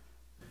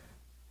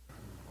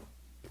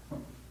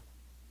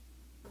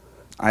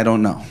 I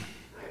don't know.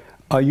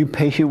 Are you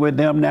patient with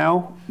them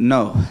now?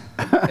 No.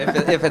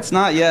 If it's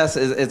not yes,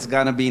 it's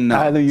going to be no.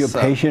 Either you're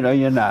patient or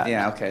you're not.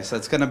 Yeah, okay, so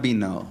it's going to be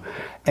no.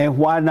 And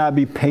why not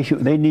be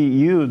patient? They need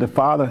you, the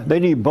father. They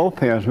need both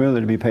parents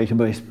really to be patient,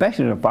 but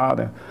especially the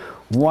father.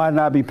 Why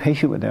not be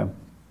patient with them?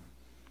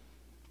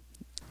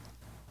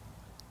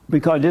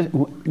 Because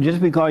just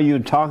because you're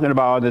talking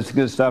about all this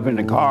good stuff in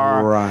the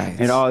car right.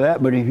 and all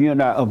that, but if you're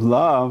not of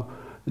love,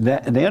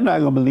 they're not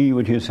going to believe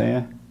what you're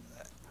saying.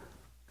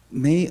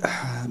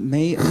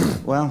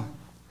 Well,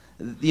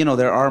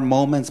 there are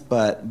moments,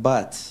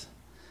 but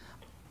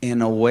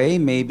in a way,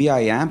 maybe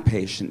I am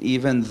patient,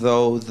 even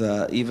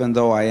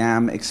though I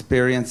am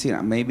experiencing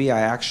it. Maybe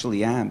I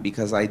actually am,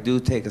 because I do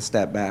take a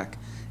step back,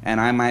 and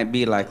I might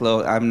be like,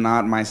 look, I'm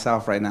not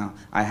myself right now.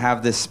 I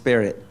have this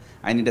spirit.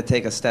 I need to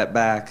take a step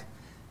back,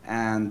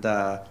 and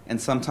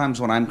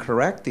sometimes when I'm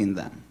correcting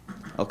them,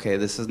 okay,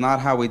 this is not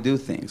how we do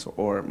things,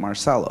 or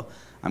Marcelo,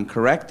 I'm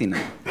correcting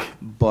them,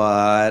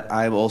 but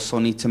I also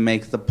need to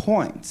make the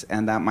point,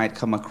 and that might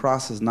come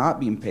across as not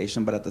being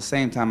patient, but at the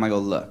same time I go,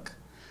 look,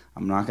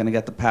 I'm not going to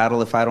get the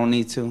paddle if I don't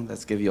need to.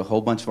 Let's give you a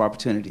whole bunch of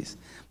opportunities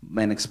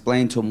and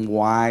explain to them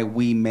why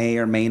we may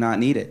or may not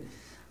need it.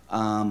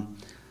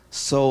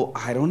 So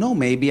I don't know,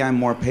 maybe I'm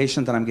more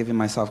patient than I'm giving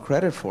myself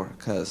credit for,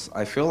 because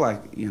I feel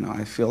like,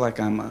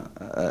 I'm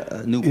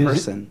a new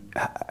person.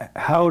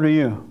 How old are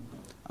you?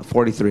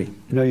 43.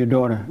 Your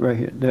daughter, right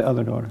here, the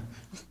other daughter.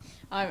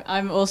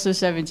 I'm also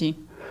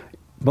 17.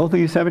 Both of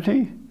you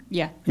 17?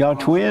 Yeah. Y'all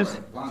twins?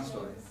 Long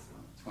story.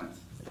 Twins.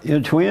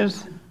 You're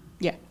twins?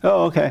 Yeah.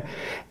 Oh, okay.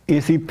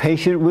 Is he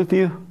patient with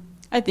you?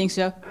 I think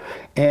so.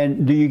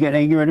 And do you get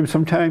angry at him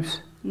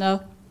sometimes?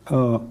 No.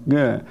 Oh,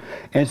 good.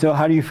 And so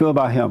how do you feel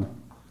about him?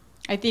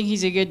 I think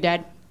he's a good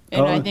dad,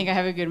 and I think I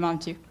have a good mom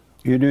too.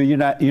 You do? You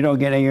don't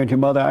get angry at your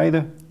mother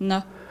either?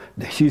 No.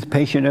 She's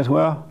patient as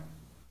well?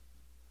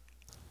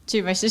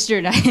 To my sister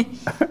and I.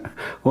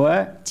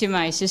 What? To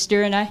my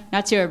sister and I.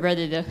 Not to our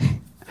brother, though.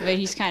 But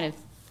he's kind of...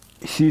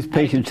 She's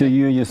patient to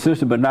you and your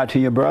sister, but not to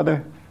your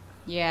brother?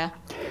 Yeah.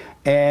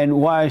 And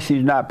why is she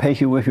not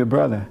patient with your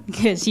brother?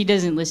 Because he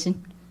doesn't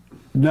listen.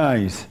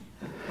 Nice.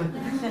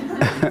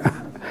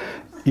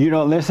 You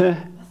don't listen?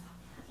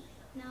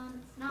 No,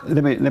 not.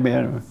 Let me.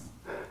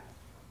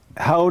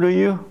 How old are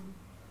you?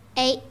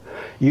 8.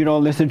 You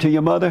don't listen to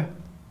your mother?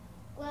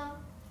 Well,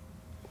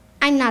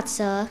 I'm not,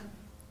 sir.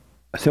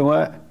 So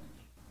what?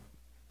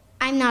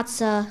 I'm not,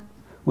 sir.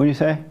 What do you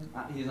say?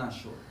 He's not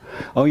sure.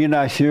 Oh, you're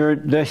not sure?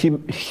 Does she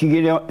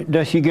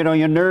get on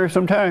your nerves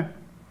sometimes?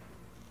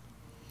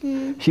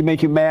 She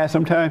make you mad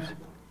sometimes?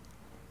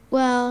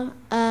 Well,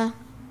 kind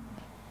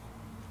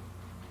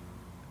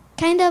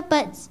of,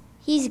 but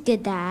he's a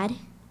good dad.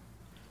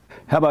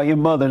 How about your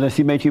mother? Does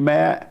she make you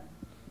mad?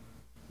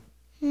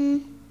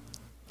 I'm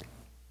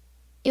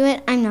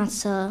not,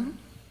 sir.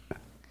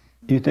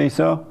 You think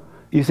so?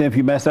 You say if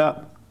you mess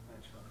up?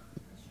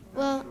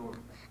 Well.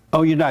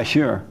 Oh, you're not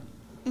sure?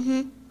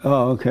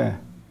 Oh, okay.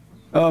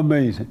 Oh,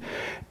 amazing.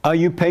 Are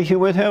you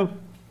patient with him?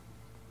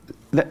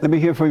 Let me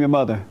hear from your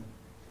mother.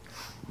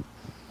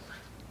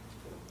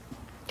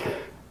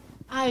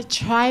 I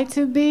try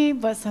to be,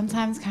 but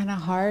sometimes kind of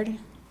hard.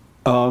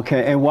 Oh,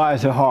 okay. And why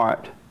is it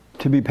hard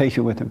to be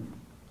patient with him?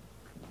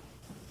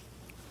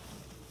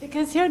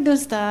 Because he'll do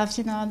stuff,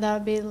 that'll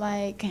be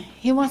like,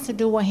 he wants to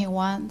do what he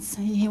wants.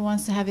 He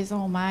wants to have his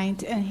own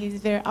mind, and he's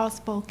very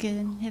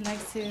outspoken. He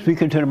likes to...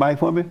 Speak into the mic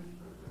for me.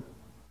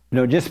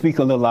 No, just speak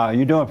a little louder.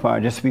 You're doing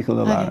fine. Just speak a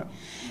little louder.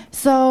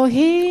 So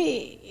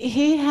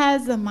he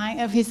has a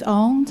mind of his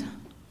own.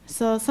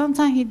 So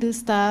sometimes he do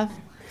stuff,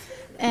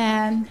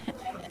 and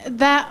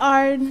that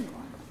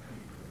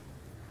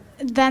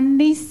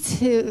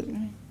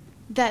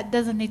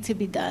doesn't need to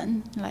be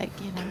done.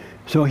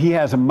 So he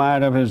has a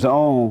mind of his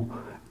own,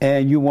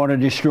 and you want to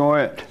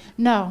destroy it?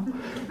 No,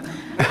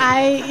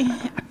 I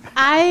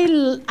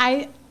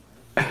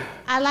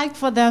like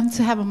for them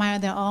to have a mind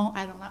of their own.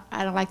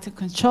 I don't like to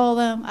control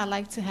them. I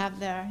like to have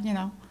their,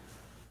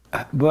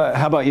 But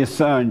how about your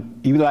son?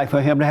 You like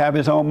for him to have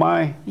his own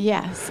mind?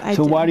 Yes, I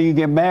So do. why do you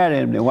get mad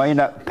at him then? Why you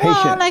not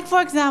patient? Well, like for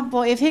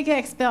example, if he get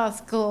expelled at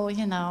school,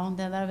 then I'll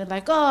be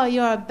like, oh,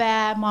 you're a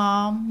bad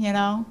mom,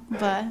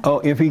 But Oh,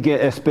 if he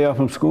get expelled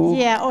from school?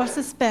 yeah, or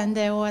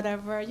suspended or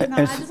whatever. I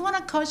It's- just want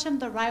to coach him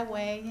the right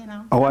way.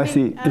 Oh, I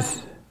see.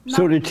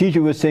 So the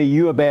teacher would say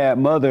you a bad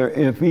mother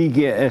if he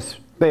get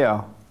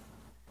expelled,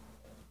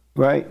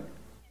 right?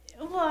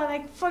 Well,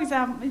 like for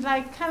example,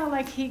 kind of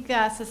like he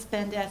got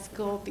suspended at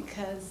school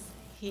because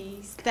he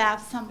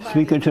stabbed somebody.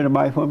 Speak into the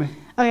mic for me.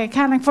 Okay,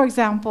 kind of like for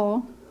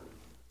example,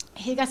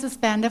 he got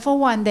suspended for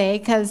one day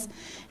because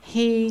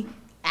he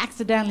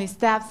accidentally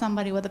stabbed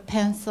somebody with a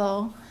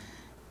pencil,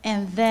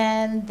 and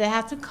then they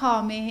have to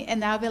call me,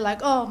 and I'll be like,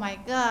 "Oh my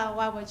God,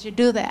 why would you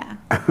do that?"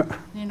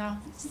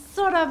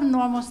 Sort of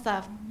normal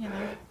stuff.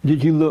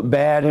 Did you look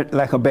bad,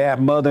 like a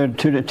bad mother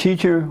to the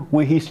teacher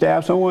when he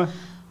stabbed someone?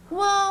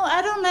 Well,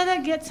 I don't let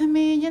it get to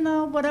me,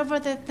 whatever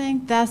they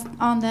think, that's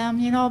on them,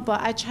 but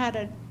I try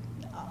to,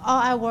 all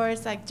I worry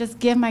is like just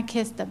give my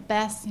kids the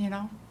best,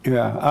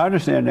 Yeah, I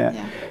understand that.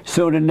 Yeah.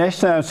 So the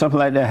next time something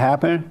like that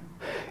happened,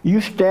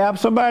 you stab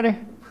somebody?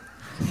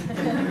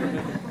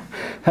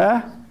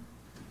 Huh?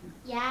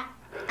 Yeah,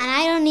 and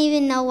I don't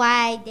even know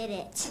why I did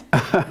it.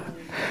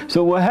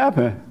 So what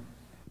happened?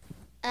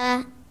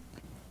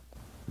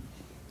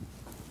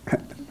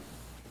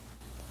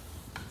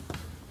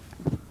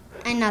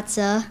 I'm not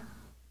sure.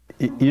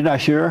 You're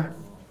not sure?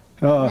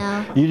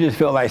 No. You just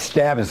felt like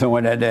stabbing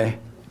someone that day.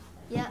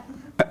 Yep.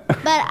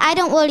 But I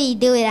don't really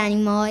do it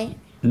anymore.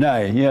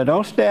 No, yeah,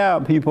 don't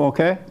stab people,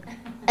 okay?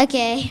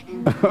 Okay.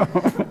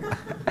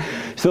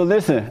 So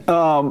listen,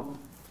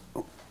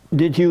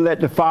 did you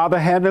let the father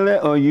handle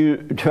it or you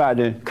tried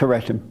to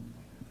correct him?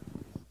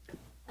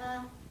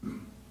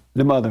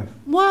 The mother.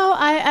 Well,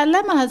 I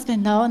let my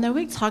husband know, and then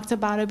we talked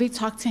about it. We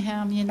talked to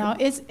him,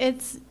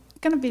 it's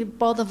going to be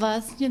both of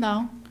us,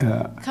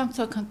 come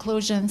to a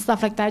conclusion,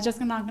 stuff like that. It's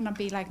just not going to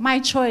be like my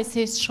choice,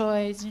 his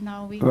choice,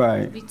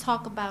 Right. We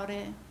talk about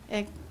it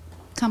and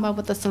come up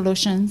with the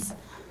solutions.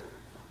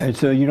 And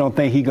so you don't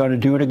think he's going to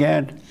do it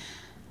again?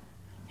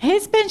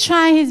 He's been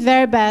trying his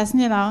very best,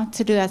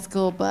 to do at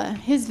school, but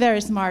he's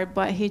very smart,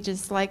 but he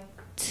just like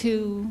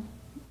to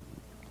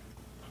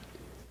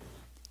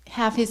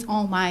have his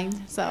own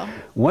mind, so.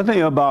 One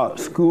thing about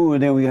school,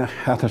 and then we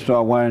have to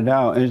start winding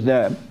down, is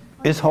that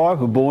it's hard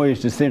for boys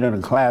to sit in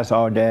a class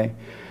all day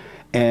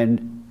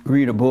and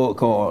read a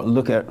book or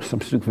look at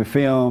some stupid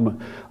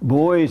film.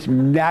 Boys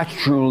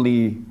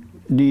naturally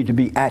need to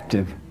be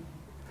active.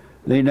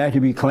 They need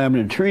to be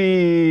climbing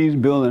trees,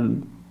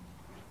 building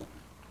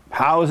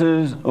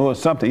houses or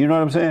something, you know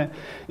what I'm saying?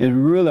 It's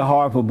really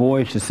hard for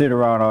boys to sit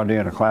around all day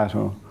in a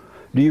classroom.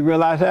 Do you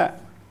realize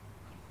that?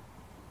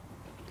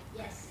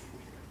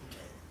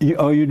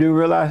 You do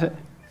realize it?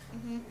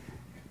 Mm-hmm.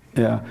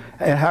 Yeah.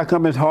 And how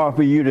come it's hard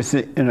for you to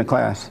sit in a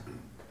class?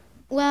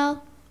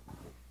 Well,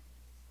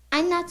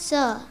 I'm not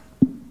sure.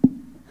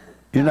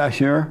 You're not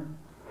sure?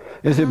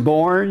 Is it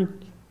boring?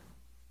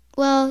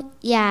 Well,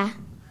 yeah.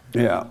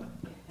 Yeah,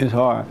 it's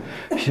hard.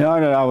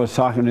 Sean and I was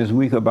talking this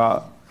week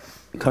about,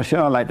 because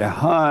Sean liked to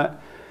hunt,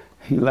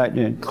 he liked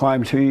to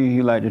climb trees,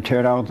 he liked to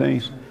tear down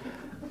things.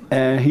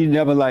 And he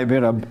never like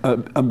been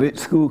a big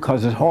school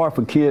because it's hard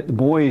for kids,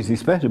 boys,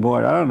 especially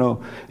boys. I don't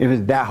know if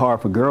it's that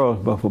hard for girls,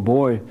 but for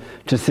boys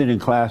to sit in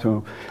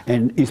classroom.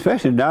 And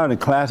especially now the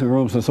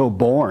classrooms are so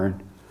boring.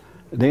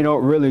 They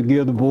don't really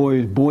give the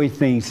boy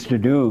things to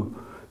do,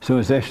 so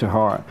it's extra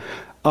hard.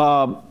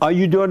 Are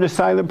you doing the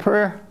silent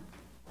prayer?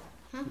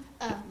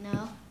 Huh?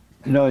 No.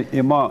 No,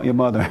 your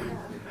mother.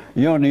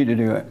 You don't need to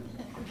do it.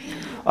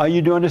 Are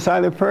you doing the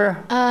silent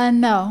prayer?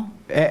 No.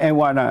 And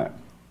why not?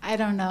 I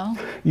don't know.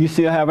 You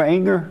still have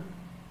anger?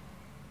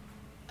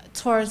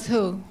 Towards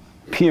who?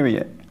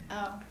 Period.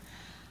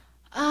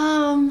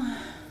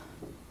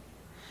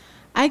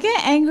 I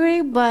get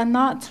angry, but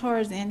not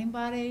towards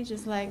anybody,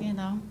 just like,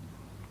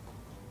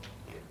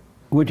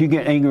 What you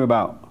get angry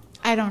about?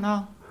 I don't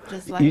know.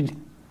 Just like,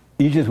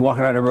 You just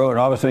walking down the road and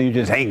all of a sudden you're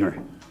just angry.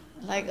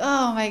 like,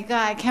 oh my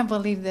God, I can't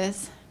believe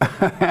this.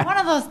 One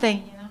of those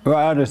things, Well,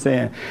 I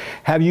understand.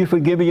 Have you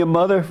forgiven your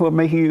mother for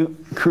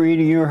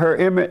creating you her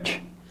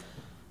image?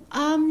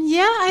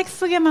 Yeah, I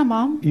forgive my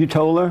mom. You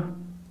told her?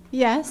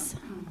 Yes.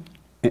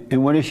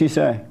 And what did she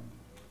say?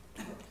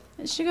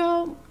 She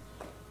go,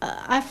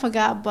 I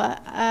forgot,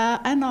 but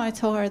I know I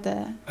told her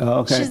that Oh,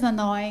 okay. she's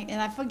annoying,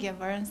 and I forgive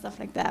her and stuff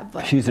like that.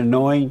 But She's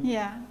annoying?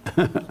 yeah.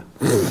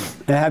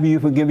 And have you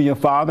forgiven your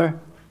father?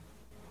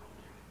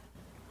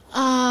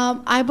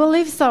 I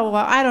believe so.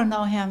 Well, I don't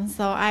know him,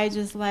 so I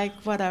just like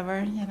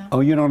whatever, Oh,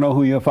 you don't know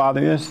who your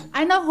father is?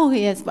 I know who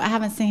he is, but I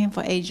haven't seen him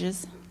for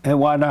ages. And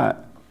why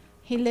not?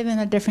 He live in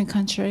a different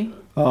country.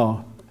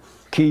 Oh,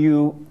 can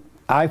you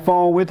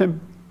iPhone with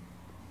him?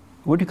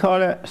 What do you call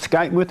that?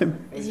 Skype with him?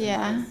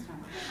 Yeah.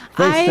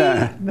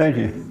 FaceTime. Thank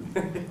you.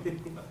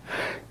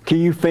 Can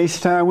you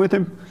FaceTime with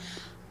him?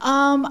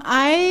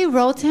 I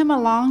wrote him a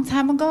long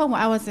time ago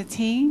when I was a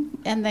teen,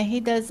 and then he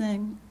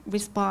doesn't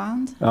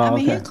respond. Oh, I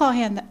mean, okay.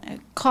 he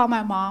call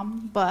my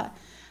mom, but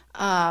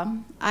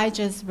I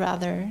just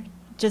rather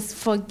just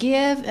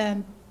forgive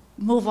and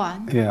move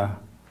on. Yeah.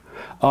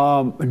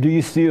 Do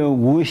you still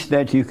wish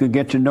that you could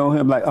get to know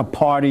him? Like a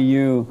part of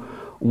you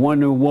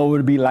wonder what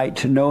would it be like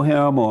to know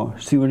him or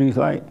see what he's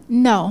like?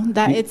 No,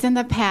 that it's in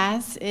the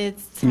past.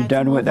 It's You time to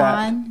done move with that?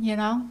 on, you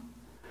know?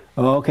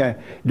 Oh, okay.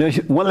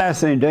 One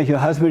last thing. Does your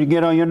husband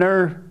get on your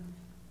nerve?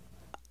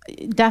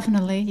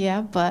 Definitely,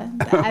 yeah, but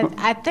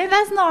I think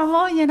that's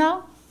normal, you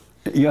know?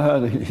 Your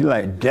husband, he's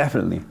like,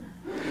 definitely.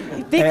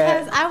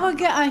 Because I will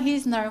get on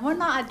his nerve. We're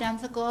not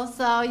identical,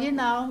 so, you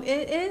know,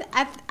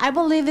 I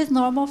believe it's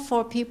normal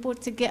for people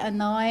to get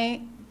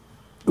annoyed.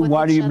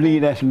 Why do you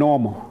believe that's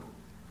normal?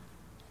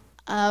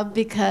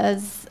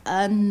 Because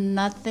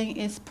nothing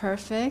is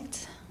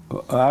perfect.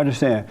 I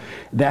understand.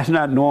 That's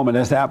not normal,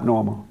 that's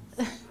abnormal.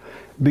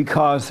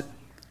 Because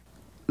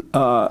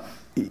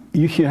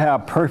you should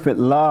have perfect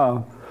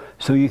love,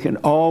 so you can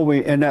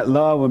always, and that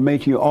love will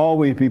make you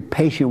always be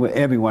patient with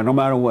everyone, no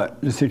matter what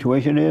the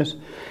situation is.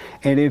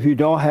 And if you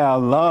don't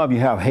have love,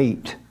 you have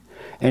hate.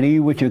 And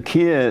even with your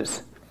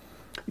kids,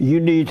 you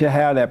need to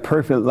have that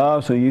perfect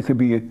love so you can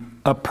be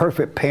a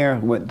perfect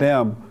parent with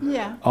them.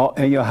 Yeah.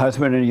 And your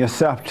husband and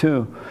yourself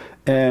too.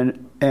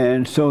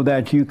 And so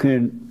that you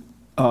can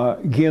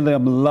give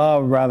them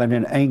love rather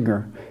than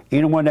anger.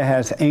 Anyone that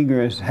has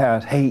anger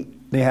has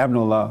hate. They have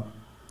no love.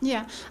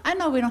 Yeah, I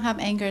know we don't have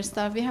anger and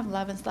stuff. We have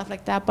love and stuff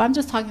like that. But I'm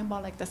just talking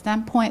about like the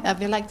standpoint of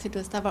we like to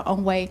do stuff our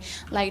own way,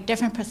 like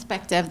different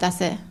perspective. That's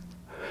it.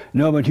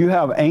 No, but you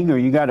have anger.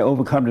 You got to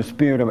overcome the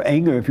spirit of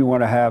anger if you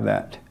want to have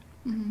that.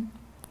 Mm-hmm.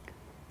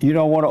 You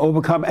don't want to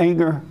overcome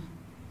anger?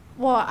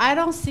 Well, I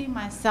don't see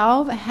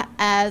myself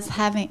as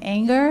having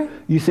anger.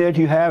 You said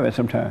you have it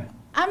sometimes.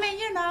 I mean,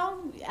 you know,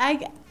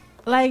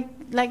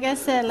 like I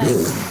said,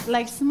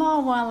 like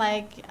small one,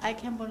 like I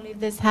can't believe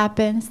this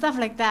happened, stuff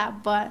like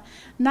that. But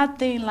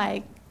nothing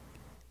like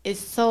is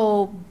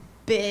so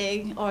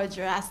big or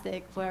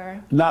drastic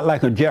where. Not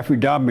like a Jeffrey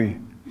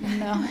Dahmer.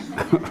 No.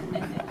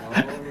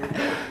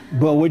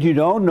 But what you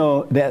don't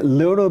know, that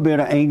little bit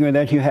of anger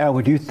that you have,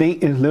 what you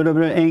think is little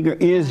bit of anger,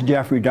 is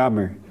Jeffrey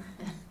Dahmer.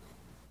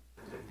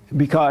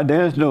 Because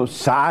there's no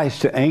size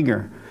to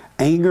anger.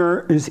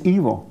 Anger is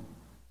evil.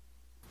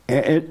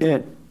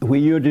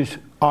 When you're just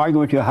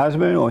arguing with your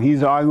husband or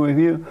he's arguing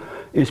with you,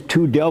 it's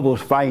two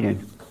devils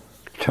fighting,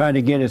 trying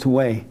to get his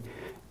way.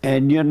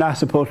 And you're not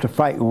supposed to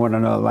fight with one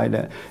another like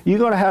that. You're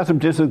going to have some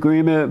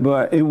disagreement,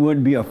 but it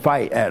wouldn't be a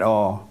fight at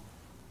all.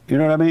 You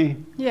know what I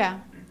mean? Yeah.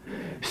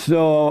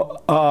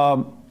 So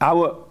I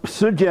would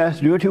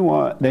suggest, do what you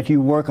want, that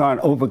you work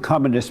on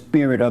overcoming the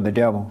spirit of the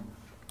devil.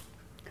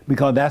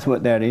 Because that's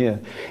what that is.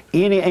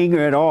 Any anger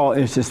at all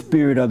is the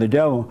spirit of the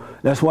devil.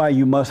 That's why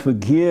you must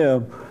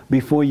forgive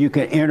before you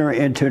can enter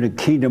into the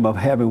kingdom of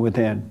heaven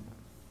within.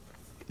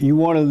 You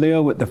want to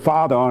live with the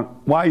Father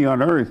while you're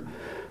on earth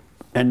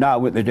and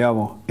not with the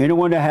devil.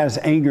 Anyone that has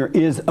anger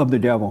is of the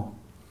devil.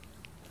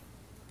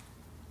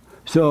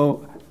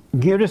 So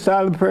give the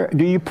silent prayer.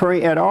 Do you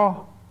pray at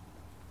all?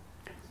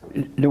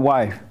 The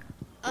wife?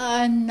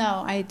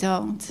 No, I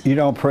don't. You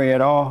don't pray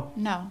at all?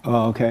 No.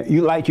 Oh, okay.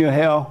 You like your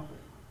hell?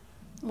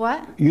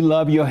 What? You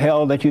love your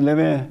hell that you live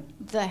in?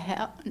 The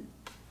hell?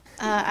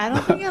 I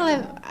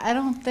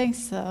don't think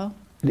so.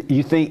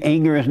 You think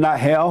anger is not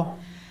hell?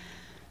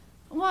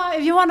 Well,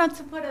 if you wanted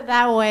to put it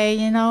that way,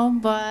 you know,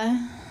 but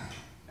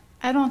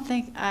I don't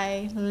think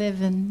I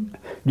live in.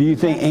 Do you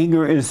think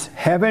anger is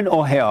heaven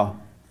or hell?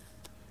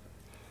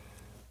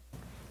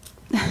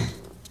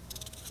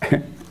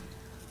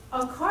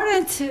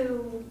 According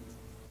to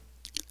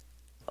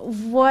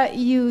what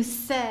you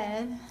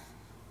said,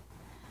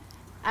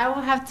 I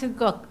will have to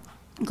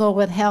go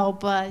with hell,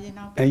 but you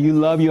know. And you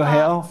love your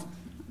hell?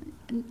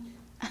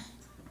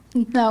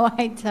 No,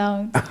 I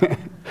don't.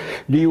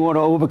 Do you want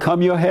to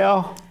overcome your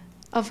hell?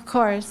 Of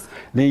course.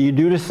 Then you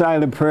do the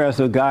silent prayer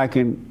so God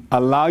can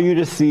allow you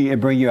to see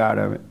and bring you out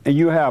of it. And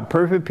you have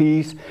perfect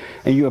peace,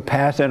 and you will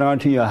pass that on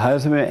to your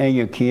husband and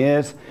your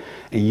kids,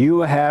 and you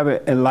will have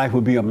it, and life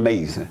will be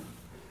amazing.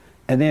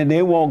 And then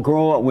they won't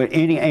grow up with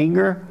any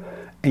anger,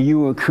 and you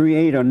will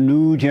create a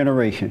new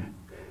generation.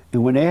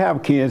 And when they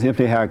have kids, if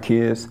they have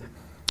kids,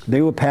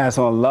 they will pass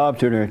on love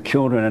to their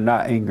children and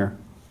not anger.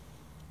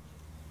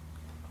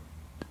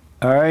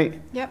 All right?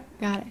 Yep,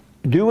 got it.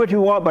 Do what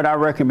you want, but I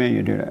recommend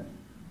you do that.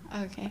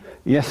 Okay.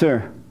 Yes,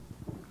 sir.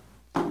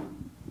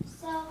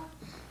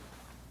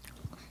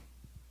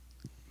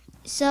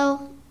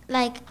 So,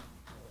 like,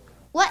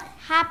 what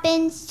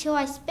happens to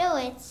our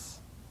spirits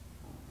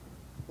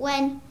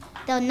when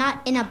they're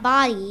not in a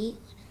body?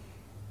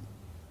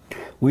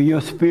 When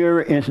your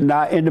spirit is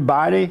not in the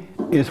body,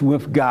 it's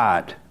with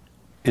God.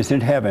 It's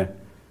in heaven.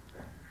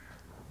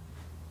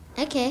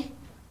 Okay.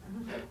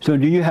 So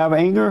do you have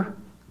anger?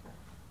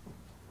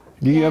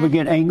 Do you ever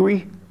get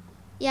angry?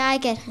 Yeah, I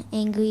get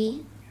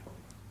angry.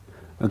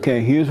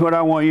 Okay, here's what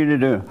I want you to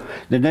do.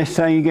 The next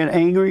time you get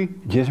angry,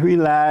 just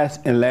relax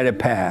and let it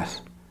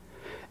pass.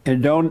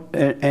 And don't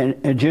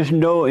and just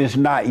know it's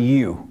not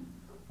you.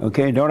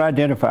 Okay, don't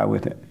identify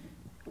with it.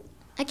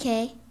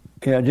 Okay.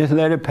 Yeah, just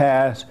let it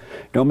pass.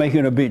 Don't make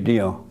it a big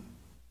deal.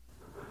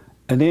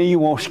 And then you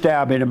won't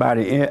stab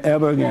anybody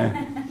ever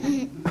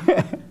again.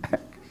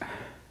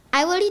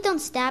 I really don't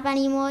stab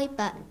anymore,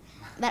 but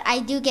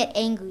I do get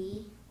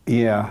angry.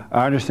 Yeah,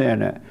 I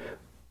understand that.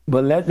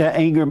 But let that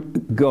anger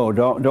go.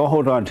 Don't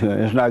hold on to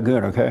it. It's not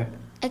good, okay?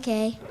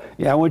 Okay.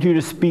 Yeah, I want you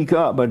to speak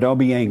up, but don't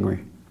be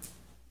angry.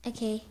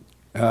 Okay.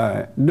 All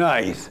right.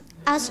 Nice.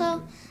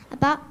 Also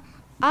about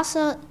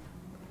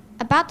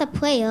the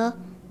prayer,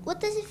 what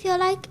does it feel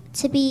like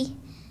to be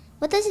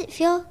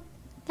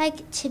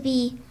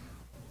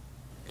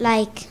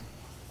like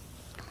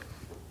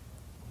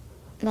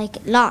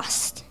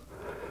lost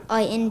or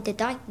in the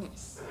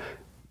darkness?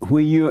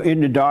 When you're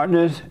in the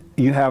darkness,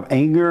 you have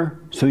anger,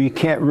 so you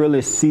can't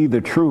really see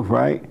the truth,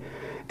 right?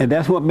 And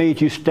that's what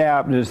made you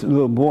stab this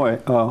little boy,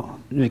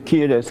 the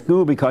kid at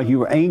school, because you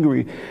were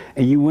angry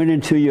and you went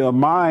into your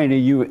mind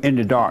and you were in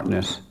the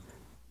darkness.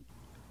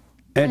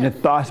 And the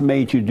thoughts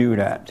made you do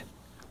that.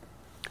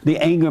 The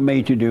anger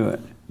made you do it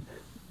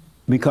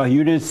because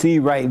you didn't see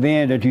right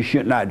then that you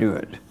should not do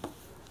it.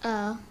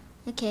 Oh,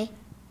 okay.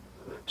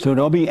 So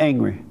don't be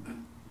angry.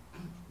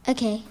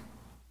 Okay.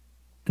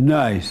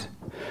 Nice.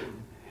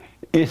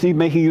 Is he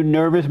making you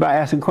nervous by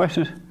asking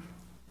questions?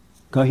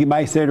 Because he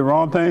might say the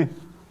wrong thing?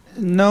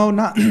 No,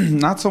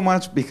 not so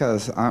much,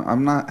 because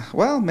I'm not.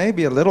 Well,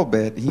 maybe a little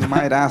bit. He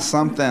might ask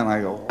something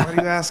like, "What are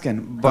you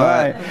asking?"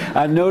 But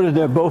I noticed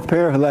that both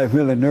parents like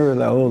feeling nervous,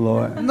 like, "Oh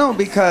Lord." No,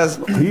 because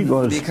he's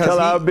going to tell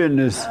our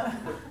business.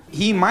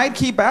 He might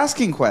keep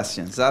asking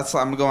questions. That's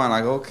I'm going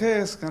like, okay,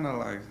 it's kind of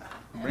like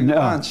bring a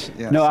punch.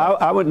 Yeah, no,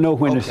 I would know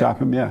when to stop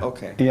him. Yeah.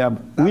 Okay. Yeah,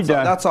 we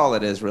done. That's all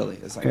it is, really.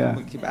 It's like Yeah.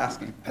 we keep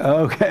asking.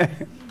 Okay.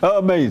 Oh,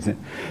 amazing.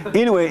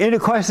 Anyway, any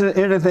questions,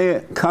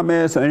 anything,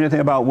 comments, or anything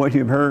about what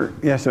you've heard?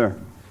 Yes, sir.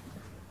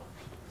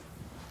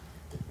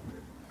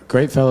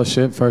 Great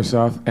fellowship, first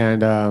off,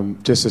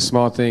 and just a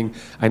small thing.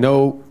 I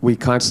know we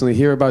constantly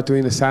hear about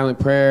doing the silent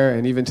prayer,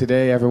 and even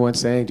today everyone's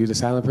saying, do the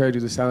silent prayer, do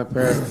the silent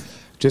prayer.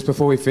 Just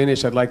before we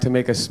finish, I'd like to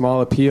make a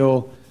small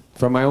appeal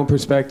from my own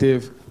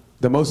perspective.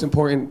 The most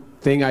important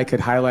thing I could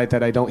highlight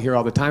that I don't hear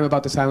all the time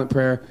about the silent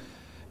prayer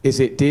is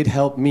it did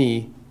help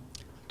me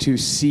to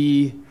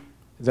see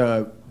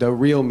the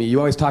real me. You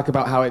always talk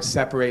about how it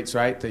separates,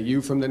 right, the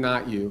you from the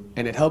not you,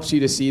 and it helps you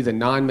to see the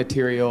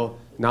non-material,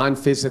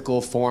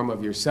 non-physical form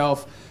of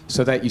yourself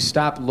so that you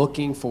stop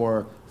looking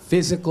for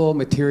physical,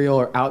 material,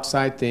 or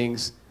outside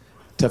things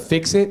to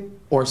fix it,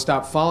 or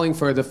stop falling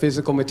for the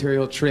physical,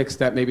 material tricks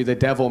that maybe the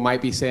devil might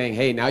be saying,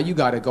 hey, now you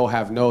got to go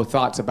have no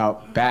thoughts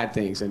about bad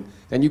things, and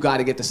then you got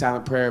to get the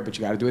silent prayer, but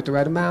you got to do it the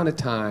right amount of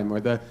time,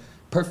 or the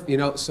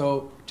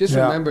so just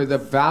remember the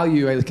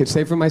value I could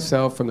say for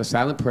myself from the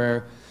silent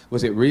prayer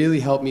was it really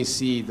helped me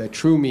see the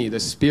true me, the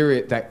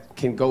spirit that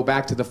can go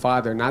back to the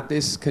Father, not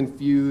this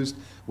confused,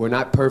 we're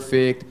not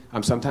perfect,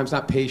 I'm sometimes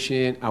not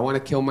patient, I want to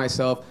kill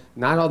myself,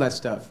 not all that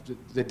stuff.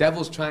 The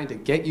devil's trying to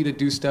get you to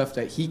do stuff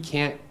that he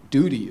can't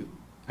do to you.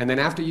 And then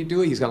after you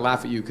do it, he's going to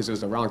laugh at you because it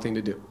was the wrong thing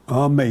to do.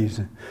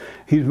 Amazing.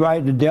 He's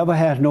right. The devil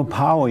has no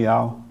power,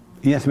 y'all.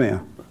 Yes,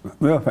 ma'am.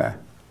 Real fast.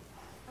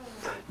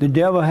 The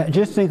devil,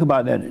 just think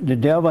about that. The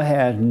devil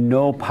has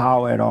no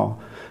power at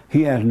all.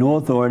 He has no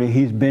authority.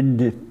 He's been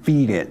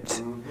defeated.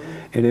 Mm-hmm.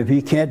 And if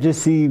he can't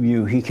deceive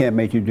you, he can't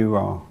make you do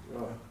wrong.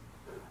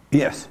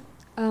 Yes.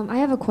 I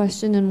have a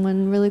question, and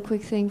one really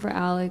quick thing for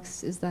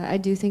Alex is that I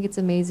do think it's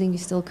amazing you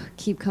still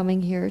keep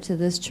coming here to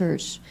this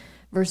church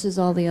versus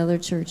all the other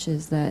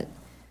churches that,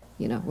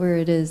 where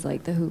it is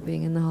like the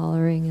hooping and the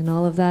hollering and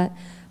all of that.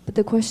 But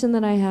the question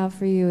that I have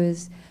for you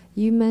is,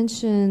 you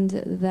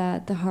mentioned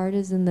that the heart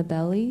is in the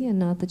belly and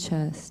not the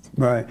chest.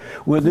 Right.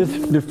 Well,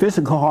 the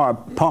physical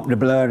heart pump the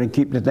blood and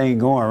keep the thing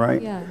going,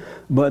 right? Yeah.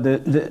 But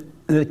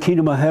the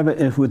kingdom of heaven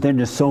is within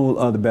the soul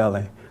of the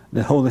belly.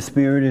 The Holy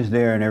Spirit is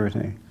there and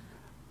everything.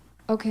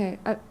 Okay.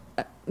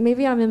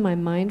 Maybe I'm in my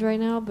mind right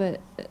now, but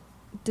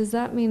does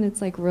that mean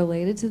it's like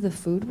related to the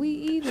food we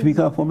eat? Speak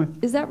up for me.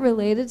 Is that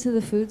related to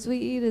the foods we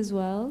eat as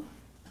well?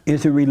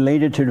 Is it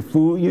related to the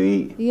food you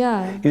eat?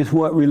 Yeah. Is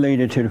what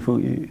related to the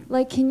food you eat?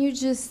 Like, can you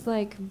just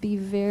be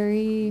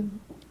very,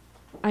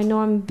 I know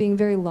I'm being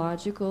very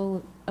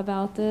logical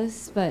about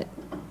this, but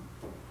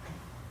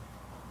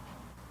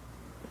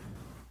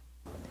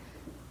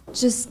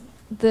just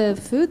the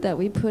food that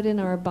we put in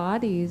our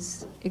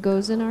bodies, it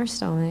goes in our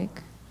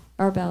stomach,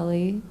 our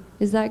belly.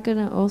 Is that going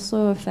to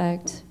also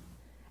affect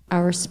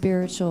our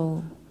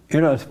spiritual?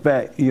 It'll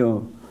affect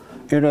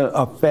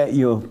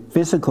your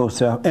physical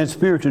self and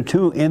spiritual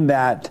too, in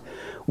that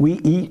we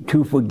eat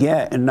to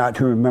forget and not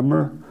to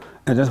remember.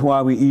 And that's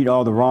why we eat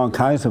all the wrong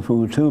kinds of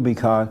food too,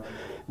 because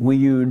when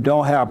you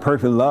don't have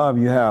perfect love,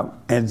 you have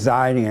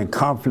anxiety and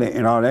conflict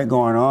and all that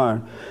going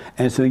on.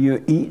 And so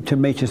you eat to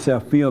make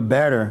yourself feel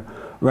better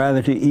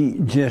rather to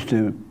eat just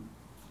to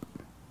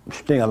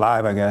stay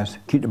alive, I guess,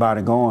 keep the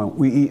body going.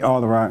 We eat all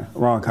the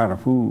wrong kind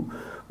of food.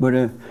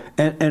 But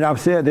and I've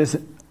said this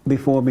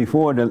before,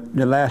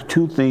 the last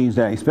two things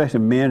that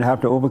especially men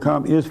have to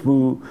overcome is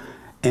food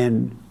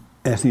and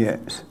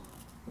sex.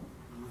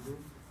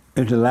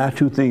 It's the last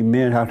two things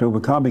men have to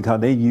overcome because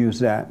they use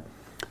that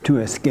to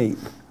escape.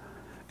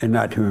 and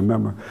not to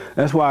remember.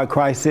 That's why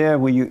Christ said,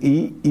 when you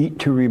eat, eat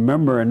to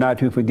remember and not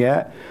to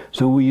forget.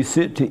 So when you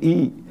sit to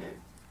eat,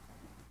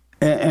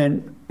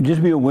 and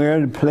just be aware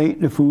of the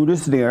plate, the food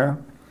is there,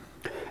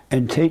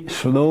 and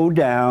slow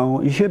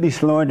down. You should be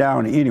slowing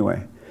down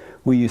anyway.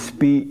 When you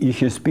speak, you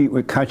should speak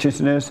with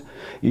consciousness.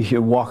 You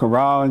should walk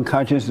around in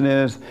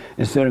consciousness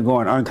instead of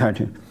going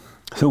unconscious.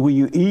 So when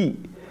you eat,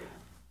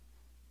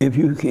 if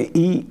you can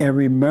eat and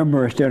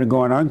remember instead of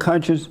going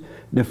unconscious,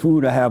 the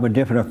food will have a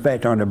different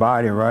effect on the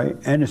body, right,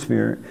 and the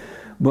spirit.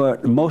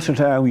 But most of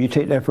the time, when you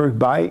take that first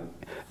bite,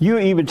 you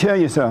even tell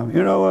yourself,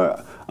 you know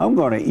what, I'm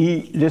going to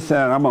eat this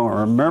and I'm going to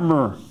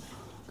remember.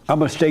 I'm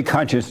going to stay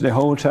conscious the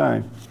whole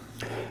time.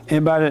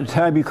 And by the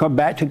time you come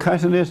back to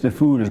consciousness, the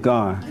food is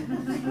gone.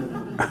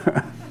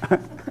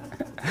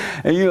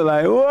 And you're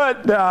like,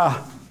 what the?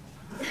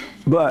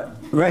 But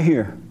right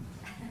here,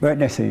 right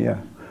next to you,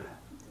 yeah.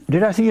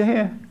 Did I see your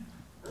hand?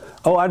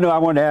 Oh, I know, I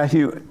wanted to ask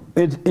you,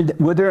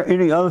 was there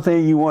any other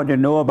thing you wanted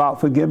to know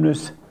about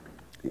forgiveness?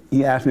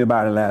 You asked me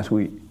about it last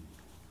week.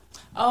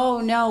 Oh,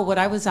 no, what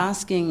I was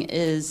asking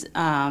is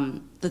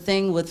the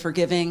thing with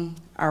forgiving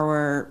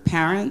our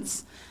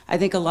parents. I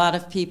think a lot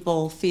of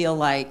people feel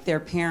like their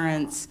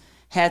parents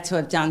had to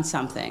have done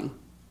something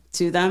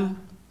to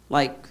them,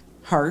 like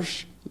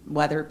harsh,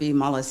 whether it be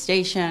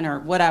molestation or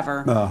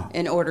whatever,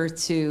 in order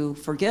to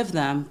forgive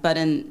them. But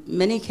in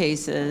many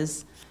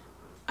cases,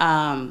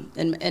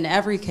 in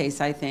every case,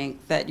 I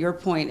think that your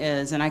point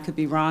is, and I could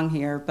be wrong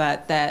here,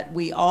 but that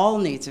we all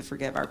need to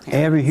forgive our parents.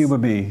 Every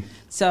human being.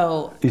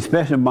 So,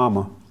 especially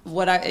mama.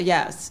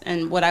 Yes,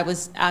 and what I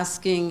was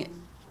asking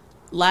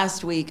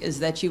last week is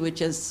that you would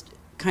just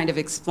kind of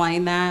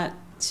explain that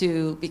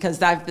to, because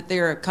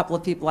there are a couple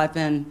of people I've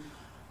been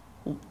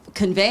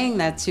conveying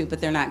that to,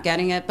 but they're not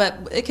getting it.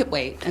 But it could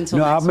wait until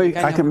next week.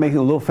 I can make it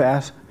a little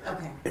fast.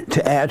 Okay.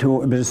 To add to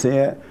what was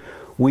said,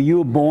 when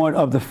you're born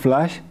of the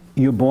flesh,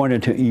 you're born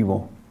into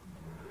evil,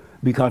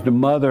 because the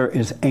mother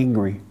is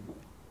angry.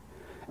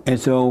 And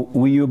so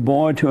when you're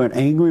born to an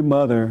angry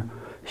mother,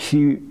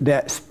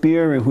 that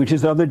spirit, which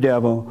is of the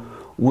devil,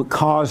 would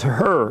cause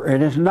her,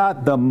 and it's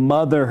not the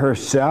mother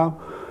herself,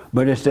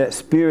 but it's that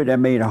spirit that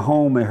made a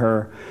home in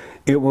her,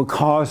 it will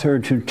cause her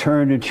to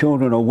turn the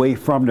children away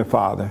from the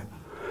father.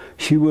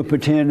 She will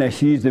pretend that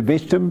she's the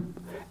victim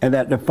and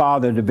that the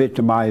father is the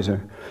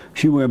victimizer.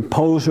 She will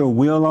impose her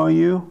will on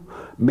you,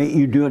 make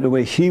you do it the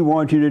way she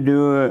wants you to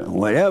do it,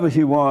 whatever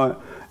she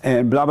wants,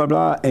 and blah, blah,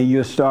 blah, and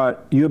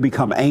you'll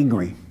become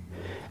angry.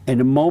 And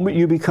the moment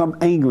you become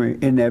angry,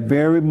 in that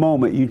very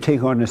moment, you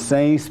take on the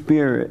same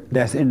spirit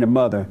that's in the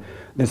mother,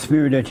 the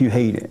spirit that you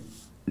hated,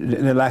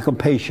 the lack of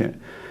patience,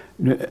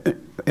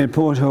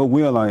 impose her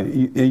will on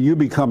you, and you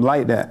become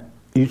like that.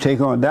 You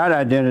take on that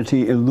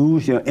identity and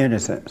lose your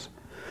innocence.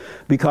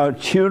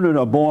 Because children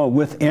are born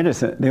with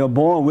innocence. They are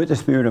born with the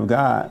Spirit of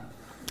God.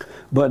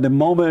 But the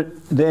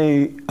moment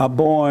they are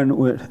born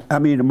with, the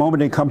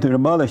moment they come through the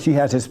mother, she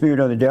has the spirit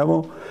of the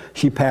devil.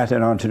 She passes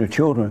it on to the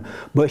children.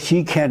 But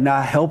she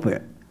cannot help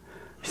it.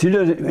 She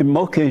doesn't, in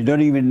most cases,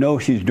 doesn't even know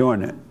she's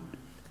doing it.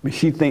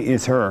 She thinks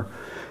it's her.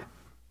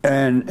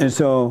 And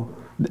so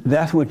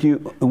that's what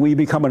when you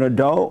become an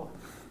adult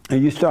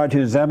and you start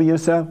to examine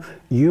yourself,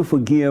 you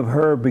forgive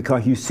her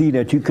because you see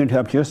that you couldn't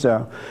help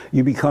yourself.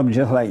 You become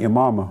just like your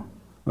mama,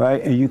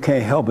 right? And you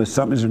can't help it.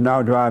 Something's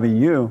now driving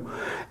you.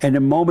 And the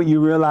moment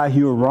you realize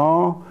you're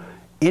wrong,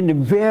 in the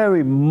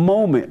very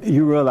moment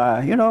you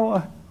realize, you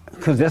know,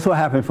 because that's what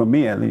happened for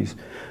me at least.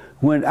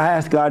 When I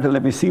asked God to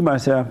let me see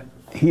myself,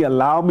 He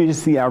allowed me to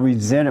see I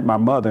resented my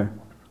mother.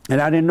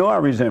 And I didn't know I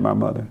resented my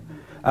mother.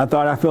 I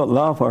thought I felt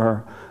love for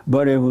her,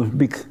 but it was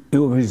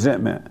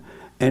resentment.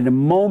 And the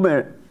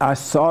moment I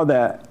saw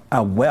that,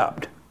 I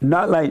wept.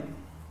 Not like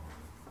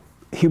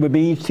human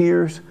beings'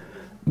 tears,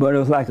 but it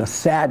was like a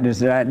sadness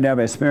that I had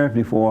never experienced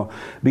before,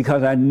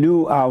 because I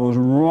knew I was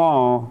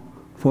wrong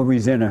for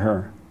resenting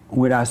her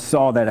when I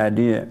saw that I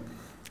did.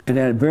 And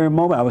at the very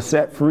moment, I was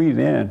set free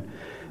then.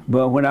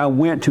 But when I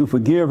went to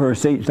forgive her,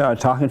 Satan started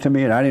talking to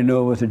me, and I didn't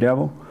know it was the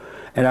devil,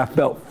 and I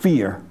felt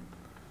fear.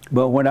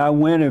 But when I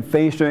went and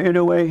faced her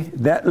anyway,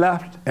 that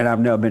left, and I've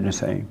never been the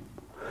same.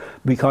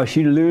 Because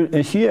she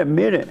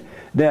admitted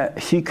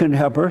that she couldn't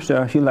help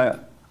herself. She's like,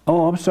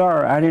 oh, I'm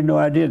sorry, I didn't know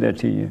I did that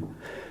to you.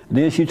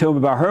 Then she told me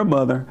about her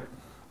mother,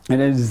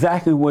 and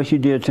exactly what she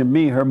did to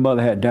me, her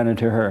mother had done it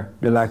to her.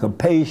 The lack of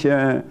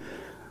patience,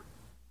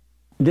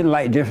 didn't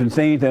like different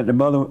things that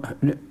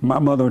my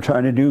mother was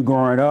trying to do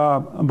growing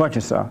up, a bunch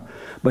of stuff.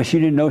 But she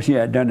didn't know she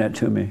had done that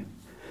to me.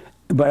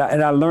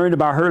 And I learned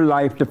about her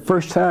life the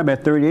first time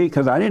at 38,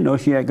 because I didn't know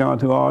she had gone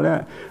through all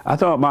that. I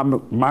thought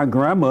my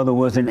grandmother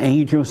was an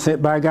angel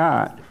sent by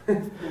God.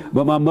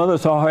 But my mother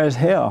saw her as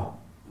hell,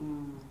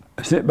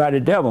 sent by the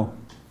devil.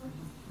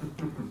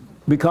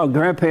 Because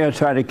grandparents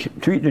try to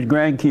treat the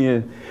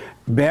grandkids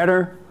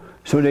better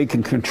so they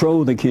can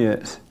control the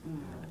kids.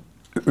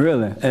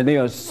 Really. And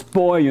they'll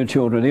spoil your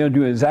children. They'll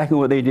do exactly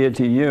what they did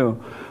to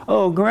you.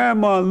 Oh,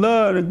 grandma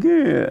loved the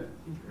kid.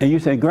 And you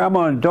say,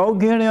 grandma, don't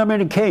give them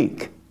any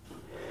cake.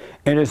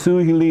 And as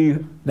soon as you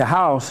leave the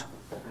house,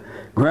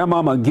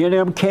 grandmama get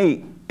them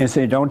cake and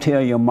say, don't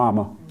tell your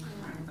mama.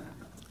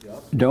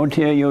 Don't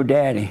tell your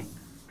daddy.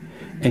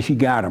 And she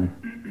got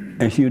them.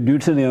 And she'll do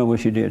to them what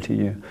she did to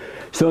you.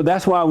 So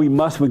that's why we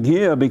must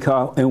forgive,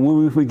 because, and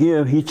when we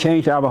forgive, he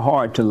changed our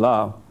heart to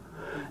love.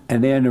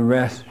 And then the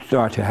rest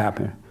start to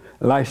happen.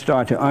 Life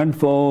starts to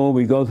unfold.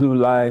 We go through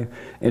life,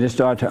 and it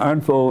starts to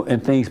unfold,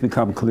 and things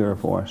become clearer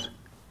for us.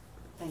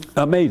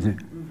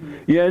 Amazing.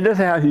 Yeah, it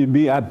doesn't have to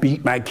be, I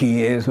beat my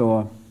kids,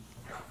 or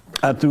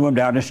I threw them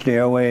down the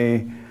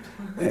stairway.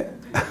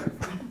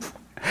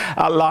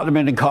 I locked them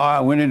in the car,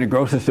 I went in the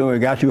grocery store, it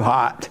got too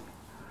hot.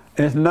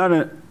 It's none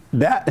of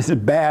that. Is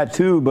bad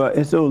too, but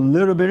it's those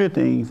little bitty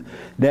things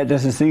that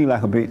doesn't seem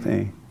like a big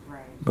thing,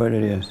 but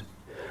it is.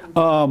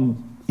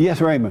 Yes,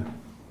 Raymond.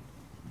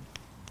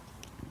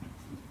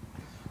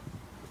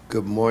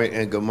 Good morning,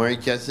 and good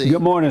morning, Jesse.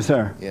 Good morning,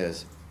 sir.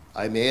 Yes,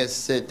 I may have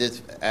said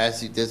this,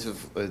 asked you this,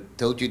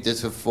 told you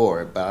this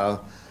before,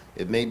 but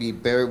it may be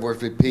very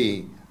worth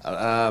repeating.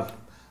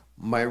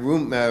 My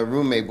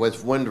roommate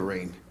was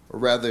wondering, or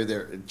rather,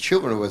 their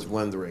children was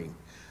wondering,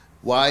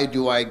 why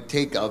do I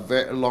take a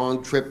very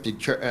long trip to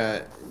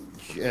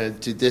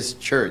this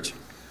church?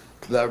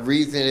 The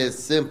reason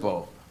is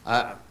simple.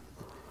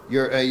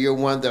 You're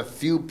one of the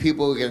few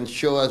people who can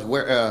show us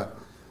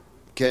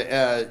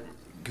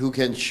who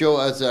can show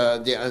us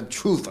the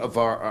truth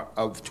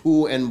of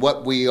who and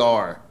what we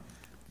are.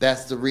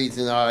 That's the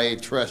reason I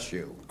trust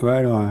you.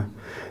 Right on.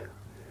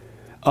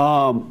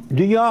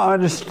 Do y'all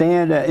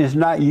understand that it's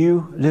not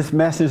you? This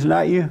message is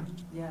not you?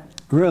 Yeah.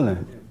 Really?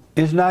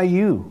 It's not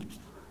you.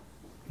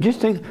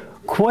 Just think,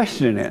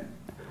 question it.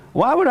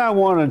 Why would I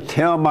want to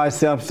tell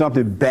myself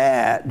something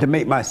bad to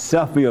make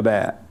myself feel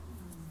bad?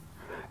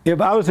 If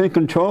I was in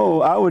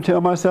control, I would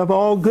tell myself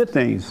all good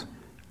things.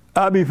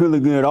 I'd be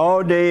feeling good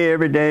all day,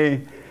 every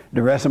day,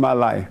 the rest of my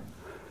life.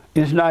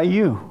 It's not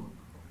you.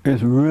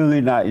 It's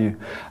really not you.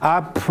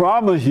 I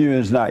promise you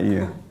it's not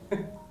you.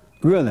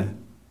 Really.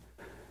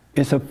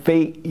 It's a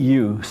fake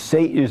you.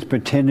 Satan is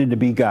pretending to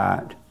be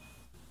God.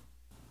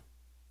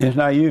 It's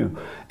not you.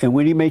 And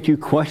when he makes you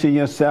question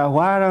yourself,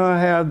 why don't I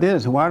have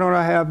this? Why don't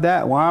I have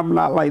that? Why I'm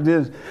not like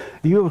this?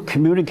 You're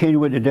communicating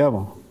with the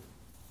devil.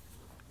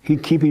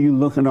 He's keeping you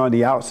looking on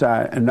the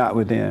outside and not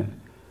within.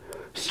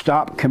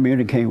 Stop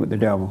communicating with the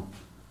devil.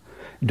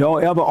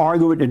 Don't ever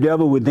argue with the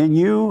devil within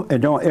you,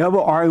 and don't ever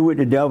argue with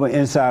the devil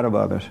inside of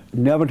others.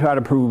 Never try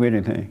to prove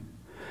anything.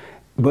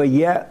 But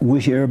yet,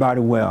 wish everybody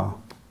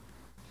well.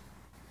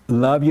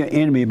 Love your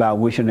enemy by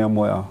wishing them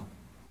well.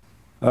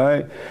 All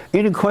right?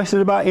 Any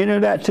questions about any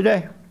of that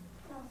today?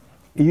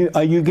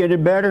 Are you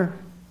getting better?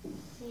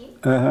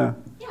 Uh-huh.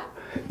 Yeah.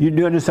 You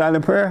doing the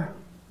silent prayer?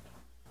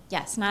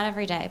 Yes, not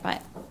every day,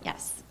 but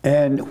yes.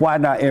 And why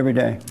not every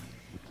day?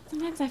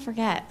 Sometimes I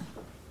forget.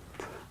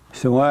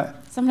 So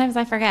what? Sometimes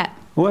I forget.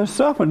 Well,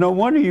 suffer. No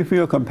wonder you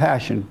feel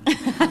compassion.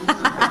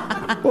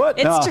 What?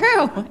 It's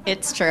true.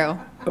 It's true.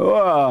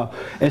 Oh,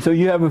 and so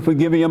you haven't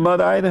forgiven your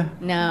mother either?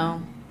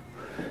 No.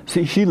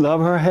 See, she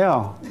loved her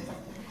hell.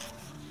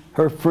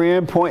 Her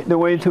friend pointed the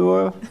way to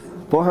her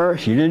for her.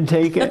 She didn't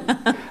take it.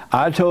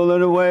 I told her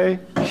the way.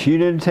 She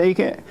didn't take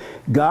it.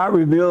 God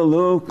revealed a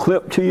little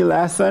clip to you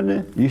last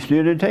Sunday. You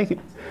still didn't take it.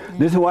 Yeah.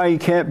 This is why you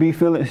can't be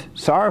feeling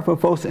sorry for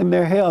folks in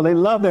their hell. They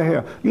love their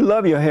hell. You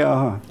love your hell,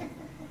 huh?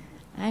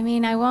 I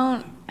mean,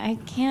 I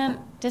can't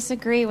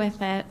disagree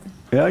with it.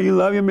 Yeah, you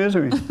love your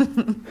misery.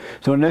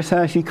 So next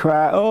time she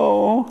cried,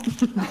 oh,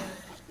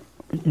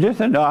 just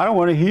say, no, I don't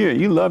want to hear it.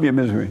 You love your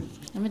misery.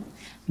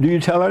 Do you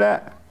tell her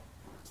that?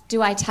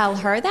 Do I tell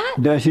her that?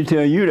 Does she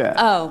tell you that?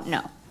 Oh,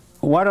 no.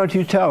 Why don't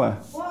you tell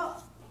her?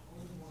 Well,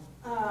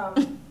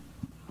 I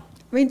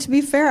mean, to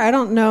be fair, I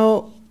don't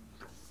know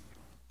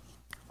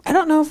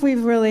if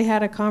we've really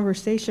had a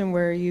conversation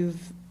where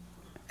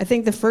I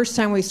think the first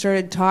time we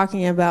started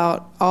talking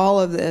about all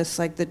of this,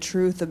 like the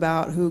truth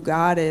about who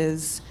God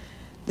is,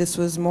 this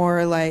was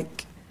more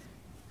like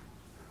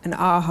an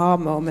aha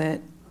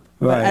moment.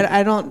 Right. But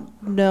I don't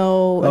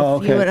know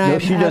if you and I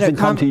have she had doesn't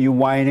come to you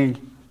whining?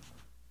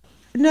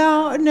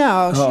 No.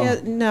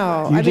 Oh.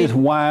 No. You just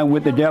whine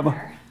with the devil?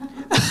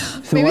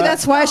 So maybe what?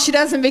 that's why she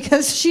doesn't,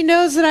 because she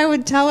knows that I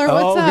would tell her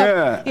what's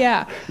up.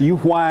 Yeah. You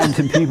whine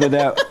to people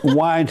that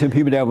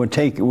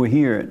will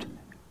hear it.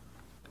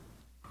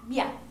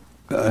 Yeah.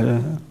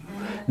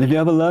 The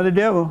devil love the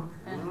devil.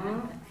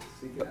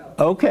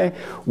 Okay.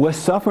 Well,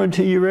 suffer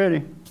until you're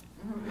ready.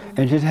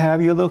 And just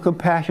have your little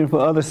compassion for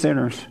other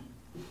sinners.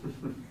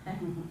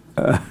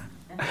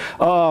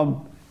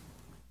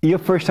 Your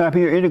first time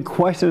here, any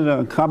questions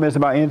or comments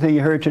about anything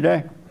you heard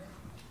today?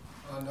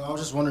 No, I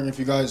was just wondering if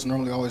you guys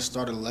normally always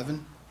start at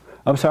 11?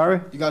 I'm sorry?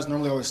 You guys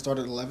normally always start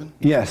at 11?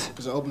 Yes.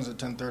 Because it opens at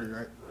 10:30,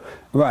 right?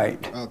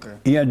 Right. Okay.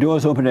 Yeah,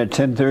 doors open at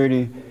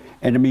 10:30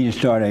 and the meeting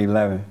starts at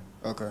 11.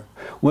 Okay.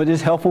 Was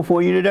this helpful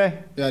for you today?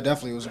 Yeah,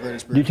 definitely. It was a great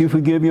experience. Did you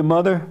forgive your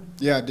mother?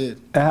 Yeah, I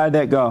did. And how'd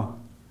that go?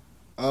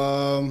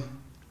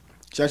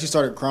 She actually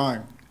started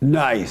crying.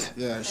 Nice.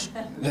 Yeah.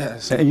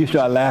 And you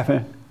started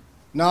laughing?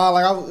 Nah,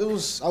 like I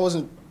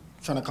wasn't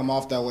trying to come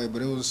off that way,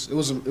 but it was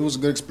a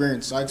good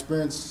experience. I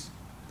experienced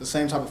the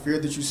same type of fear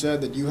that you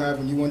said that you have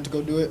when you went to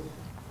go do it.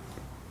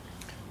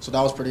 So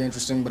that was pretty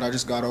interesting, but I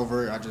just got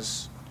over it. I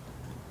just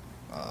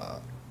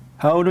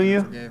How old are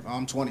you? forgave.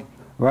 I'm 20.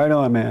 Right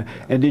on, man.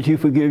 And did you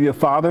forgive your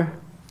father?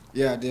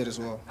 Yeah, I did as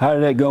well. How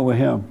did that go with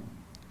him?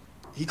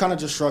 He kind of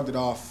just shrugged it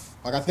off.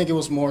 Like, I think it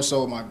was more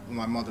so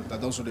my mother, that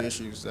those were the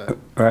issues that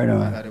Right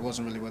on. I had. It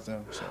wasn't really with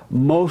him. So.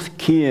 Most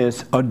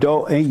kids,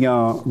 adult and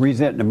young,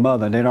 resent the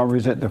mother. They don't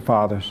resent their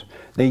fathers.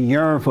 They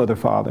yearn for their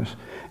fathers.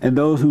 And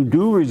those who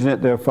do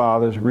resent their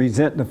fathers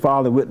resent the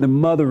father with the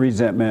mother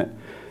resentment,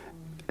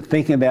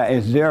 thinking that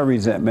it's their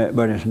resentment,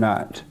 but it's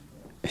not.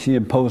 She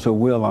imposed her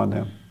will on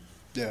them.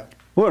 Yeah.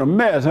 What a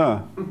mess,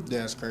 huh?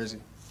 Yeah, it's crazy.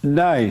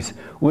 Nice.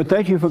 Well,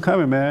 thank you for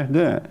coming, man.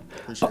 Good.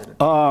 Appreciate it.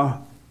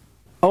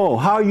 Oh,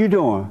 how are you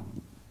doing?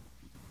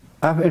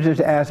 I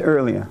just asked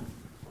earlier.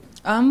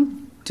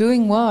 I'm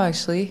doing well,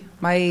 actually.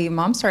 My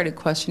mom started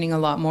questioning a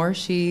lot more.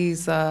 She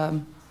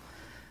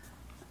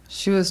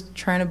was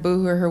trying to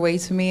boo her way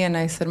to me, and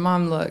I said,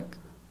 Mom, look,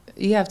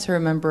 you have to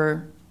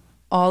remember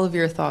all of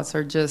your thoughts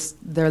are just,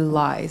 they're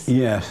lies.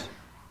 Yes.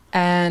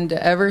 And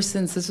ever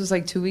since, this was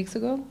like 2 weeks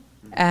ago,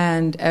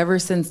 and ever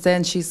since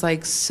then, she's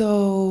like,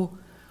 so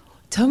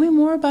tell me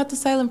more about the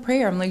silent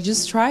prayer. I'm like,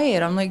 just try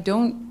it. I'm like,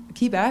 don't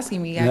keep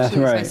asking me,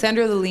 actually. That's right. So I send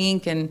her the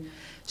link, and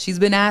she's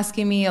been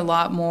asking me a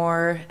lot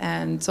more,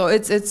 and so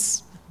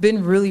it's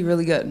been really,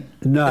 really good.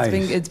 Nice.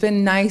 It's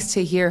been nice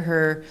to hear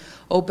her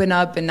open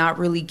up and not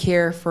really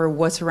care for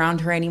what's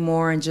around her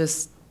anymore and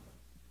just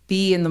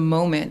be in the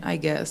moment, I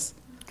guess.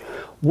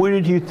 What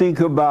did you think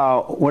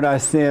about what I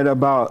said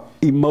about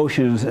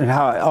emotions and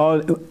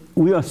how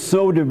we are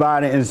so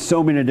divided in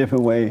so many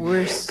different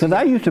ways? Because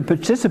I used to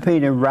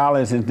participate in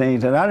rallies and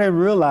things, and I didn't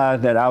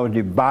realize that I was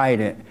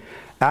divided.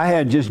 I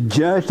had just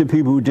judged the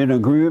people who didn't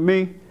agree with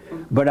me,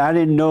 but I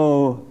didn't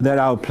know that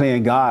I was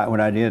playing God when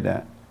I did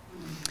that.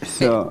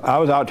 So I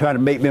was out trying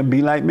to make them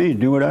be like me,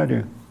 do what I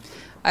do.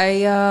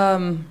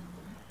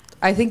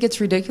 I think it's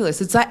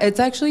ridiculous. It's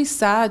actually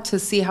sad to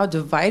see how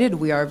divided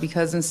we are,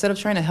 because instead of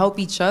trying to help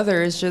each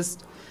other, it's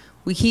just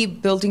we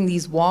keep building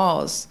these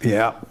walls,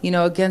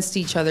 against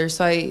each other.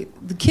 So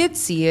the kids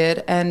see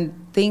it, and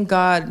thank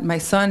God my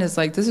son is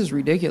like, this is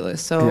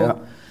ridiculous. So,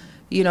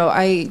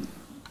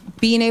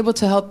 being able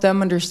to help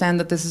them understand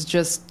that this is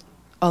just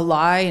a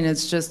lie and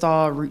it's just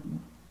all,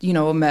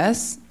 a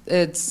mess.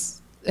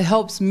 It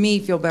helps me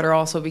feel better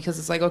also, because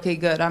it's like, okay,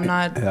 good. I'm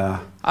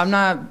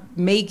not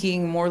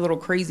making more little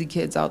crazy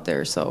kids out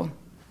there. So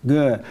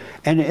good.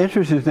 And the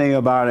interesting thing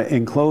about it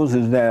in close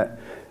is that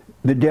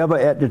the devil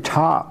at the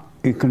top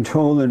is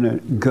controlling the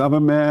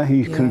government.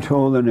 He's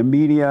controlling the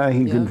media.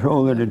 He's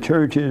controlling the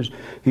churches.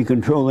 He's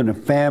controlling the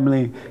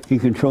family.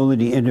 He's controlling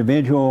the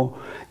individual.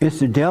 It's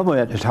the devil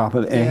at the top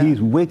of it, and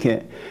he's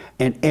wicked.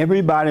 And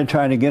everybody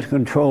trying to get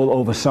control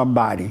over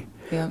somebody.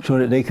 So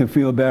that they can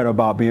feel better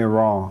about being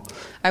wrong.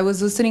 I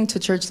was listening to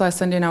church last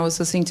Sunday, and I was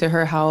listening to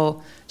her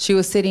how she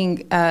was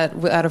sitting at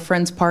a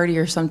friend's party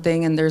or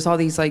something, and there's all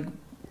these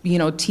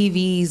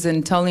TVs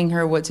and telling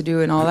her what to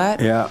do and all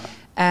that. Yeah.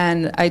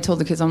 And I told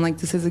the kids, I'm like,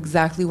 this is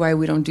exactly why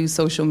we don't do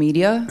social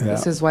media. Yeah.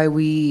 This is why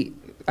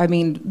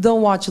they'll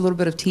watch a little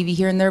bit of TV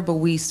here and there, but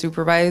we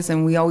supervise,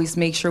 and we always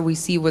make sure we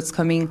see what's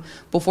coming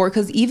before.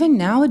 Because even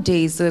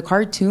nowadays, the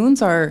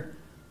cartoons are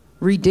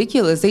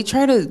ridiculous. They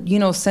try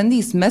to, send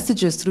these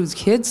messages through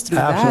kids through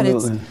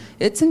Absolutely. that.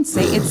 It's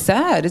insane. It's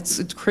sad.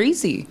 It's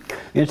crazy.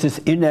 It's just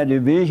in that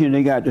division,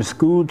 they got the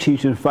school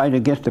teachers fighting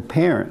against the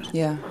parents.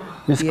 Yeah.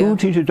 The school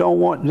teachers don't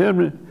want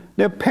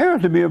their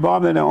parents to be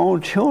involved in their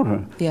own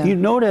children. Yeah. You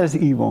know that's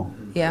evil.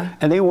 Yeah.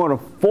 And they want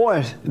to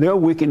force their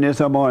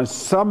wickedness upon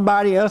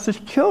somebody else's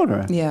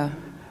children. Yeah.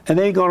 And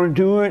they're going to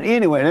do it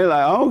anyway. They're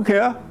like, I don't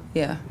care.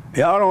 Yeah.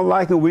 Y'all don't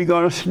like it, we're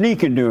going to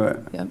sneak and do it.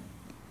 Yep.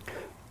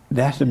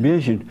 That's the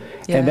vision.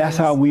 Yeah, and that's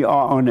how we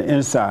are on the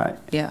inside.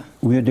 Yeah.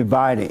 We're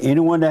divided.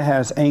 Anyone that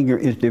has anger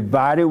is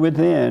divided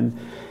within,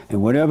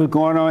 and whatever's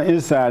going on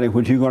inside is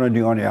what you're going to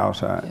do on the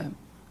outside. Yeah.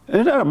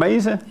 Isn't that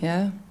amazing?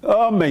 Yeah.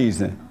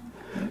 Amazing.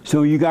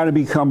 So you got to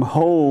become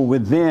whole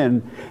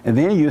within, and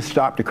then you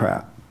stop the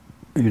crap.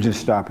 You just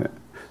stop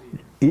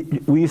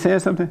it. Were you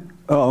saying something?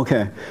 Oh,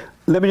 okay.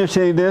 Let me just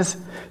say this.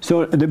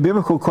 So the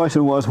biblical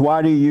question was,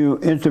 why do you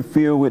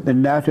interfere with the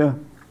natural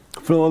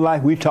flow of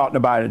life? We talked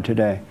about it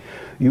today.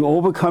 You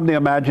overcome the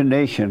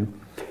imagination,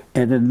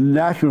 and the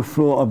natural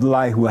flow of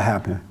life will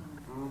happen.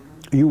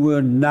 You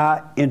will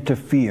not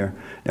interfere.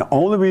 The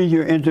only reason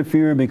you're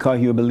interfering because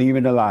you believe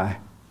in the lie,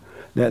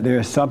 that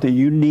there's something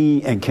you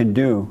need and can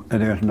do,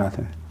 and there's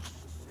nothing.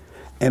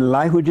 And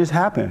life will just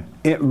happen.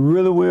 It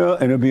really will,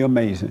 and it'll be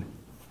amazing.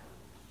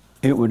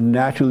 It will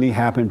naturally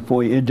happen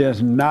for you. It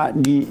does not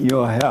need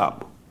your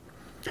help.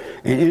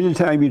 And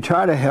anytime you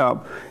try to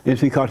help,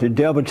 it's because the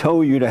devil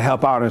told you to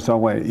help out in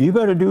some way. You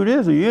better do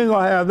this or you ain't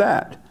going to have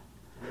that.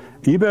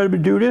 You better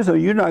do this or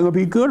you're not going to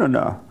be good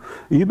enough.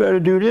 You better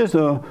do this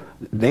or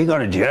they're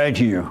going to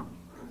judge you.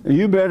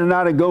 You better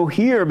not go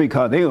here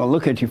because they're going to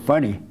look at you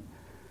funny.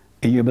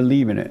 And you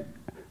believe in it.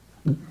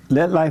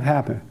 Let life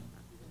happen.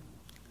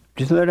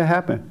 Just let it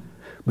happen.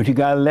 But you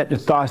got to let the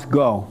thoughts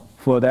go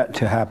for that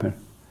to happen.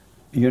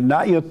 You're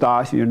not your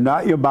thoughts, you're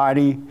not your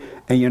body,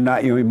 and you're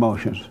not your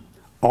emotions.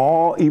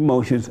 All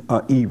emotions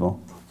are evil,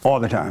 all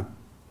the time.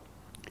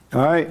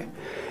 All right?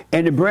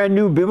 And the brand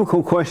new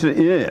biblical question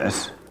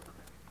is,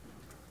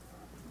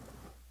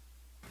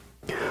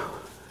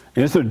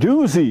 it's a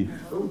doozy.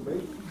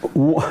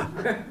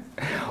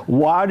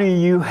 Why do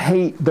you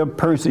hate the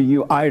person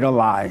you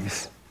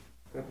idolize?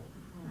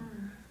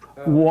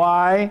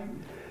 Why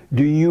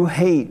do you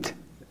hate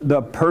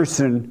the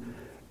person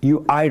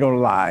you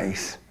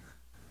idolize?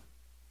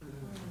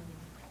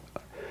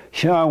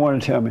 Sean,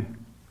 want to tell me?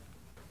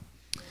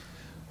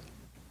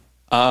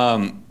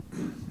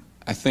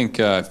 I think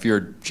if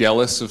you're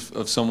jealous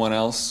of someone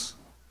else,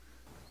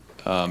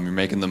 you're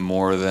making them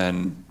more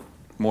than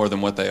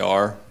what they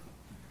are.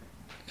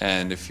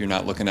 And if you're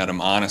not looking at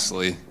them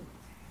honestly,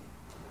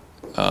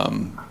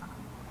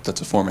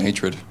 that's a form of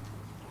hatred.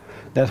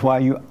 That's why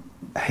you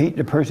hate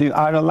the person you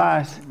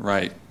idolize?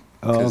 Right.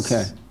 Oh,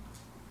 okay.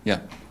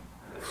 Yeah.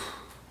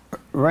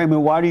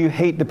 Raymond, why do you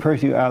hate the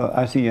person you idolize?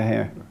 I see your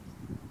hair.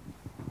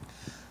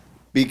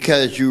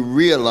 Because you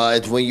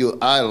realize when you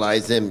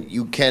idolize them,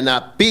 you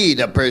cannot be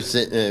the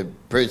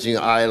person you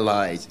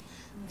idolize.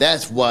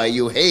 That's why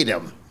you hate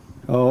them.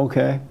 Oh,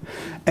 okay.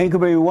 Anchor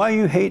Baby, why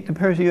you hate the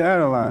person you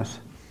idolize?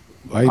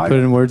 Why are you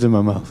putting words in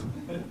my mouth?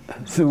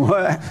 So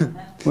what?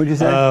 What'd you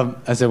say?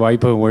 I said, why are you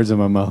putting words in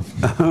my mouth?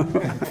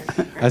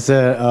 I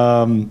said,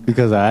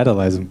 because I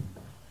idolize him.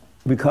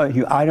 Because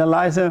you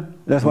idolize him?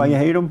 That's why you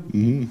hate him?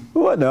 Mm-hmm.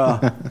 What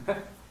the?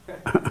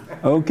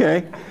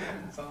 Okay.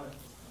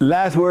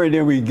 Last word,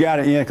 then we got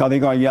it in because they're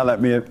going to yell at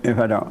me if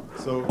I don't.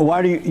 So,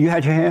 why do you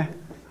had your hair?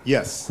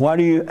 Yes. Why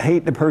do you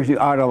hate the person you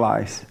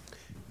idolize?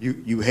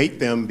 You hate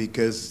them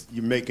because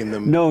you're making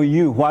them. No,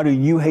 you. Why do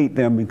you hate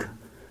them,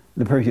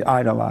 the person you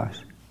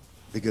idolize?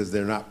 Because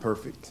they're not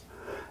perfect.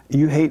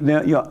 You hate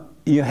them.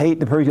 You hate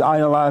the person you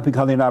idolize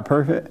because they're not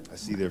perfect? I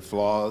see their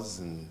flaws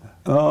and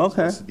oh, okay.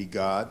 supposed to be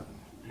God.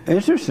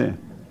 Interesting.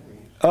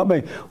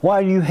 Okay.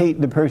 Why do you hate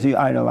the person you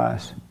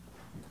idolize?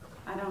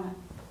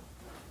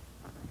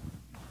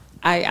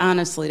 I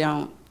honestly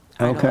don't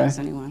idolize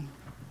anyone.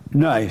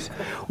 Nice.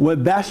 Well,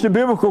 that's the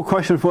biblical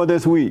question for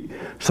this week.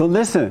 So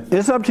listen,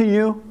 it's up to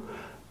you.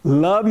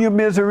 Love your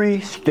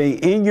misery. Stay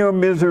in your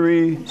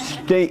misery.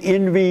 Stay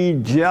envy,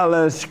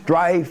 jealous,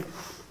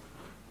 strife.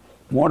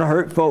 Want to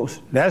hurt folks?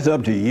 That's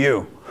up to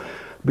you.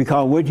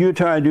 Because what you're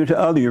trying to do to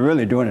others, you're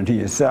really doing it to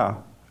yourself.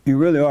 You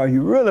really are.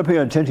 You really pay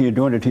attention, you're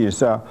doing it to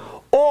yourself.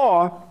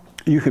 Or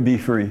you could be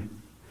free.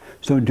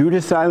 So do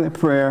the silent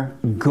prayer.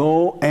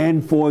 Go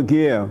and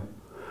forgive.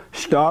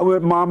 Start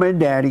with mama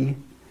and daddy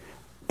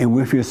and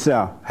with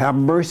yourself. Have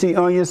mercy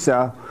on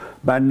yourself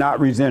by not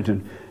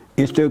resenting.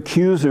 It's the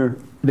accuser,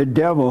 the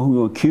devil,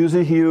 who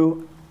accuses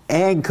you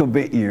and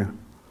convict you.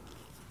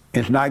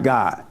 It's not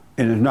God,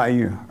 and it's not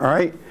you. All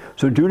right?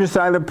 So do the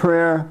silent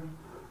prayer,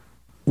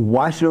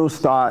 watch those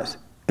thoughts,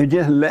 and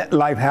just let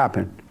life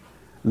happen.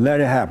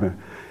 Let it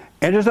happen.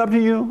 And it's up to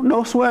you.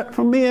 No sweat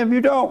from me if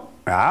you don't.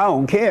 I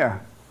don't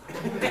care.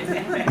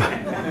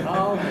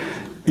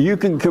 You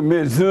can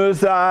commit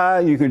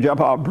suicide, you can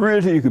jump off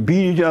bridges, you can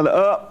beat each other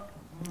up.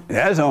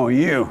 That's on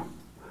you.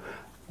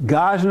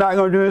 God's not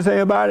going to do anything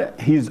about it.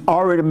 He's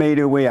already made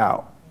a way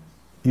out.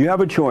 You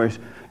have a choice.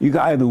 You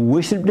can either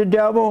worship the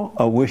devil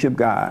or worship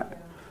God,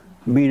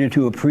 meaning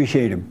to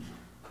appreciate him.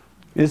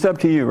 It's up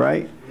to you,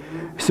 right?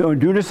 So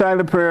do the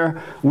silent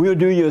prayer. We'll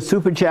do your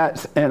super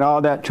chats and all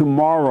that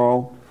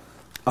tomorrow.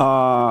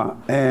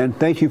 And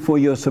thank you for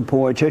your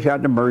support. Check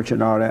out the merch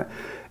and all that.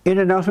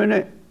 Any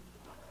announcement?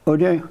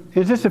 OJ,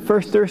 is this the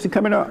first Thursday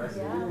coming up?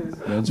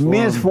 Yeah.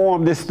 Men's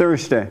Forum this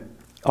Thursday.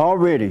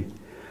 Already.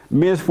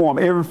 Men's Forum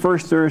every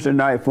first Thursday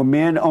night for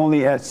men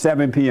only at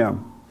 7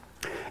 p.m.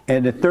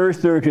 And the third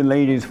Thursday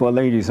ladies for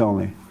ladies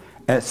only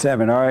at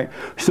 7, all right?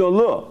 So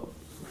look,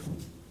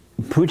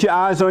 put your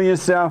eyes on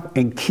yourself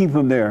and keep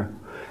them there.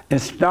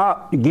 And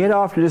stop, get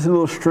off this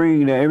little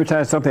string that every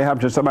time something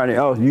happens to somebody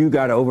else, you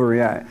got to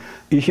overreact.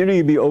 You shouldn't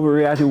even be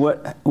overreacting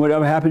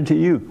whatever happened to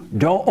you.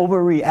 Don't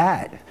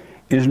overreact.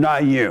 It's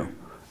not you.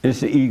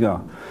 It's the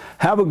ego.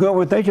 Have a good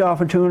one. Thank y'all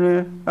for tuning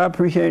in. I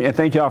appreciate it. And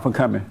thank y'all for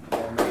coming.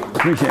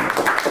 Appreciate it.